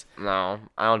honest, No,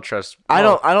 I don't trust. I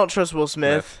don't trust Will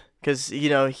Smith because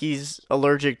he's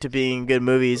allergic to being in good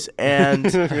movies, and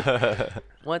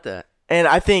What the? and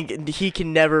I think he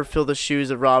can never fill the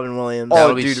shoes of Robin Williams.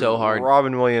 That'll be so hard.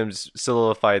 Robin Williams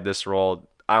solidified this role.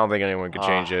 I don't think anyone could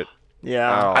change it. Yeah,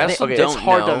 Oh. I I also think- don't it's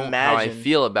hard know to how I imagine.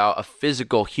 feel about a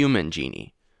physical human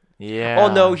genie. Yeah.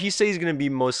 Oh no, he says he's gonna be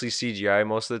mostly CGI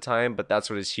most of the time, but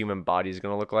that's what his human body is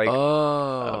gonna look like.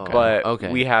 Oh, But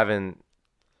okay. we haven't.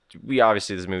 We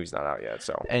obviously this movie's not out yet,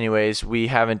 so Anyways, we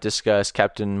haven't discussed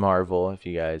Captain Marvel. If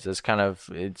you guys, it's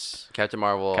Captain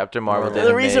Marvel. Captain Marvel. And the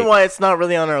didn't reason make- why it's not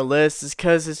really on our list is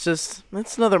because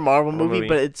it's another Marvel movie, movie.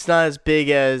 but it's not as big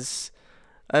as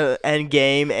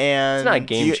Endgame, and it's not a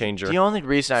game The- changer. The only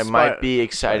reason I Spy- might be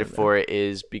excited Spider-Man. for it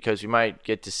is because we might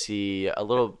get to see a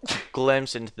little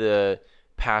glimpse into the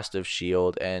past of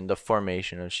Shield and the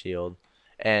formation of Shield,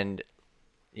 and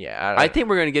yeah, I think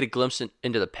we're going to get a glimpse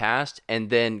into the past and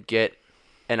then get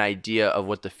an idea of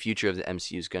what the future of the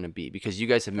MCU is going to be. Because you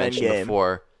guys have mentioned Endgame.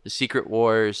 before the Secret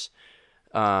Wars,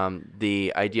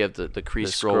 the idea of the Kree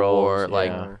The Skrull War. Skrulls,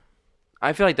 Like, yeah.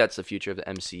 I feel like that's the future of the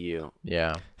MCU.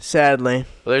 yeah. sadly,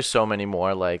 Well, there's so many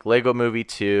more like Lego Movie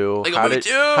 2, Lego How Movie to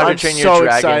 2! How to I'm Train so Your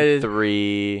Dragon excited.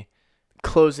 3.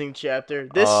 closing chapter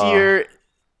this Oh. year.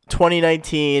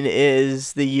 2019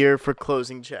 is the year for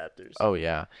closing chapters. Oh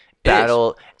yeah. It is.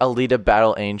 Alita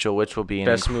Battle Angel, which will be an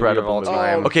Best movie of incredible all movie.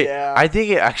 time. Okay, yeah. I think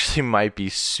it actually might be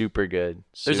super good.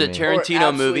 There's a Sue me. Or Tarantino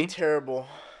absolutely movie Terrible.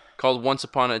 called Once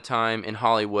Upon a Time in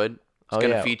Hollywood. It's Oh,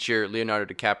 going to yeah. feature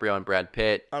Leonardo DiCaprio and Brad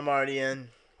Pitt. I'm already in.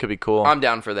 Could be cool. I'm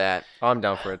down for that. I'm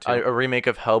down for it too. A remake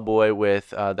of Hellboy with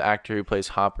the actor who plays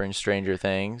Hopper in Stranger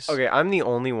Things. Okay, I'm the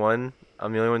only one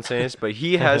saying this, but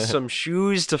he has some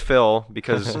shoes to fill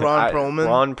because Ron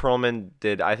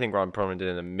Perlman? I think Ron Perlman did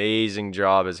an amazing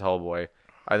job as Hellboy.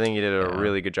 I think he did a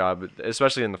really good job,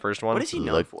 especially in the first one. What is he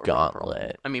known The for? Ron Perlman?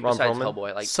 Gauntlet. I mean, Ron besides Perlman?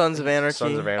 Hellboy, like Sons of Anarchy.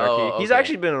 Sons of Anarchy. Oh, He's okay.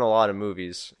 actually been in a lot of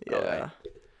movies. Yeah.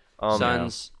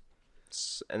 Sons.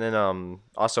 And then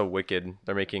also Wicked.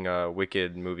 They're making a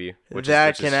Wicked movie. Which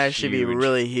That is can actually be huge.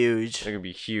 really huge. It's gonna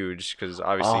be huge because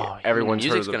obviously Oh, everyone's the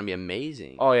heard music's of gonna be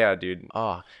amazing. Oh yeah, dude.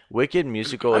 Oh, Wicked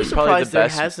musical I'm is probably the surprised there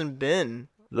best. hasn't been.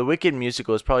 The Wicked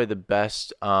musical is probably the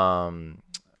best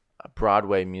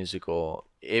Broadway musical.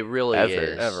 It really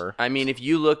is. Ever. I mean, if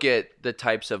you look at the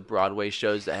types of Broadway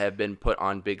shows that have been put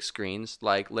on big screens,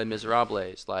 like Les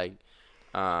Miserables, like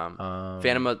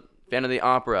Phantom of the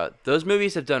Opera, those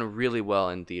movies have done really well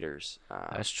in theaters.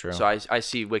 That's true. So I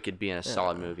see Wicked being a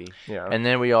solid movie. Yeah. And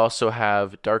then we also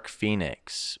have Dark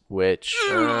Phoenix, which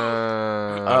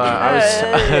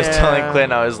I was telling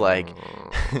Clint, I was like,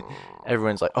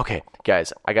 everyone's like, okay,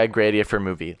 guys, I got a great idea for a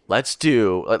movie. Let's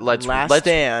Last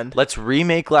Stand. Let's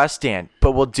remake Last Stand,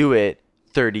 but we'll do it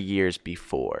 30 years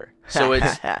before. So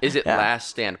is it Last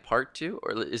Stand Part 2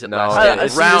 or is it No. Last I-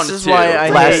 Stand see, Round this is 2? why I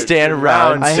Last hate- Stand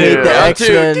round I 2. hate the Round two.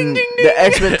 X-Men. Ding, ding, The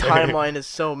X-Men timeline is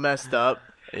so messed up.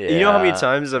 You know how many Yeah.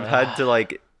 times I've had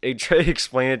to try to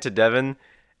explain it to Devin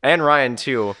and Ryan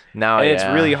too. Now, and it's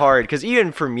yeah. really hard because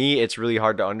even for me, it's really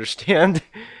hard to understand.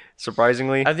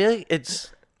 Surprisingly, I feel like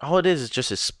it's all it is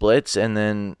just a splits and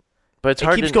then, but it's It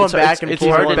hard keeps to going it's, back it's, and it's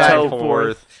forth, hard to back tell and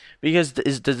forth. because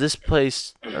does this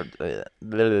place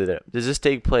does this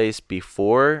take place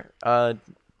before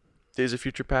Days of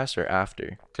Future Past or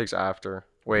after? takes after.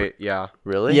 Wait, yeah.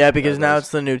 Really? Yeah, because That now is-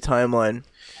 it's the new timeline.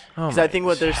 Oh Because I my think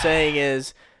what they're saying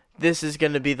is this is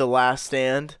going to be the last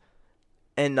stand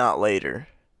and not later.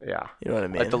 Yeah. You know what I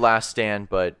mean? like the Last Stand,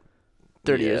 but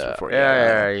 30 years yeah. before.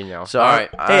 Yeah, you know. So All I- right.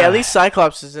 Hey, at least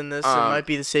Cyclops is in this. It Um, might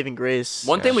be the saving grace.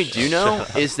 One thing we do know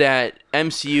is that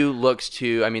MCU looks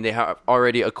to, I mean, they have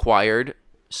already acquired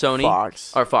Sony.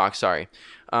 Fox. Or Fox, sorry.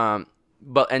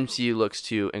 But MCU looks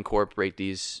to incorporate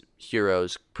these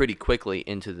heroes pretty quickly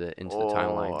into the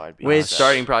timeline. I'd be Which-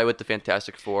 Starting probably with the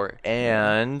Fantastic Four.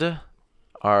 and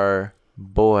our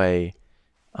boy,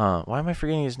 why am I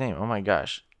forgetting his name? Oh my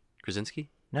gosh, Krasinski?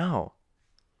 no.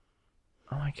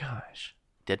 Oh my gosh,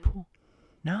 Deadpool?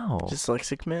 no.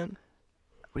 Dyslexic man?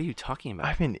 What are you talking about?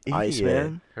 I'm an idiot.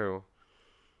 Iceman? Who?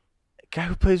 Guy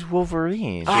who plays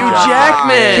Wolverine.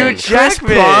 Jackman! Hugh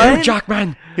Jackman. Pine?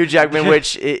 Jackman. Hugh Jackman,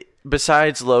 which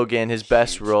besides Logan, his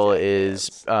best role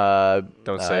is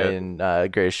Don't say it. in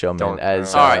Greatest Showman Don't.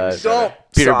 as All right. Don't.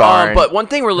 Peter Barnes. But one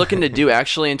thing we're looking to do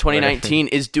actually in 2019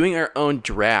 is doing our own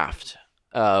draft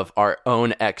of our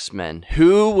own X-Men.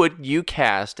 Who would you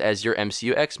cast as your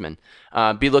MCU X-Men?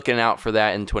 Be looking out for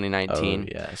that in 2019.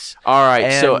 Oh, yes. All right.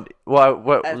 And, So well,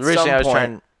 what At originally some I was point-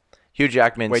 trying. Hugh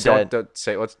Jackman Wait, said, don't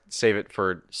say. Let's save it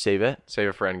for "Save it."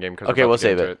 Endgame. Cause Okay, we're we'll about to get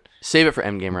save into it. save it for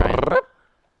Endgame, Ryan.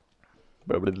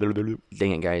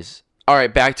 Dang it, guys. All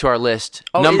right, back to our list.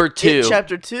 Oh, Number it- 2. It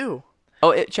chapter 2.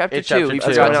 Chapter It 2. Chapter We 2.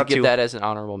 forgot to Coming give out that as an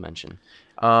honorable mention.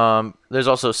 There's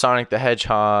also Sonic the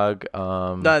Hedgehog.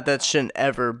 That shouldn't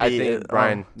ever be. I think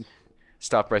Ryan,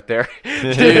 stop right there.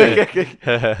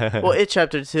 Well, it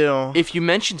chapter 2. If you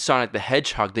mention Sonic the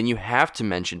Hedgehog, then you have to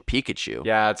mention Pikachu.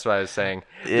 Yeah, that's what I was saying.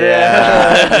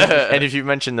 Yeah. And if you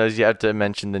mention those, you have to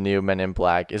mention the new Men in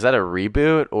Black. Is that a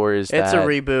reboot or is It's that a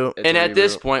reboot. It's And a at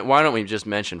this reboot. point, why don't we just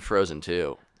mention Frozen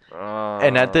 2?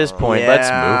 And at this point, let's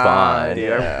move on.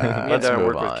 Yeah. Me and Let's Devin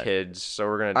move work on. with kids, so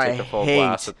we're gonna take I the full hate.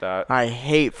 blast at that. I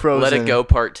hate Frozen. Let It Go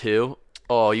Part 2.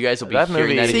 Oh, you guys will be That hearing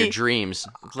movie- that in your See, dreams.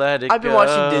 Let it I've been go.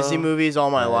 watching Disney movies all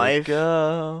my Let it life,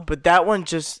 go. but that one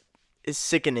just is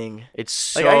sickening. It's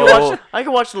so Like I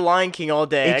can watch The Lion King all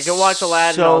day. I it's can watch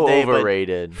Aladdin so all day.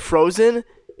 overrated. But Frozen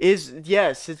is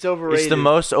it's overrated. It's the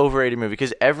most overrated movie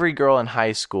because every girl in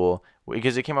high school,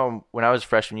 because it came out when I was a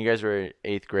freshman, you guys were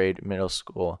 8th grade, middle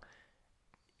school,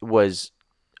 was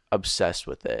obsessed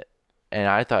with it, and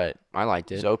I thought I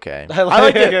liked it was it. okay. I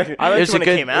liked it. I liked It's it a when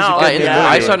good- it came it's a out. good I, movie.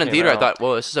 I Yeah. saw it in Came theater. I out. thought,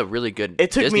 whoa, this is a really good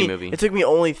It took Disney me. movie. It took me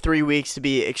only 3 weeks to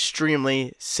be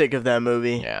extremely sick of that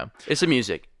movie. Yeah. It's a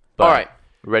music. But- All right.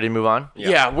 Ready to move on?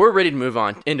 Yeah, we're ready to move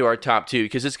on into our top 2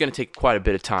 because it's going to take quite a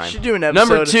bit of time. Should do an Number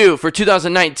episode. 2 for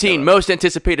 2019 most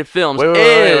anticipated films Wait,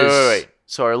 is. wait.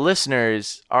 So our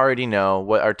listeners already know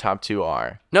what our top 2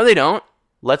 are. No, they don't.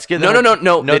 Let's give No, them.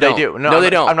 no, they they don't. do. No, they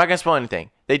don't. I'm not gonna spoil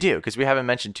anything. They do because we haven't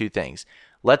mentioned 2 things.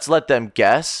 Let's let them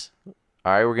guess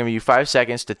All right, we're gonna give you 5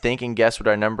 seconds to think and guess what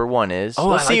our number 1 is. Oh,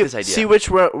 I Let's like see, this idea. see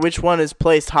which one is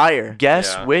placed higher.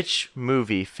 Guess Yeah. which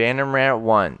movie Phantom Rant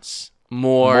wants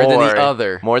More than the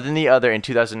other. More than the other in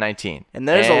 2019. And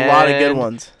there's a lot of good And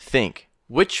ones. Think.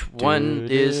 Which one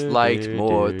is liked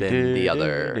more than the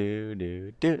other?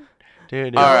 All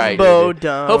All right.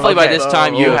 Dumbo. Hopefully by this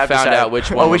time you You have have found decided. out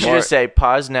which one. Oh, we was should more- just say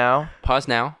pause now. pause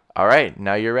now. All right,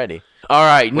 now you're ready. All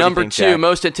right, do you number think, 2 Jack?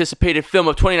 most anticipated film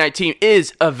of 2019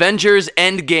 is Avengers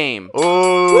Endgame.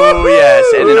 Oh yes,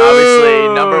 and then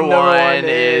obviously number Number one one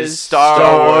is is Star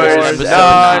Star Wars Wars Episode Episode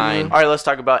 9. nine. All right, let's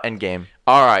talk about Endgame.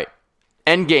 All right,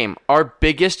 Endgame. Our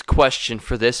biggest question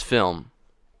for this film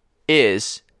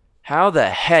is how the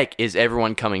heck is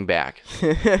everyone coming back?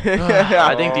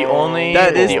 I think the only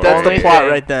That's the only plot thing-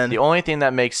 right then. The only thing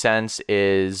that makes sense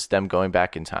is them going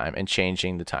back in time and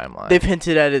changing the timeline. They've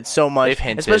hinted at it so much, They've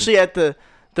hinted. especially at the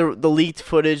leaked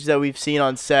footage that we've seen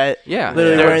on set. Yeah.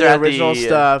 Literally They're wearing the at original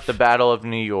stuff. The Battle of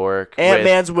New York. Ant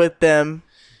Man's with them.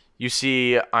 You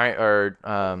see, Robert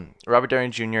Downey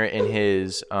Jr. in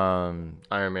his Iron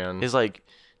Man. like.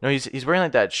 No, he's wearing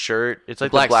like that shirt. It's like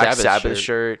Black the Black Sabbath Sabbath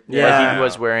shirt. Yeah. Like he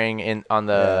was wearing on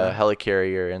the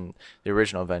helicarrier in the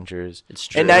original Avengers. It's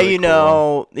And true. now really you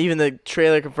know, even the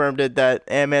trailer confirmed it, that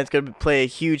Ant Man's going to play a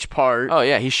huge part. Oh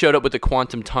yeah, he showed up with the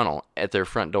quantum tunnel at their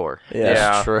front door Yeah.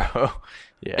 That's true.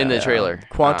 Yeah. in the trailer.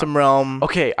 Quantum Realm.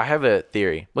 Okay, I have a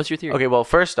theory. What's your theory? Okay, well,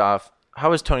 first off,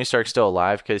 how is Tony Stark still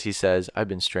alive? Because he says, I've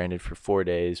been stranded for 4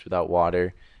 days without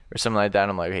water or something like that.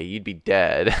 I'm like, hey, you'd be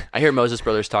dead. I hear Moses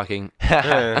Brothers talking.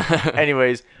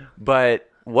 Anyways, but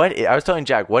I was telling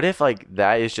Jack, what if like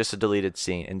that is just a deleted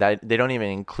scene and that they don't even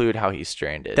include how he's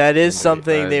stranded? That is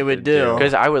something they would do.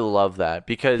 Because I would love that.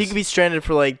 Because He could be stranded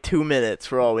for like 2 minutes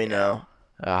for all we know.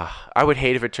 I would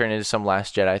hate if it turned into some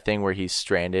Last Jedi thing where he's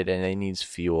stranded and he needs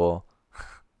fuel.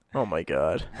 Oh my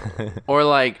god. Or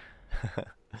like,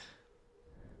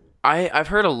 I've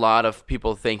heard a lot of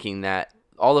people thinking that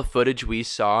all the footage we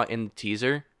saw in the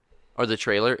teaser or the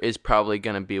trailer is probably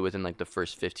going to be within like the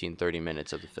first 15, 30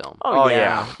 minutes of the film. Oh,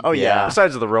 yeah. Oh yeah.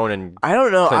 Besides the Ronin. I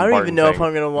don't know. Clint I don't Barton even know if thing.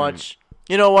 I'm going to watch.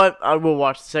 You know what? I will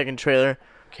watch the second trailer.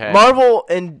 Okay. Marvel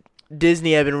and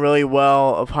Disney have been really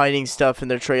well of hiding stuff in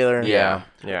their trailer. Yeah.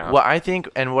 Yeah. What I think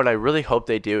and what I really hope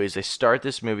they do is they start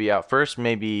this movie out first,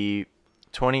 maybe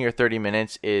 20 or 30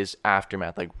 minutes is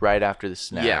aftermath, like right after the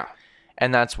snap. Yeah.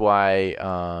 And that's why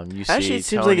you see Actually, it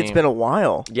seems like it's been a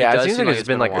while. Yeah, It it does seems seem like like it's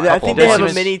been like a while. couple I think they have a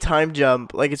There's- mini time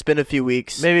jump. Like it's been a few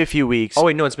weeks. maybe a few weeks. Oh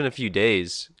wait, no, it's been a few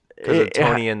days because of Yeah.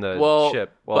 Tony and the Well,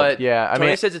 ship. but yeah, I Tony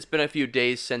mean- says it's been a few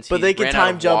days since But he they can ran out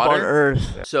time of jump on water.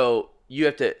 Earth. So you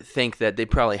have to think that they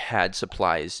probably had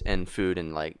supplies and food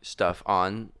and like stuff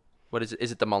on. What is it?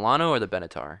 Is it the Milano or the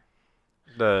Benatar?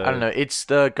 the I don't know. It's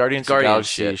the Guardians of the Guardian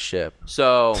Galaxy ship.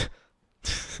 So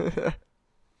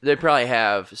they probably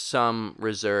have some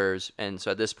reserves, and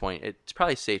so at this point, it's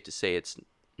probably safe to say it's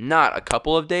not a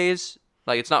couple of days.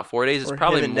 Like it's not 4 days. It's Or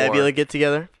probably him and more. Nebula get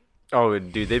together. Oh,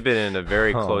 dude, they've been in a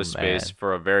very Oh, close space man.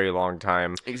 for a very long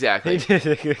time. Exactly.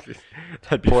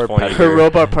 That'd be Poor funny. Pepper. Her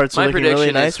robot parts are My looking prediction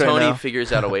really nice is right Tony now.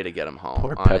 figures out a way to get him home.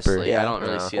 Poor Pepper. Honestly, Yeah. I don't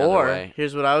really Yeah. see another Or way.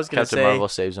 here's what I was gonna Captain say. Marvel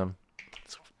saves him.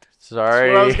 Sorry.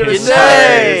 That's what I was gonna Sorry.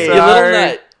 say. You little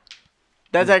nut.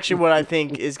 That's actually what I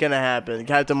think is gonna happen.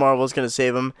 Captain Marvel's gonna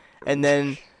save him, and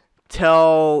then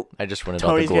tell I just wanted all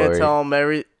the Tony's gonna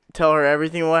glory. tell her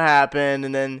everything what happened,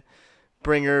 and then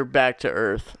bring her back to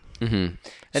Earth, Mm-hmm. and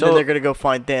So- then they're gonna go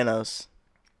find Thanos.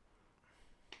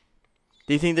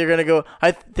 Do you think they're gonna go?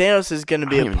 Thanos is gonna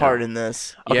be I a don't even part know. in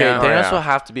this. Okay, Yeah. Thanos Oh, yeah. will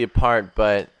have to be a part,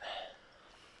 but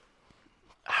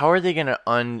how are they gonna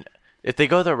if they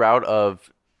go the route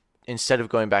of instead of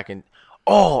going back and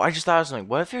I just thought of something.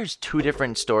 What if there's two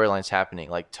different storylines happening?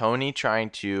 Like Tony trying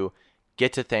to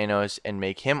get to Thanos and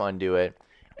make him undo it,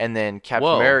 and then Captain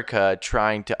Whoa. America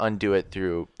trying to undo it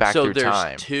through So through there's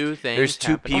time. two things. There's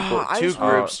two happening. people, I two just-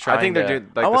 groups trying I think they're to.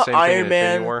 doing I like the want same thing in Iron Infinity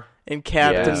Man War. and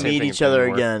Cap Yeah. to Same meet thing each in other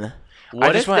Infinity War. again.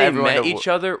 What just if want they everyone met to- each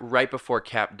other right before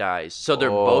Cap dies? So they're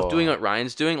both doing what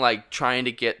Ryan's doing, like trying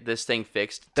to get this thing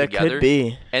fixed That together. could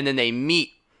be. And then they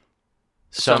meet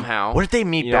somehow. What if they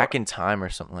meet You know- back in time or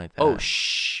something like that? Oh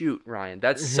shoot, Ryan!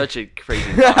 That's such a crazy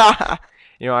thought.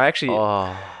 You know, I actually,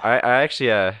 Oh. I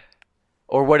actually,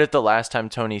 Or what if the last time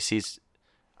Tony sees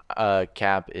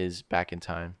Cap is back in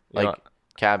time? You Like know-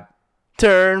 Cap.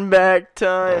 Turn back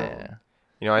time. Yeah.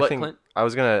 you know, I What, think Clint? I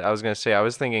was gonna say, I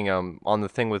was thinking, on the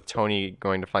thing with Tony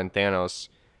going to find Thanos.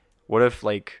 What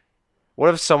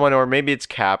if someone, or maybe it's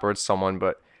Cap or it's someone,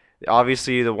 but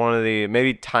obviously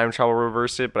maybe time travel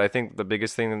reverse it. But I think the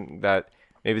biggest thing that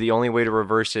maybe the only way to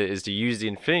reverse it is to use the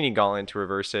Infinity Gauntlet to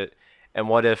reverse it. And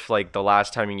what if like the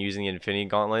last time you're using the Infinity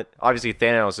Gauntlet, obviously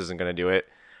Thanos isn't gonna do it,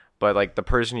 but like the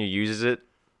person who uses it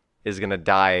is gonna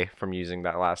die from using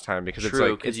that last time because it's True,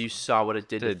 like because you saw what it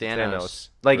did to Thanos.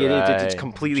 Like it's Right.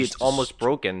 completely, Just it's almost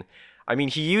broken. I mean,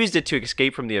 he used it to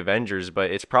escape from the Avengers,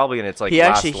 but it's probably in its like He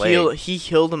last actually leg. he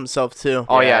healed himself too.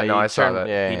 Oh yeah, he no, I saw turned- that.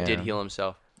 Yeah, He yeah. did heal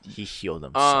himself. He healed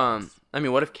himself. I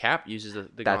mean, what if Cap uses the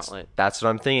That's gauntlet? that's what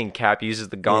I'm thinking. Cap uses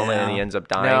the gauntlet and he Yeah. ends up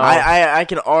dying. No. I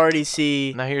can already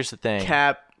see Now here's the thing.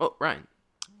 Cap Oh, Ryan.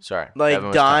 Sorry. like Evan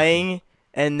was dying,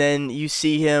 and then you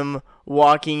see him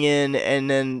walking in, and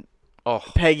then Oh,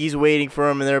 Peggy's waiting for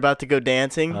him, and they're about to go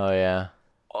dancing. talking. Oh yeah.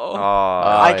 oh.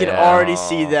 I can yeah. already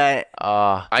see that.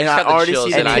 I and just I got the already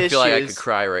chills, see and the I feel like I tissues. could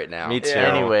cry right now. Me too.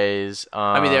 Yeah. Anyways,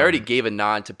 I mean, they already gave a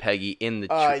nod to Peggy in the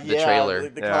Yeah, trailer.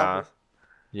 the Yeah. compass.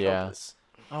 yeah. Compass.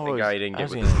 Oh, Thank God he didn't I get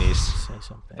was with his gonna niece. Say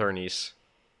something. Their niece.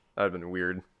 That'd have been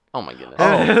weird. Oh my goodness.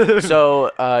 Oh,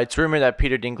 so it's rumored that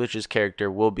Peter Dinklage's character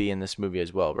will be in this movie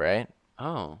as well, right?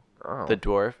 Oh. Oh. The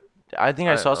dwarf. I think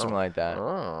I saw something like that.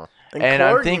 Oh. And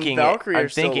I'm Korg thinking, Valkyrie I'm are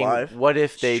still thinking, alive. what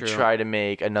if they True. try to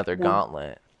make another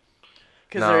gauntlet?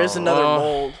 Because there is another No.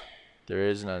 mold. There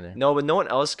is another. No, but no one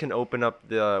else can open up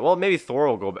the. Well, maybe Thor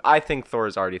will go. I think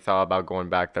Thor's already thought about going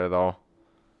back there, though.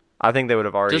 I think they would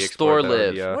have already. Does explored Thor that live?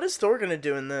 idea. What is Thor gonna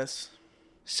do in this?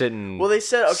 Sitting. Well, they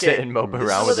said okay. Sit and mope this is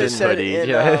around what with they his said hoodie. in,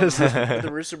 Yes. what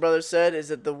the Rooster Brothers said is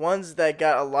that the ones that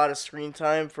got a lot of screen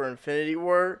time for Infinity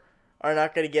War are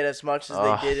not going to get as much as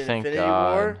Oh, they did in thank Infinity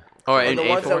God. War. Oh, And in the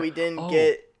ones A4? that we didn't Oh.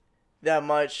 get that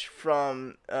much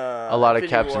from A lot of Infinity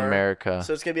Captain War. America.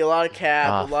 So it's gonna be a lot of Cap,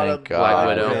 Oh, a lot of thank God. Black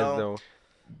Widow. Widow. Though.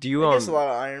 Do you I guess a lot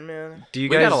of Iron Man. Do you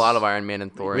We guys? got a lot of Iron Man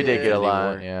and Thor. we in did get a Infinity lot.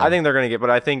 War. Yeah. I think they're gonna get, but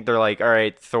I think they're like, all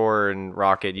right, Thor and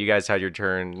Rocket, you guys had your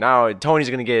turn. Now Tony's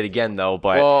gonna get it again, though.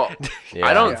 But Well, Yeah.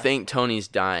 I don't Yeah. think Tony's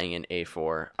dying in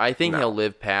A4. I think No. he'll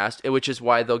live past it, which is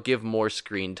why they'll give more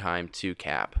screen time to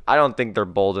Cap. I don't think they're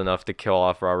bold enough to kill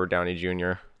off Robert Downey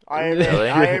Jr. Iron Man, Really?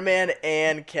 Iron Man,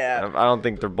 and Cap. I don't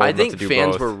think they're bold I enough think to do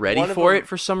fans both. were ready One of for them- it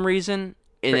for some reason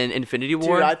in an Infinity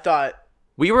War. Dude, I thought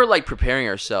We were like preparing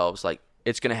ourselves, like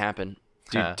it's gonna happen.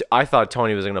 Dude, Huh. I thought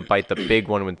Tony was gonna bite the big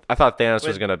one. When I thought Thanos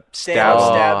was When gonna stab Thanos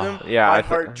him. stabbed him. Yeah, my I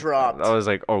heart dropped. I was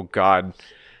like, oh god.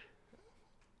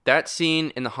 That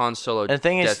scene in the Han Solo And the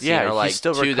thing is, death scene yeah, are he's like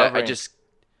still two that I recovering. just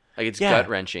like it's Yeah. gut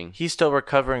wrenching. He's still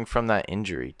recovering from that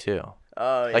injury too.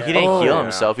 Oh yeah. Like he didn't Oh, heal yeah.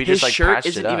 himself. He His just like shirt patched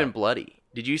isn't it up. even bloody.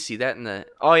 Did you see that in the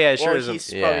Oh yeah, it sure Or is.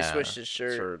 he's Yeah. probably switched his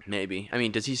shirt. Sure. maybe? I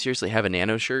mean, does he seriously have a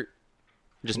nano shirt?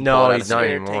 Just No, pull it out he's of not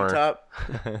his- anymore. Tank top.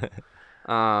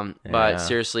 Yeah. But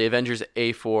seriously, Avengers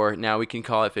A4. Now we can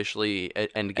call it officially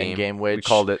Endgame. Endgame, which We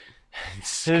called it.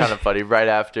 It's kind of funny. Right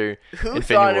after Who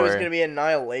Infinity thought War. it was gonna be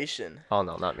Annihilation? Oh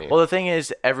no, not me. Well, the thing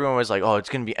is, everyone was like, "Oh, it's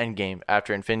gonna be Endgame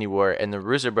after Infinity War," and the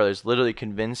Russo brothers literally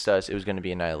convinced us it was gonna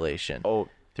be Annihilation. oh,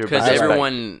 Through Because Back to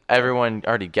Back. everyone,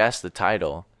 already guessed the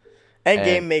title.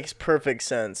 Endgame And- makes perfect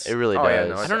sense. It really Oh, yeah, does.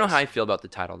 no, I don't know how I feel about the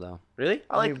title though. really?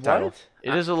 I like Wait, the title. what?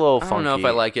 It is a little I funky. don't know if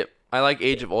I like it. I like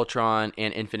Age of Ultron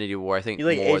and Infinity War. I think You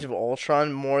like more. Age of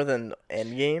Ultron more than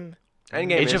Endgame?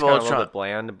 Endgame Age is of kind of a little Ultron- bit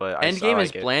bland, but I Endgame like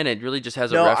is it. bland. It really just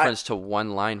has a No, reference to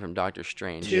one line from Doctor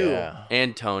Strange. Two. Yeah.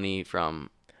 And Tony from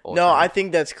Ultron. No, I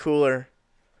think that's cooler.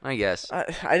 I guess. I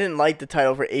didn't like the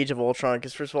title for Age of Ultron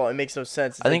because first of all, it makes no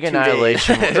sense. It's I think like 2 days.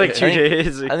 Annihilation. It's like 2 I think-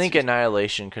 days. I think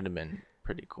Annihilation could have been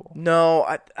pretty cool. No,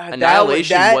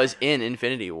 Annihilation that was in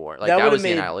Infinity War. Like that that, would've was the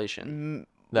made Annihilation.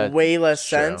 That- way less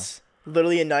true. sense.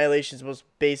 Literally, Annihilation's the most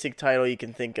basic title you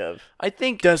can think of. I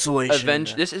think Desolation.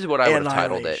 This is what I would have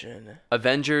titled it. Annihilation.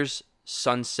 Avengers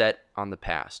Sunset on the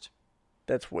Past.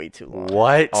 That's way too long.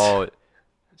 What? Oh,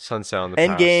 Sunset on the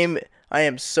Past. Endgame. I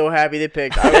am so happy they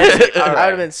picked. I would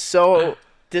have been so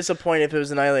disappointed if it was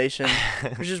Annihilation,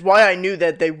 which is why I knew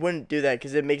that they wouldn't do that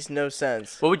because it makes no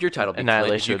sense. What would your title be? Clint,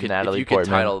 Annihilation with Natalie if you could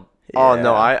Portman. title. Oh Yeah.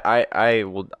 no,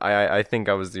 I think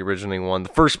I was the original one, the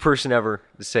first person ever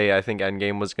to say I think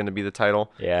Endgame was going to be the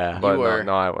title. Yeah. But were.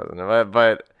 no, I wasn't.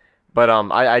 But I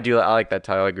like that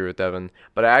title. I agree with Devin.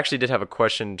 But I actually did have a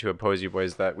question to oppose you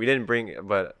boys that we didn't bring,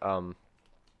 but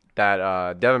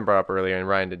that Devin brought up earlier and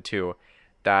Ryan did too.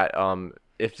 That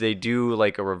if they do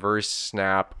like a reverse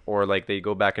snap or like they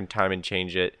go back in time and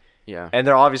change it, Yeah. and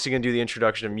they're obviously gonna do the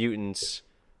introduction of mutants,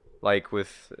 like what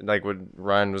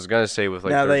Ryan was gonna say with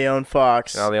like Now their- they own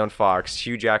Fox. now they own Fox.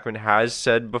 Hugh Jackman has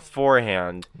said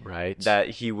beforehand Right. that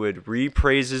he would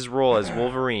repraise his role as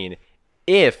Wolverine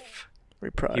if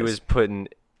Reprise. he was put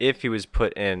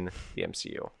in the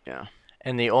MCU. Yeah.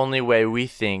 And the only way we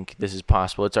think this is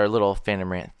possible, it's our little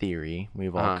Phantom Rant theory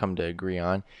we've all Uh-huh. come to agree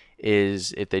on,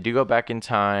 is if they do go back in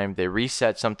time, they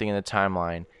reset something in the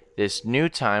timeline, this new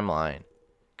timeline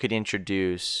could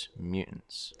introduce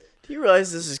mutants. Do you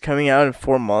realize this is coming out in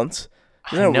 4 months?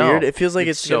 Isn't I that know. weird? It feels like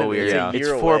It's it's so gonna weird. It's, Yeah. a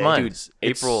year It's 4 away. months.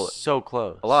 Dude, April- It's so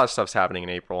close. A lot of stuff's happening in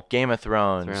April. Game of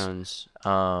Thrones.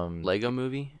 Lego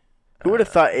movie. Who would have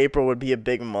thought April would be a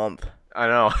big month? I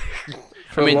know.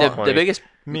 I mean, the Funny. biggest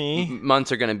Me.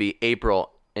 months are going to be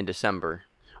April and December.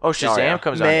 Oh, Shazam yeah.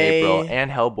 comes May. on April,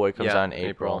 and Hellboy comes Yeah, on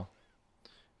April.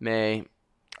 May.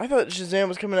 I thought Shazam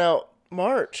was coming out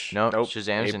March. No, Nope.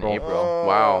 Shazam's April. in April.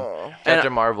 Wow. Captain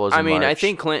And Marvel is I in mean, I March.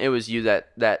 think Clint, it was you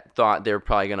that thought they were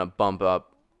probably going to bump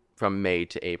up from May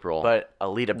to April. But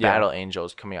Alita Yeah. Battle Angel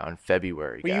is coming out in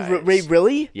February. Were you Guys. wait,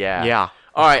 really? Yeah. Yeah.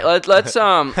 all right, let's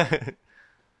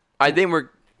I think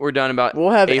we're done about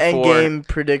We'll have A4. Endgame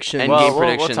predictions. Endgame Well, we'll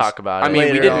predictions. talk about I it mean, we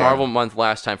later did on. Marvel month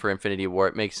last time for Infinity War.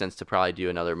 It makes sense to probably do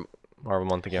another Marvel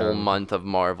month again. whole month of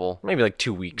Marvel. Maybe like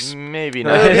 2 weeks. Maybe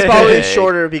not. It'll be probably big.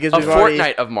 shorter because A we've already,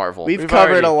 fortnight of Marvel. we've We've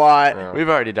covered already- a lot. Yeah. We've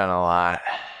already done a lot.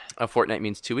 A fortnight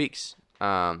means 2 weeks.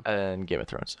 And Game of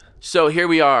Thrones. So here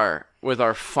we are with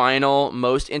our final,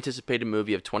 most anticipated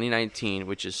movie of 2019,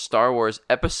 which is Star Wars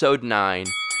Episode 9.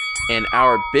 And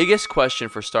our biggest question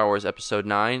for Star Wars Episode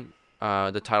 9,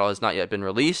 the title has not yet been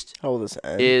released, How will this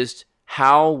end? is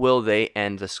how will they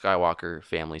end the Skywalker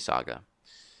family saga?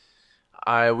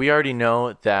 We already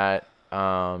know that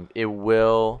it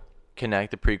will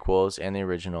connect the prequels and the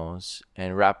originals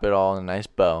and wrap it all in a nice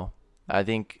bow. I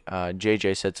think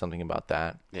JJ said something about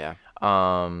that. Yeah.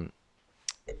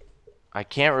 I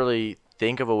can't really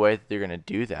think of a way that they're gonna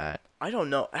do that I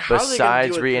don't know. How are they gonna besides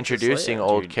do it with reintroducing Princess Leia?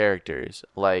 old characters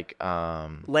like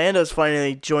Lando's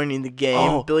finally joining the game.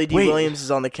 Oh, Billy D. wait. Williams is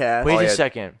on the cast. Wait Oh, a yeah,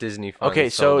 second. Disney. finally Okay,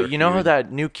 so settled their you know how feud.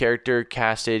 that new character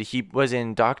casted? He was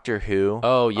in Doctor Who.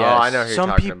 Oh, yes. Oh, I know who you're Some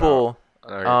talking people, about. I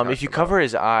know who you're if you talking cover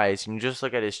his eyes and you just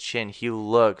look at his chin, he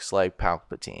looks like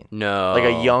Palpatine, No. like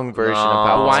a young version of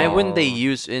No. Palpatine. Why wouldn't they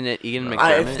use in it Ian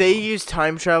McDermott? If they use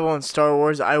time travel in Star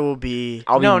Wars, I will be.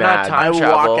 I'll be no, mad. not time I will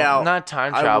travel. walk out. Not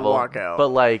time I will travel. walk out. But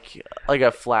like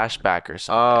a flashback or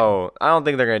something. Oh, I don't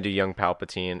think they're gonna do young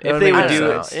Palpatine. That If they makes would do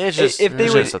sense. It's just if they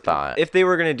it's would, just a thought. if they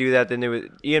were gonna do that, then they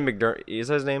would. Ian McDermott is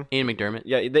that his name? Ian McDermott.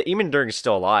 Yeah, Ian McDermott is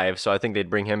still alive, so I think they'd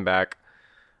bring him back.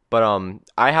 But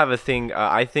I have a thing.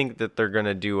 I think that they're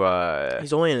gonna do.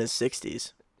 He's only in his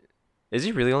 60s. Is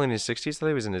he really only in his 60s? I thought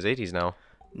he was in his 80s now.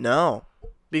 No,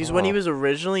 because when he Oh. was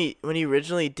originally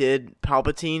did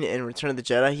Palpatine in Return of the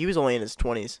Jedi, he was only in his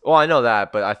 20s. Well, I know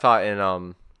that, but I thought in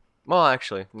Well,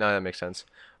 actually, no, that makes sense.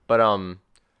 But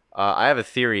I have a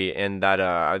theory in that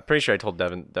I'm pretty sure I told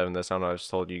Devin this. I don't know if I just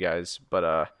told you guys, but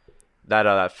that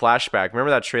flashback. Remember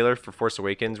that trailer for Force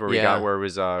Awakens where Yeah. it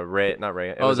was Rey, not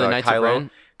Rey. It Oh, was the Knights of Kylo,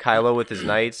 Ren? Kylo with his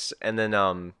knights, and then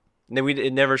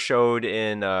it never showed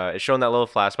in it showed in that little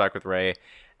flashback with Rey,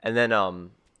 and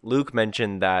then Luke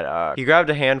mentioned that he grabbed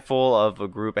a handful of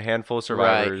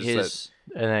survivors His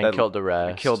and then that- killed the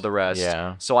rest. killed the rest.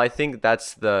 Yeah. So I think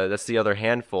that's the other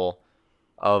handful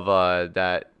of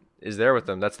that is there with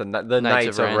them. That's the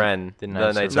Knights of Ren. The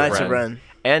Knights of Knights of Ren.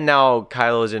 And now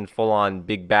Kylo's in full on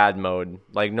big bad mode.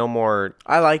 Like no more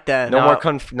I like that. no Now-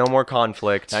 more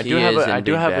conflict. I He do have is a, in I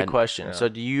do Big have a Bad. question. Yeah. So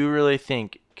do you really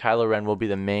think Kylo Ren will be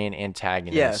the main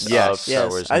antagonist Yes. of Yes. Star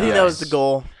Yes, Wars? I think now? that was the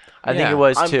goal. I think Yeah. it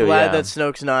was I'm too. glad yeah. that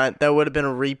Snoke's not. That would have been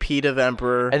a repeat of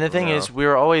Emperor. And the thing No. is, we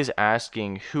were always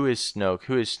asking, who is Snoke?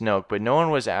 Who is Snoke? But no one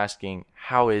was asking,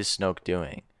 how is Snoke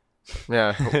doing?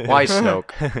 Yeah. Why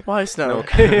Snoke? Why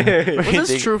Snoke? What What's do you his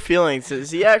think? true feelings?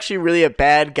 Is he actually really a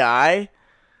bad guy?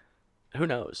 who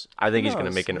knows? I think he's gonna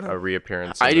knows? make a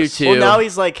reappearance. I in do this. too. Well, now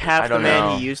he's like half I the don't man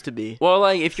know. he used to be. Well,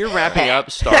 like if you're wrapping up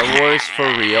Star Wars for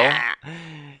real,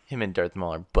 Him and Darth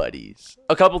Maul are buddies.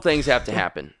 a couple things have to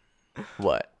happen.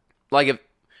 What? Like if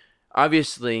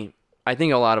obviously, I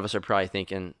think a lot of us are probably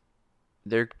thinking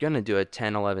they're gonna do a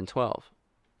 10, 11, 12.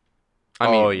 I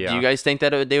mean, Oh, yeah. do you guys think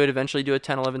that they would eventually do a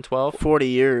 10, 11, 12? 40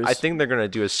 years. I think they're gonna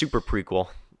do a super prequel,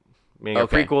 meaning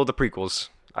Okay. a prequel of the prequels.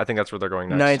 I think that's where they're going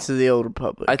next. Knights of the Old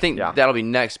Republic. I think Yeah. that'll be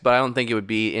next, but I don't think it would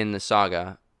be in the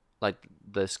saga, like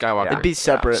the Skywalker. Yeah. It'd be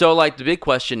separate. So, like, the big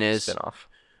question is Spin-off.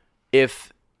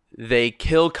 if they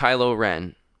kill Kylo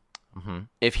Ren, Mm-hmm.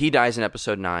 if he dies in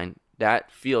Episode 9,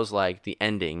 that feels like the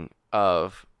ending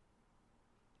of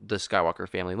the Skywalker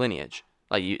family lineage.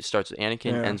 Like, it starts with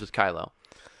Anakin, Yeah. ends with Kylo.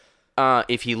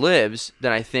 If he lives,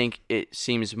 then I think it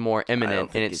seems more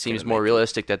imminent, think and it he's seems gonna more make it.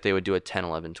 realistic that they would do a 10,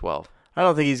 11, 12. I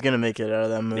don't think he's gonna make it out of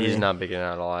that movie. He's not making it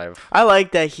out alive. I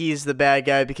like that he's the bad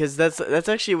guy because that's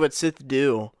actually what Sith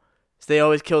do. Is they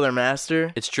always kill their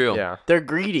master. It's true. Yeah. They're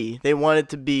greedy. They want it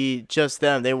to be just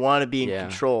them. They want to be in Yeah.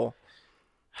 control.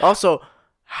 Also,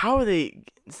 how are they?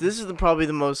 This is probably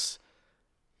the most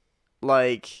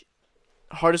like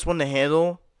hardest one to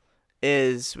handle.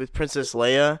 is with Princess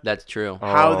Leia. That's true.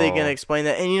 How are they Oh. gonna explain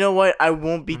that? And you know what? I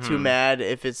won't be Mm-hmm. too mad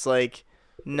if it's like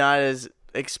not as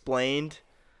explained.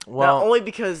 Well, Not only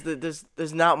because there's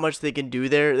not much they can do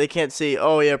there. They can't say,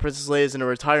 "Oh yeah, Princess Leia's in a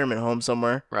retirement home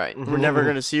somewhere. Right. We're never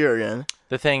gonna see her again."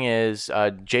 the thing is,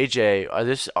 JJ,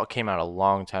 this all came out a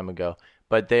long time ago,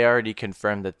 but they already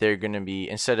confirmed that they're going to be,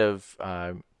 instead of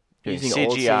doing Using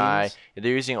old CGI, scenes?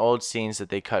 they're using old scenes that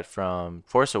they cut from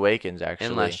Force Awakens,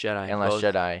 actually. Last Jedi, And Last both.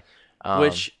 Jedi.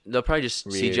 Which they'll probably just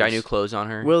CGI reuse. new clothes on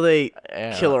her. Will they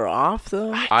Yeah. kill her off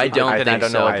though? I don't I think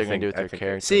don't know so. what I they're going to do with think- I their think-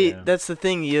 character. See, yeah. that's the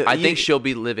thing. I think she'll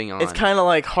be living on. It's kind of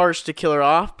like harsh to kill her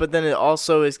off, but then it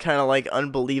also is kind of like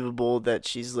unbelievable that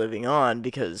she's living on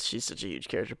because she's such a huge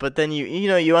character. But then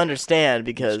you understand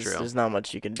because true. there's not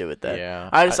much you can do with that. Yeah.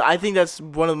 I think that's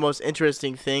one of the most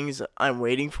interesting things I'm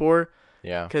waiting for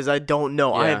Yeah. because I don't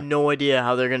know. I Yeah. have no idea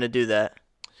how they're gonna do that.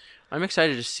 I'm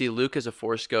excited to see Luke as a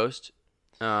Force ghost.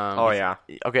 Oh yeah.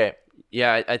 Okay.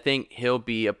 Yeah, I think he'll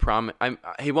be a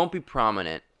he won't be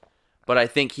prominent, but I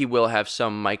think he will have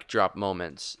some mic drop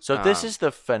moments. So if this is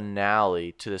the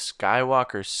finale to the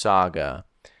Skywalker saga,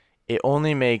 it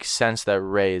only makes sense that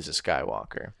Rey is a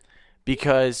Skywalker.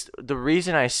 Because the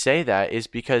reason I say that is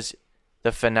because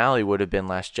the finale would have been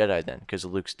Last Jedi then, because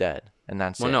Luke's dead. And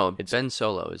that's well, it. no, It's, Ben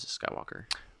Solo is a Skywalker.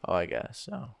 oh, I guess.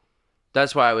 So.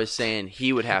 That's why I was saying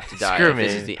he would have to die Screw if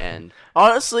this me. is the end.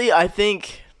 Honestly, I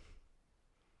think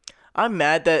I'm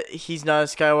mad that he's not a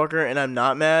Skywalker, and I'm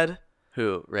not mad.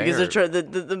 Who? Rey? Because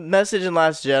the message in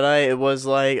Last Jedi, it was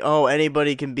like, oh,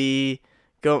 anybody can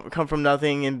come from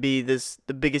nothing and be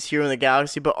the biggest hero in the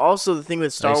galaxy. But also the thing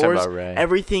with Star Nice Wars, about Rey.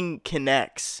 everything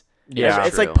connects. Yeah.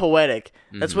 It's like True. poetic.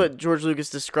 That's Mhm. what George Lucas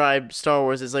described Star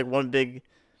Wars as, like one big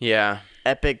Yeah.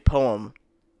 epic poem.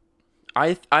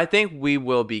 I think we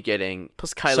will be getting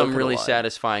Plus Kylo some could've really lied.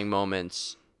 satisfying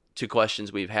moments to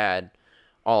questions we've had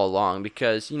all along,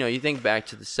 because you think back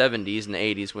to the 70s and the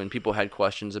 80s when people had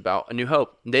questions about A New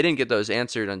Hope. They didn't get those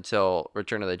answered until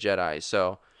Return of the Jedi.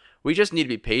 So we just need to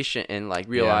be patient and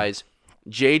realize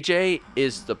JJ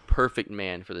is the perfect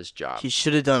man for this job. He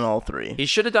should have done all three. He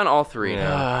should have done all three.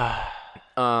 Yeah.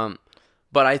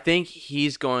 But I think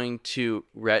he's going to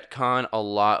retcon a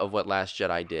lot of what Last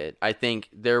Jedi did. I think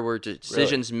there were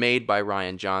decisions made by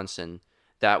Rian Johnson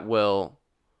that will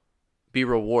be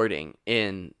rewarding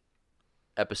in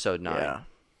Episode 9. Yeah.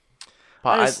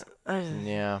 But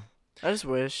I just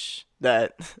wish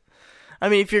that. I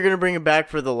mean, if you're gonna bring him back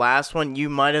for the last one, you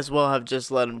might as well have just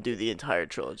let him do the entire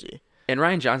trilogy. And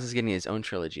Rian Johnson's getting his own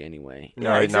trilogy anyway. No,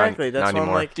 Yeah, not- exactly. That's not why I'm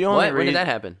anymore. like, The only What? When did that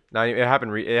happen? No, it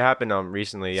happened. It happened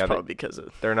recently. it's Yeah, probably because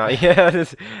of. they're not. Yeah, they're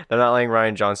not letting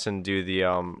Rian Johnson do the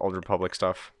Old Republic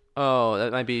stuff. Oh,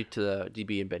 that might be to the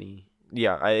DB and Benny.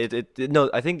 Yeah, no,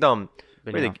 I think Benny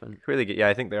who Hoffman. are they? Yeah,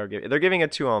 I think they're giving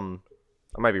it to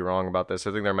I might be wrong about this.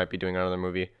 I think they might be doing another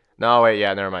movie. No, wait,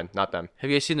 yeah, never mind, not them. Have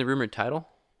you guys seen the rumored title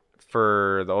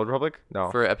For the Old Republic? No,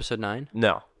 for Episode 9?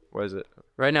 no. What is it?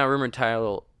 Right now, rumored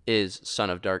title is Son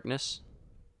of Darkness.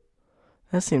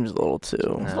 That seems a little too.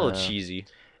 It's a little cheesy.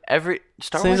 Every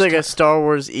Star Seems Wars like a Star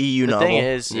Wars EU the novel. thing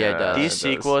is, Yeah, it does. these It does.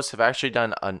 sequels have actually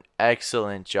done an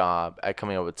excellent job at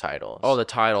coming up with titles. Oh, the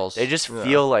titles. They just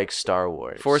feel like Star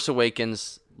Wars. Force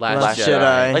Awakens, Last, Last Jedi.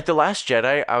 Jedi. Like The Last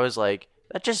Jedi, I was like,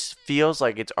 that just feels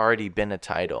like it's already been a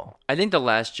title. I think The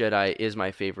Last Jedi is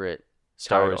my favorite.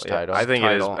 Star Wars yeah. title. I think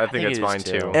it is. Title. I think it's it is mine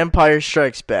too. too. Empire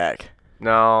Strikes Back.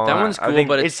 No, That one's I cool, think,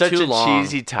 but It's such too a long.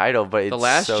 cheesy title, but it's The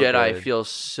Last so Jedi good. feels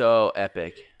so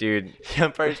epic. dude,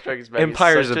 Empire Strikes Back.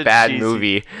 Empire is such a bad cheesy-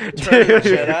 movie.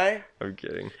 Jedi. I'm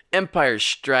kidding. Empire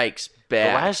Strikes The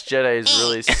Back. Last Jedi is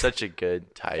really such a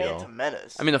good title. Phantom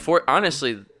Menace. I mean,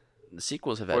 honestly, the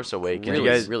sequels have had Force Awakens. really, You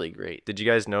guys- really great. Did you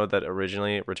guys know that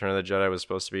originally Return of the Jedi was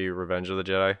supposed to be Revenge of the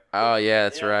Jedi? Oh yeah,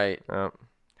 that's right. Oh.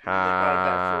 They brought it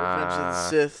back for Revenge of the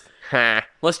Sith. Ha.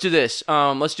 Let's do this.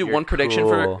 Let's do You're one prediction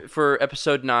cool. for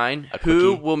Episode 9. A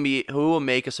Who quickie. will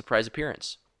make a surprise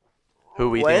appearance? Who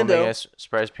we think Lando. will make a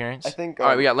surprise appearance? I think. All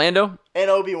right, we got Lando And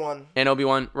Obi-Wan. and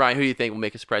Obi-Wan. Ryan, who do you think will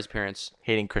make a surprise appearance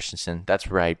Hayden Christensen. That's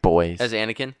right, boys. as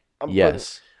Anakin?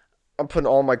 Yes. I'm putting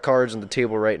all my cards on the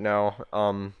table right now.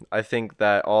 I think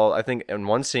in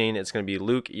one scene it's gonna be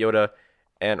Luke, Yoda,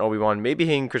 and Obi-Wan, maybe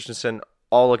Hayden Christensen,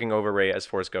 all looking over Rey as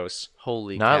Force Ghosts.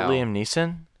 Holy Not cow. Liam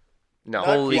Neeson? No,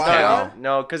 Holy Qui-Gon? cow.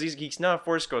 no, because he's not a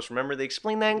Force Ghost. Remember, they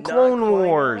explained that in Not Clone Qui-Gon?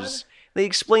 Wars. They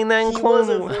explained that in He Clone was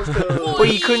a Wars. Force Ghost. But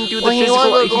he couldn't do the Well, he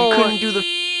physical. was a He couldn't Force- do the.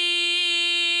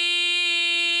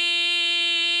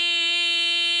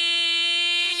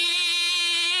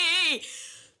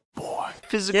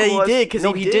 physical. Yeah, he did, 'cause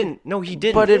no, he he did. didn't. No, he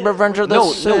didn't. But in Revenge of the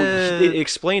no, Sith, it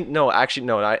explained. No, actually,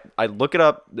 no. I look it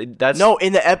up. That's No,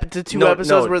 in the two No,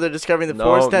 episodes no. where they're discovering the No,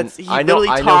 Force, that's he I know- literally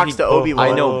I know talks he- to Obi-Wan.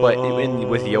 I know, but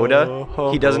with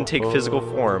Yoda, he doesn't take physical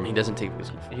form. He doesn't take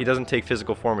physical. He doesn't take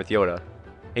physical form with Yoda.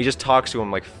 He just talks to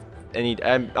him like,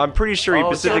 and I'm pretty sure he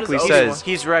Oh, so specifically does Obi-Wan. says,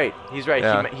 He's right. He's right.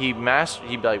 Yeah. He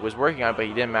like was working on it, but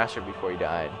he didn't master it before he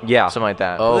died. Yeah. Something like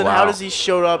that. Oh, Then wow. how does he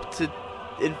show up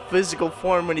in physical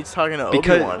form when he's talking to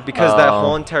Obi-Wan? because that Oh.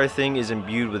 whole entire thing is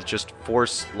imbued with just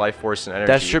force, life force, and energy.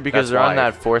 That's true because they're why. on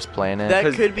that Force planet.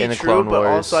 That could be in the true, Clone but Wars.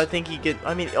 also I think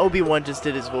I mean, Obi-Wan just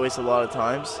did his voice a lot of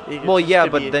times. Well, yeah,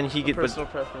 but then he a get- but- personal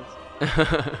preference.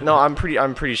 No, I'm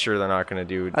pretty sure they're not gonna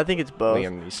do. I think it's both.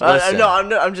 Liam Neeson. Listen. No,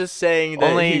 I'm just saying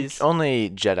that only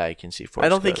Jedi can see Force. I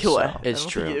don't think ghosts, he'll. so. I It's don't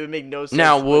true. Think it would make no sense.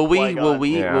 Now, will with we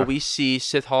Qui-Gon. will we see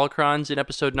Sith holocrons in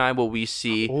Episode 9? Will we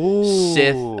see Ooh,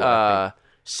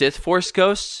 Sith Force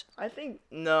ghosts? I think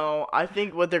no. I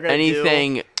think what they're gonna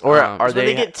Anything? do, Or um, are is when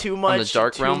they they get too the much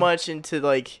dark realm? into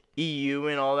like EU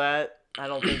and all that. I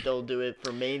don't think they'll do it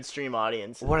for mainstream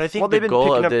audiences. What I think Well, the they've been goal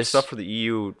picking of up this stuff for the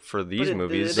EU for these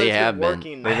movies. They have been.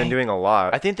 They've been doing a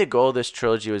lot. I think the goal of this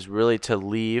trilogy was really to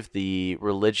leave the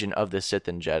religion of the Sith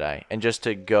and Jedi and just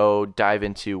to go dive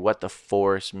into what the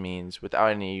Force means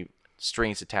without any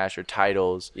strings attached or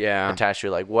titles Yeah. attached to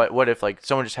it. Like what if like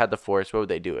someone just had the Force, what would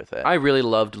they do with it? I really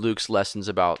loved Luke's lessons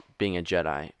about being a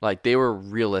Jedi. Like they were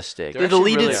realistic. The actually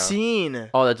deleted really- scene.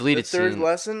 Oh, that The deleted third scene.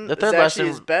 lesson. The is third actually lesson-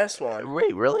 his best one.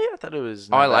 Wait, really? I thought it was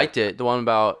Oh, I not that- liked it. The one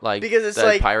about like Because it's the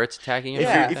like- pirates attacking him.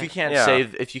 Yeah. If you can't Yeah.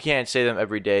 save them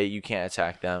every day, you can't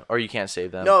attack them or you can't save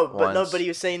them. No, once. but he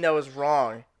was saying that was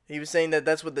wrong. He was saying that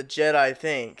that's what the Jedi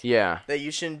think. Yeah. That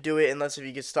you shouldn't do it unless if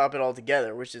you could stop it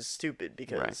altogether, which is stupid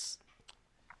because it's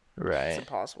Right.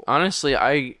 impossible. Honestly,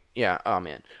 oh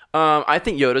man. I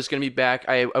think Yoda's gonna be back.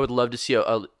 I would love to see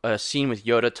a scene with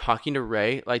Yoda talking to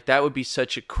Rey. Like that would be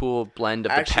such a cool blend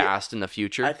of Actually, the past and the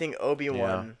future. I think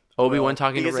Obi-Wan. Obi-Wan will,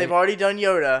 talking to because Rey? they've already done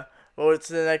Yoda. Well, it's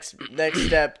the next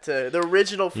step to the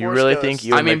original Force You really Ghost. think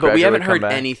you- I mean, but McGregor we haven't would come heard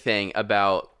back. anything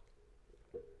about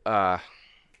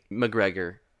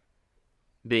McGregor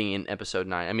being in Episode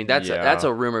 9. I mean, that's Yeah. that's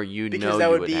a rumor you because know that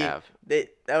you would would be have. that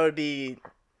would be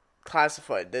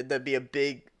classified. That'd be a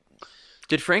big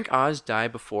Did Frank Oz die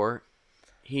before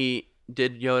he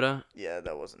did Yoda?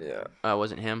 that wasn't Yeah.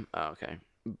 Wasn't him? Oh, okay.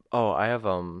 Oh, I have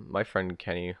my friend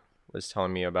Kenny was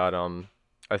telling me about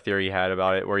a theory he had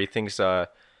about it where he thinks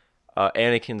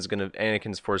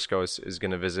Anakin's Force Ghost is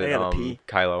gonna visit I gotta pee.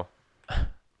 Kylo.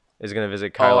 Is gonna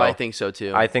visit Kylo. Oh, I think so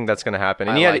too. I think that's gonna happen.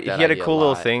 And I he had like that he had a idea a cool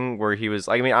little lot. thing where he was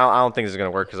like, I mean, I don't think this is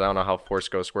gonna work because I don't know how Force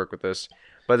Ghosts work with this,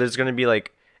 but there's gonna be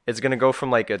like it's gonna go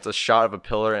from like it's a shot of a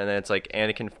pillar and then it's like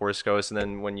Anakin Force Ghost and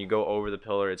then when you go over the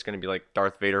pillar it's gonna be like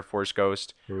Darth Vader Force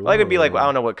Ghost. Like it'd be like I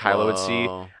don't know what Kylo would see.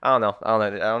 Whoa. I don't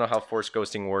know how Force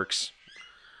Ghosting works.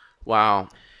 Wow.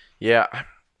 Yeah, I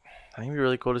think it'd be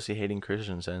really cool to see Hayden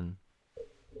Christensen.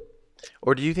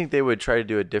 Or do you think they would try to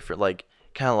do a different, like,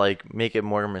 kind of like make it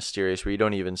more mysterious, where you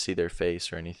don't even see their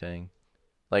face or anything,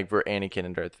 like for Anakin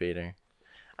and Darth Vader?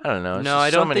 I don't know. It's No, just I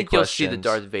so don't many think you'll see the questions.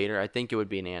 Darth Vader. I think it would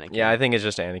be an Anakin. Yeah, I think it's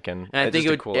just Anakin. and I It's think just it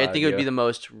a would. cool I think it would be idea. the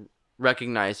most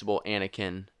recognizable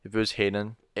Anakin. If it was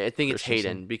Hayden, I think it's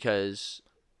Christensen. Hayden because,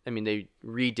 I mean, they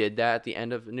redid that at the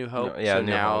end of New Hope. yeah, so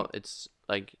New now Hope. it's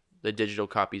like the digital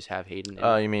copies have Hayden. In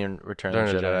oh, it. you mean Return Return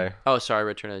of of the the Jedi? Jedi. Oh, sorry,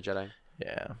 Return of the Jedi.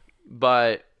 Yeah.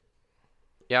 But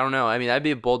yeah, I don't know. I mean, that'd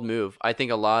be a bold move. I think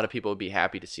a lot of people would be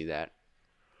happy to see that.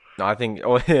 No, I think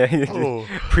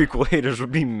prequel haters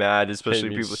would be mad, especially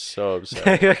Made me people. so upset.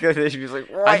 They should be like,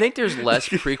 what? I think there's less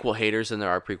prequel haters than there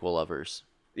are prequel lovers.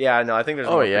 Yeah, no, I think there's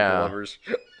Oh, more yeah. prequel lovers.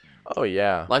 Oh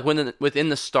yeah. Like within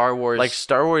the Star Wars Like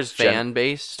Star Wars fan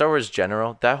base. Star Wars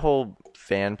General, that whole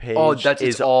fan page It's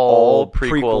is all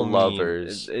prequel meme.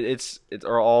 lovers. It's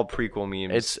are all prequel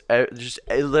memes. It's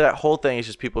that whole thing is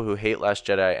just people who hate Last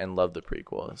Jedi and love the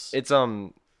prequels. It's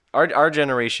our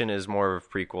generation is more of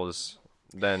prequels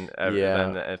than Yeah.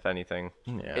 than if anything.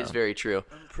 Yeah. It's very true.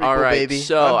 Prequel, All right, baby.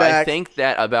 so I'm I back. think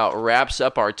that about wraps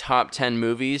up our top 10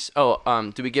 movies.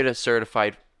 Oh, do we get a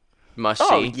certified must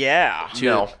Oh see? yeah.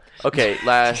 To- Okay,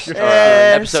 last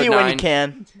episode see when 9. you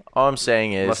can. all I'm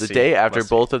saying is Must the see, day after must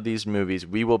see. both of these movies,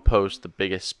 we will post the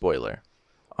biggest spoiler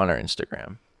on our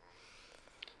Instagram.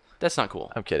 That's not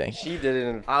cool. I'm kidding. He did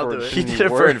it. I'll do it. He did it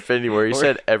for Infinity War. He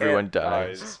said everyone and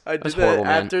dies. I did That's that horrible,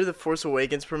 man. after the Force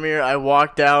Awakens premiere. I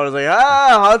walked out. I was like,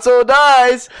 Han Solo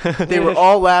dies. They were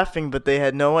all laughing, but they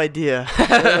had no idea.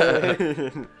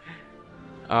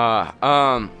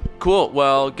 Cool.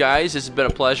 Well, guys, this has been a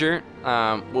pleasure.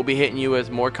 We'll be hitting you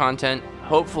with more content,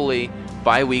 hopefully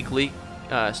bi-weekly,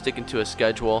 sticking to a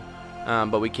schedule.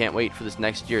 but we can't wait for this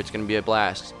next year. It's going to be a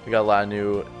blast. We got a lot of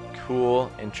new,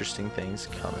 cool, interesting things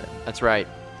coming. That's right.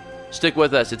 Stick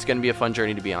with us. It's going to be a fun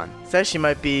journey to be on. This actually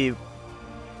might be,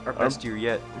 Our best year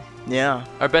yet. yeah,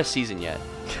 Our best season yet.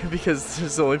 because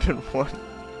there's only been one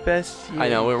best year. I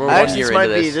know, we're one Actually, year this might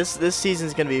into be this. this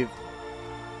season's gonna be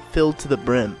filled to the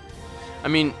brim. I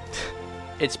mean,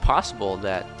 it's possible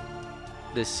that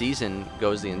this season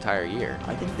goes the entire year.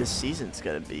 I think this season's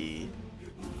gonna be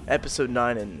episode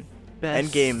 9 and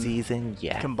Endgame season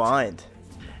yet. combined.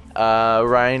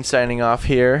 Ryan signing off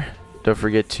here. Don't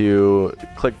forget to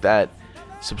click that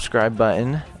subscribe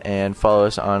button and follow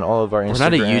us on all of our Instagram. We're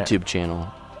not a YouTube channel.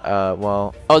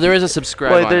 Well, Oh, there is a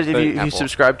subscribe well, on if you Apple.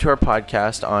 subscribe to our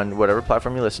podcast on whatever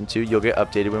platform you listen to, you'll get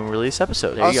updated when we release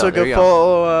episodes. There you Also, go, there you go.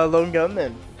 follow Lone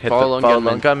Gunman. Follow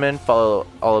Lone Gunman. Follow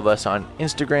all of us on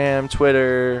Instagram,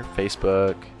 Twitter,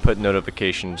 Facebook. Put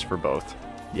notifications for both.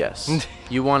 Yes.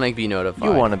 You want to be notified.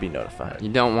 You want to be notified. You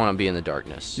don't want to be in the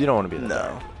darkness. You don't want to be the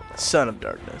No, Son of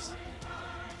Darkness.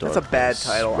 That's a bad Darkness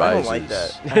title. I don't like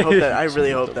rises that. I hope that. I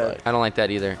really into hope the that. light. I don't like that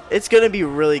either. It's gonna be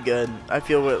really good. I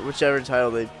feel whichever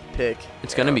title they pick.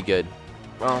 It's going to be good.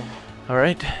 Well, All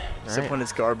right. except when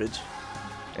it's garbage.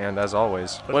 And as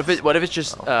always, What if it's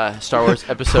just Star Wars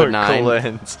Episode 9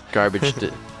 Lens. garbage?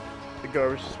 The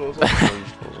garbage disposal.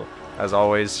 as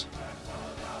always,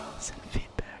 Send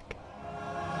feedback.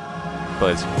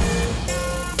 please.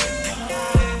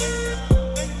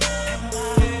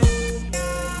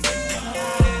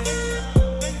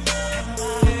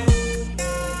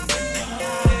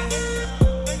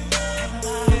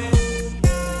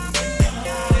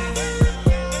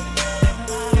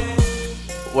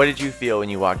 What did you feel when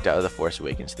you walked out of the Force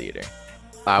Awakens theater?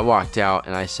 I walked out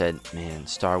and I said, "Man,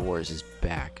 Star Wars is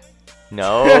back."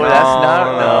 No, that's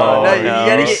not. No, No, you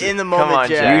gotta get in the moment, Come on,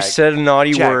 Jack. Jack. You said a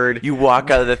naughty Jack, word. You walk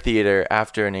out of the theater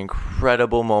after an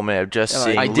incredible moment of just Yeah,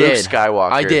 seeing I Luke did.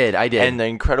 Skywalker. I did. And the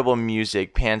incredible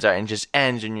music pans out and just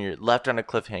ends, and you're left on a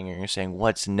cliffhanger. And you're saying,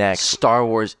 "What's next?" Star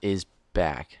Wars is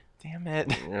back. Damn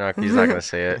it! He's not gonna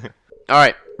say it. All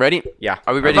right, ready? Yeah.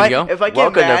 Are we ready If to go? if I get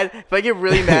Welcome to- mad, if I get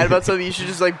really mad about something, you should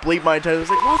just like bleep my title. It's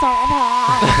like,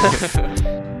 what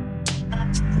the?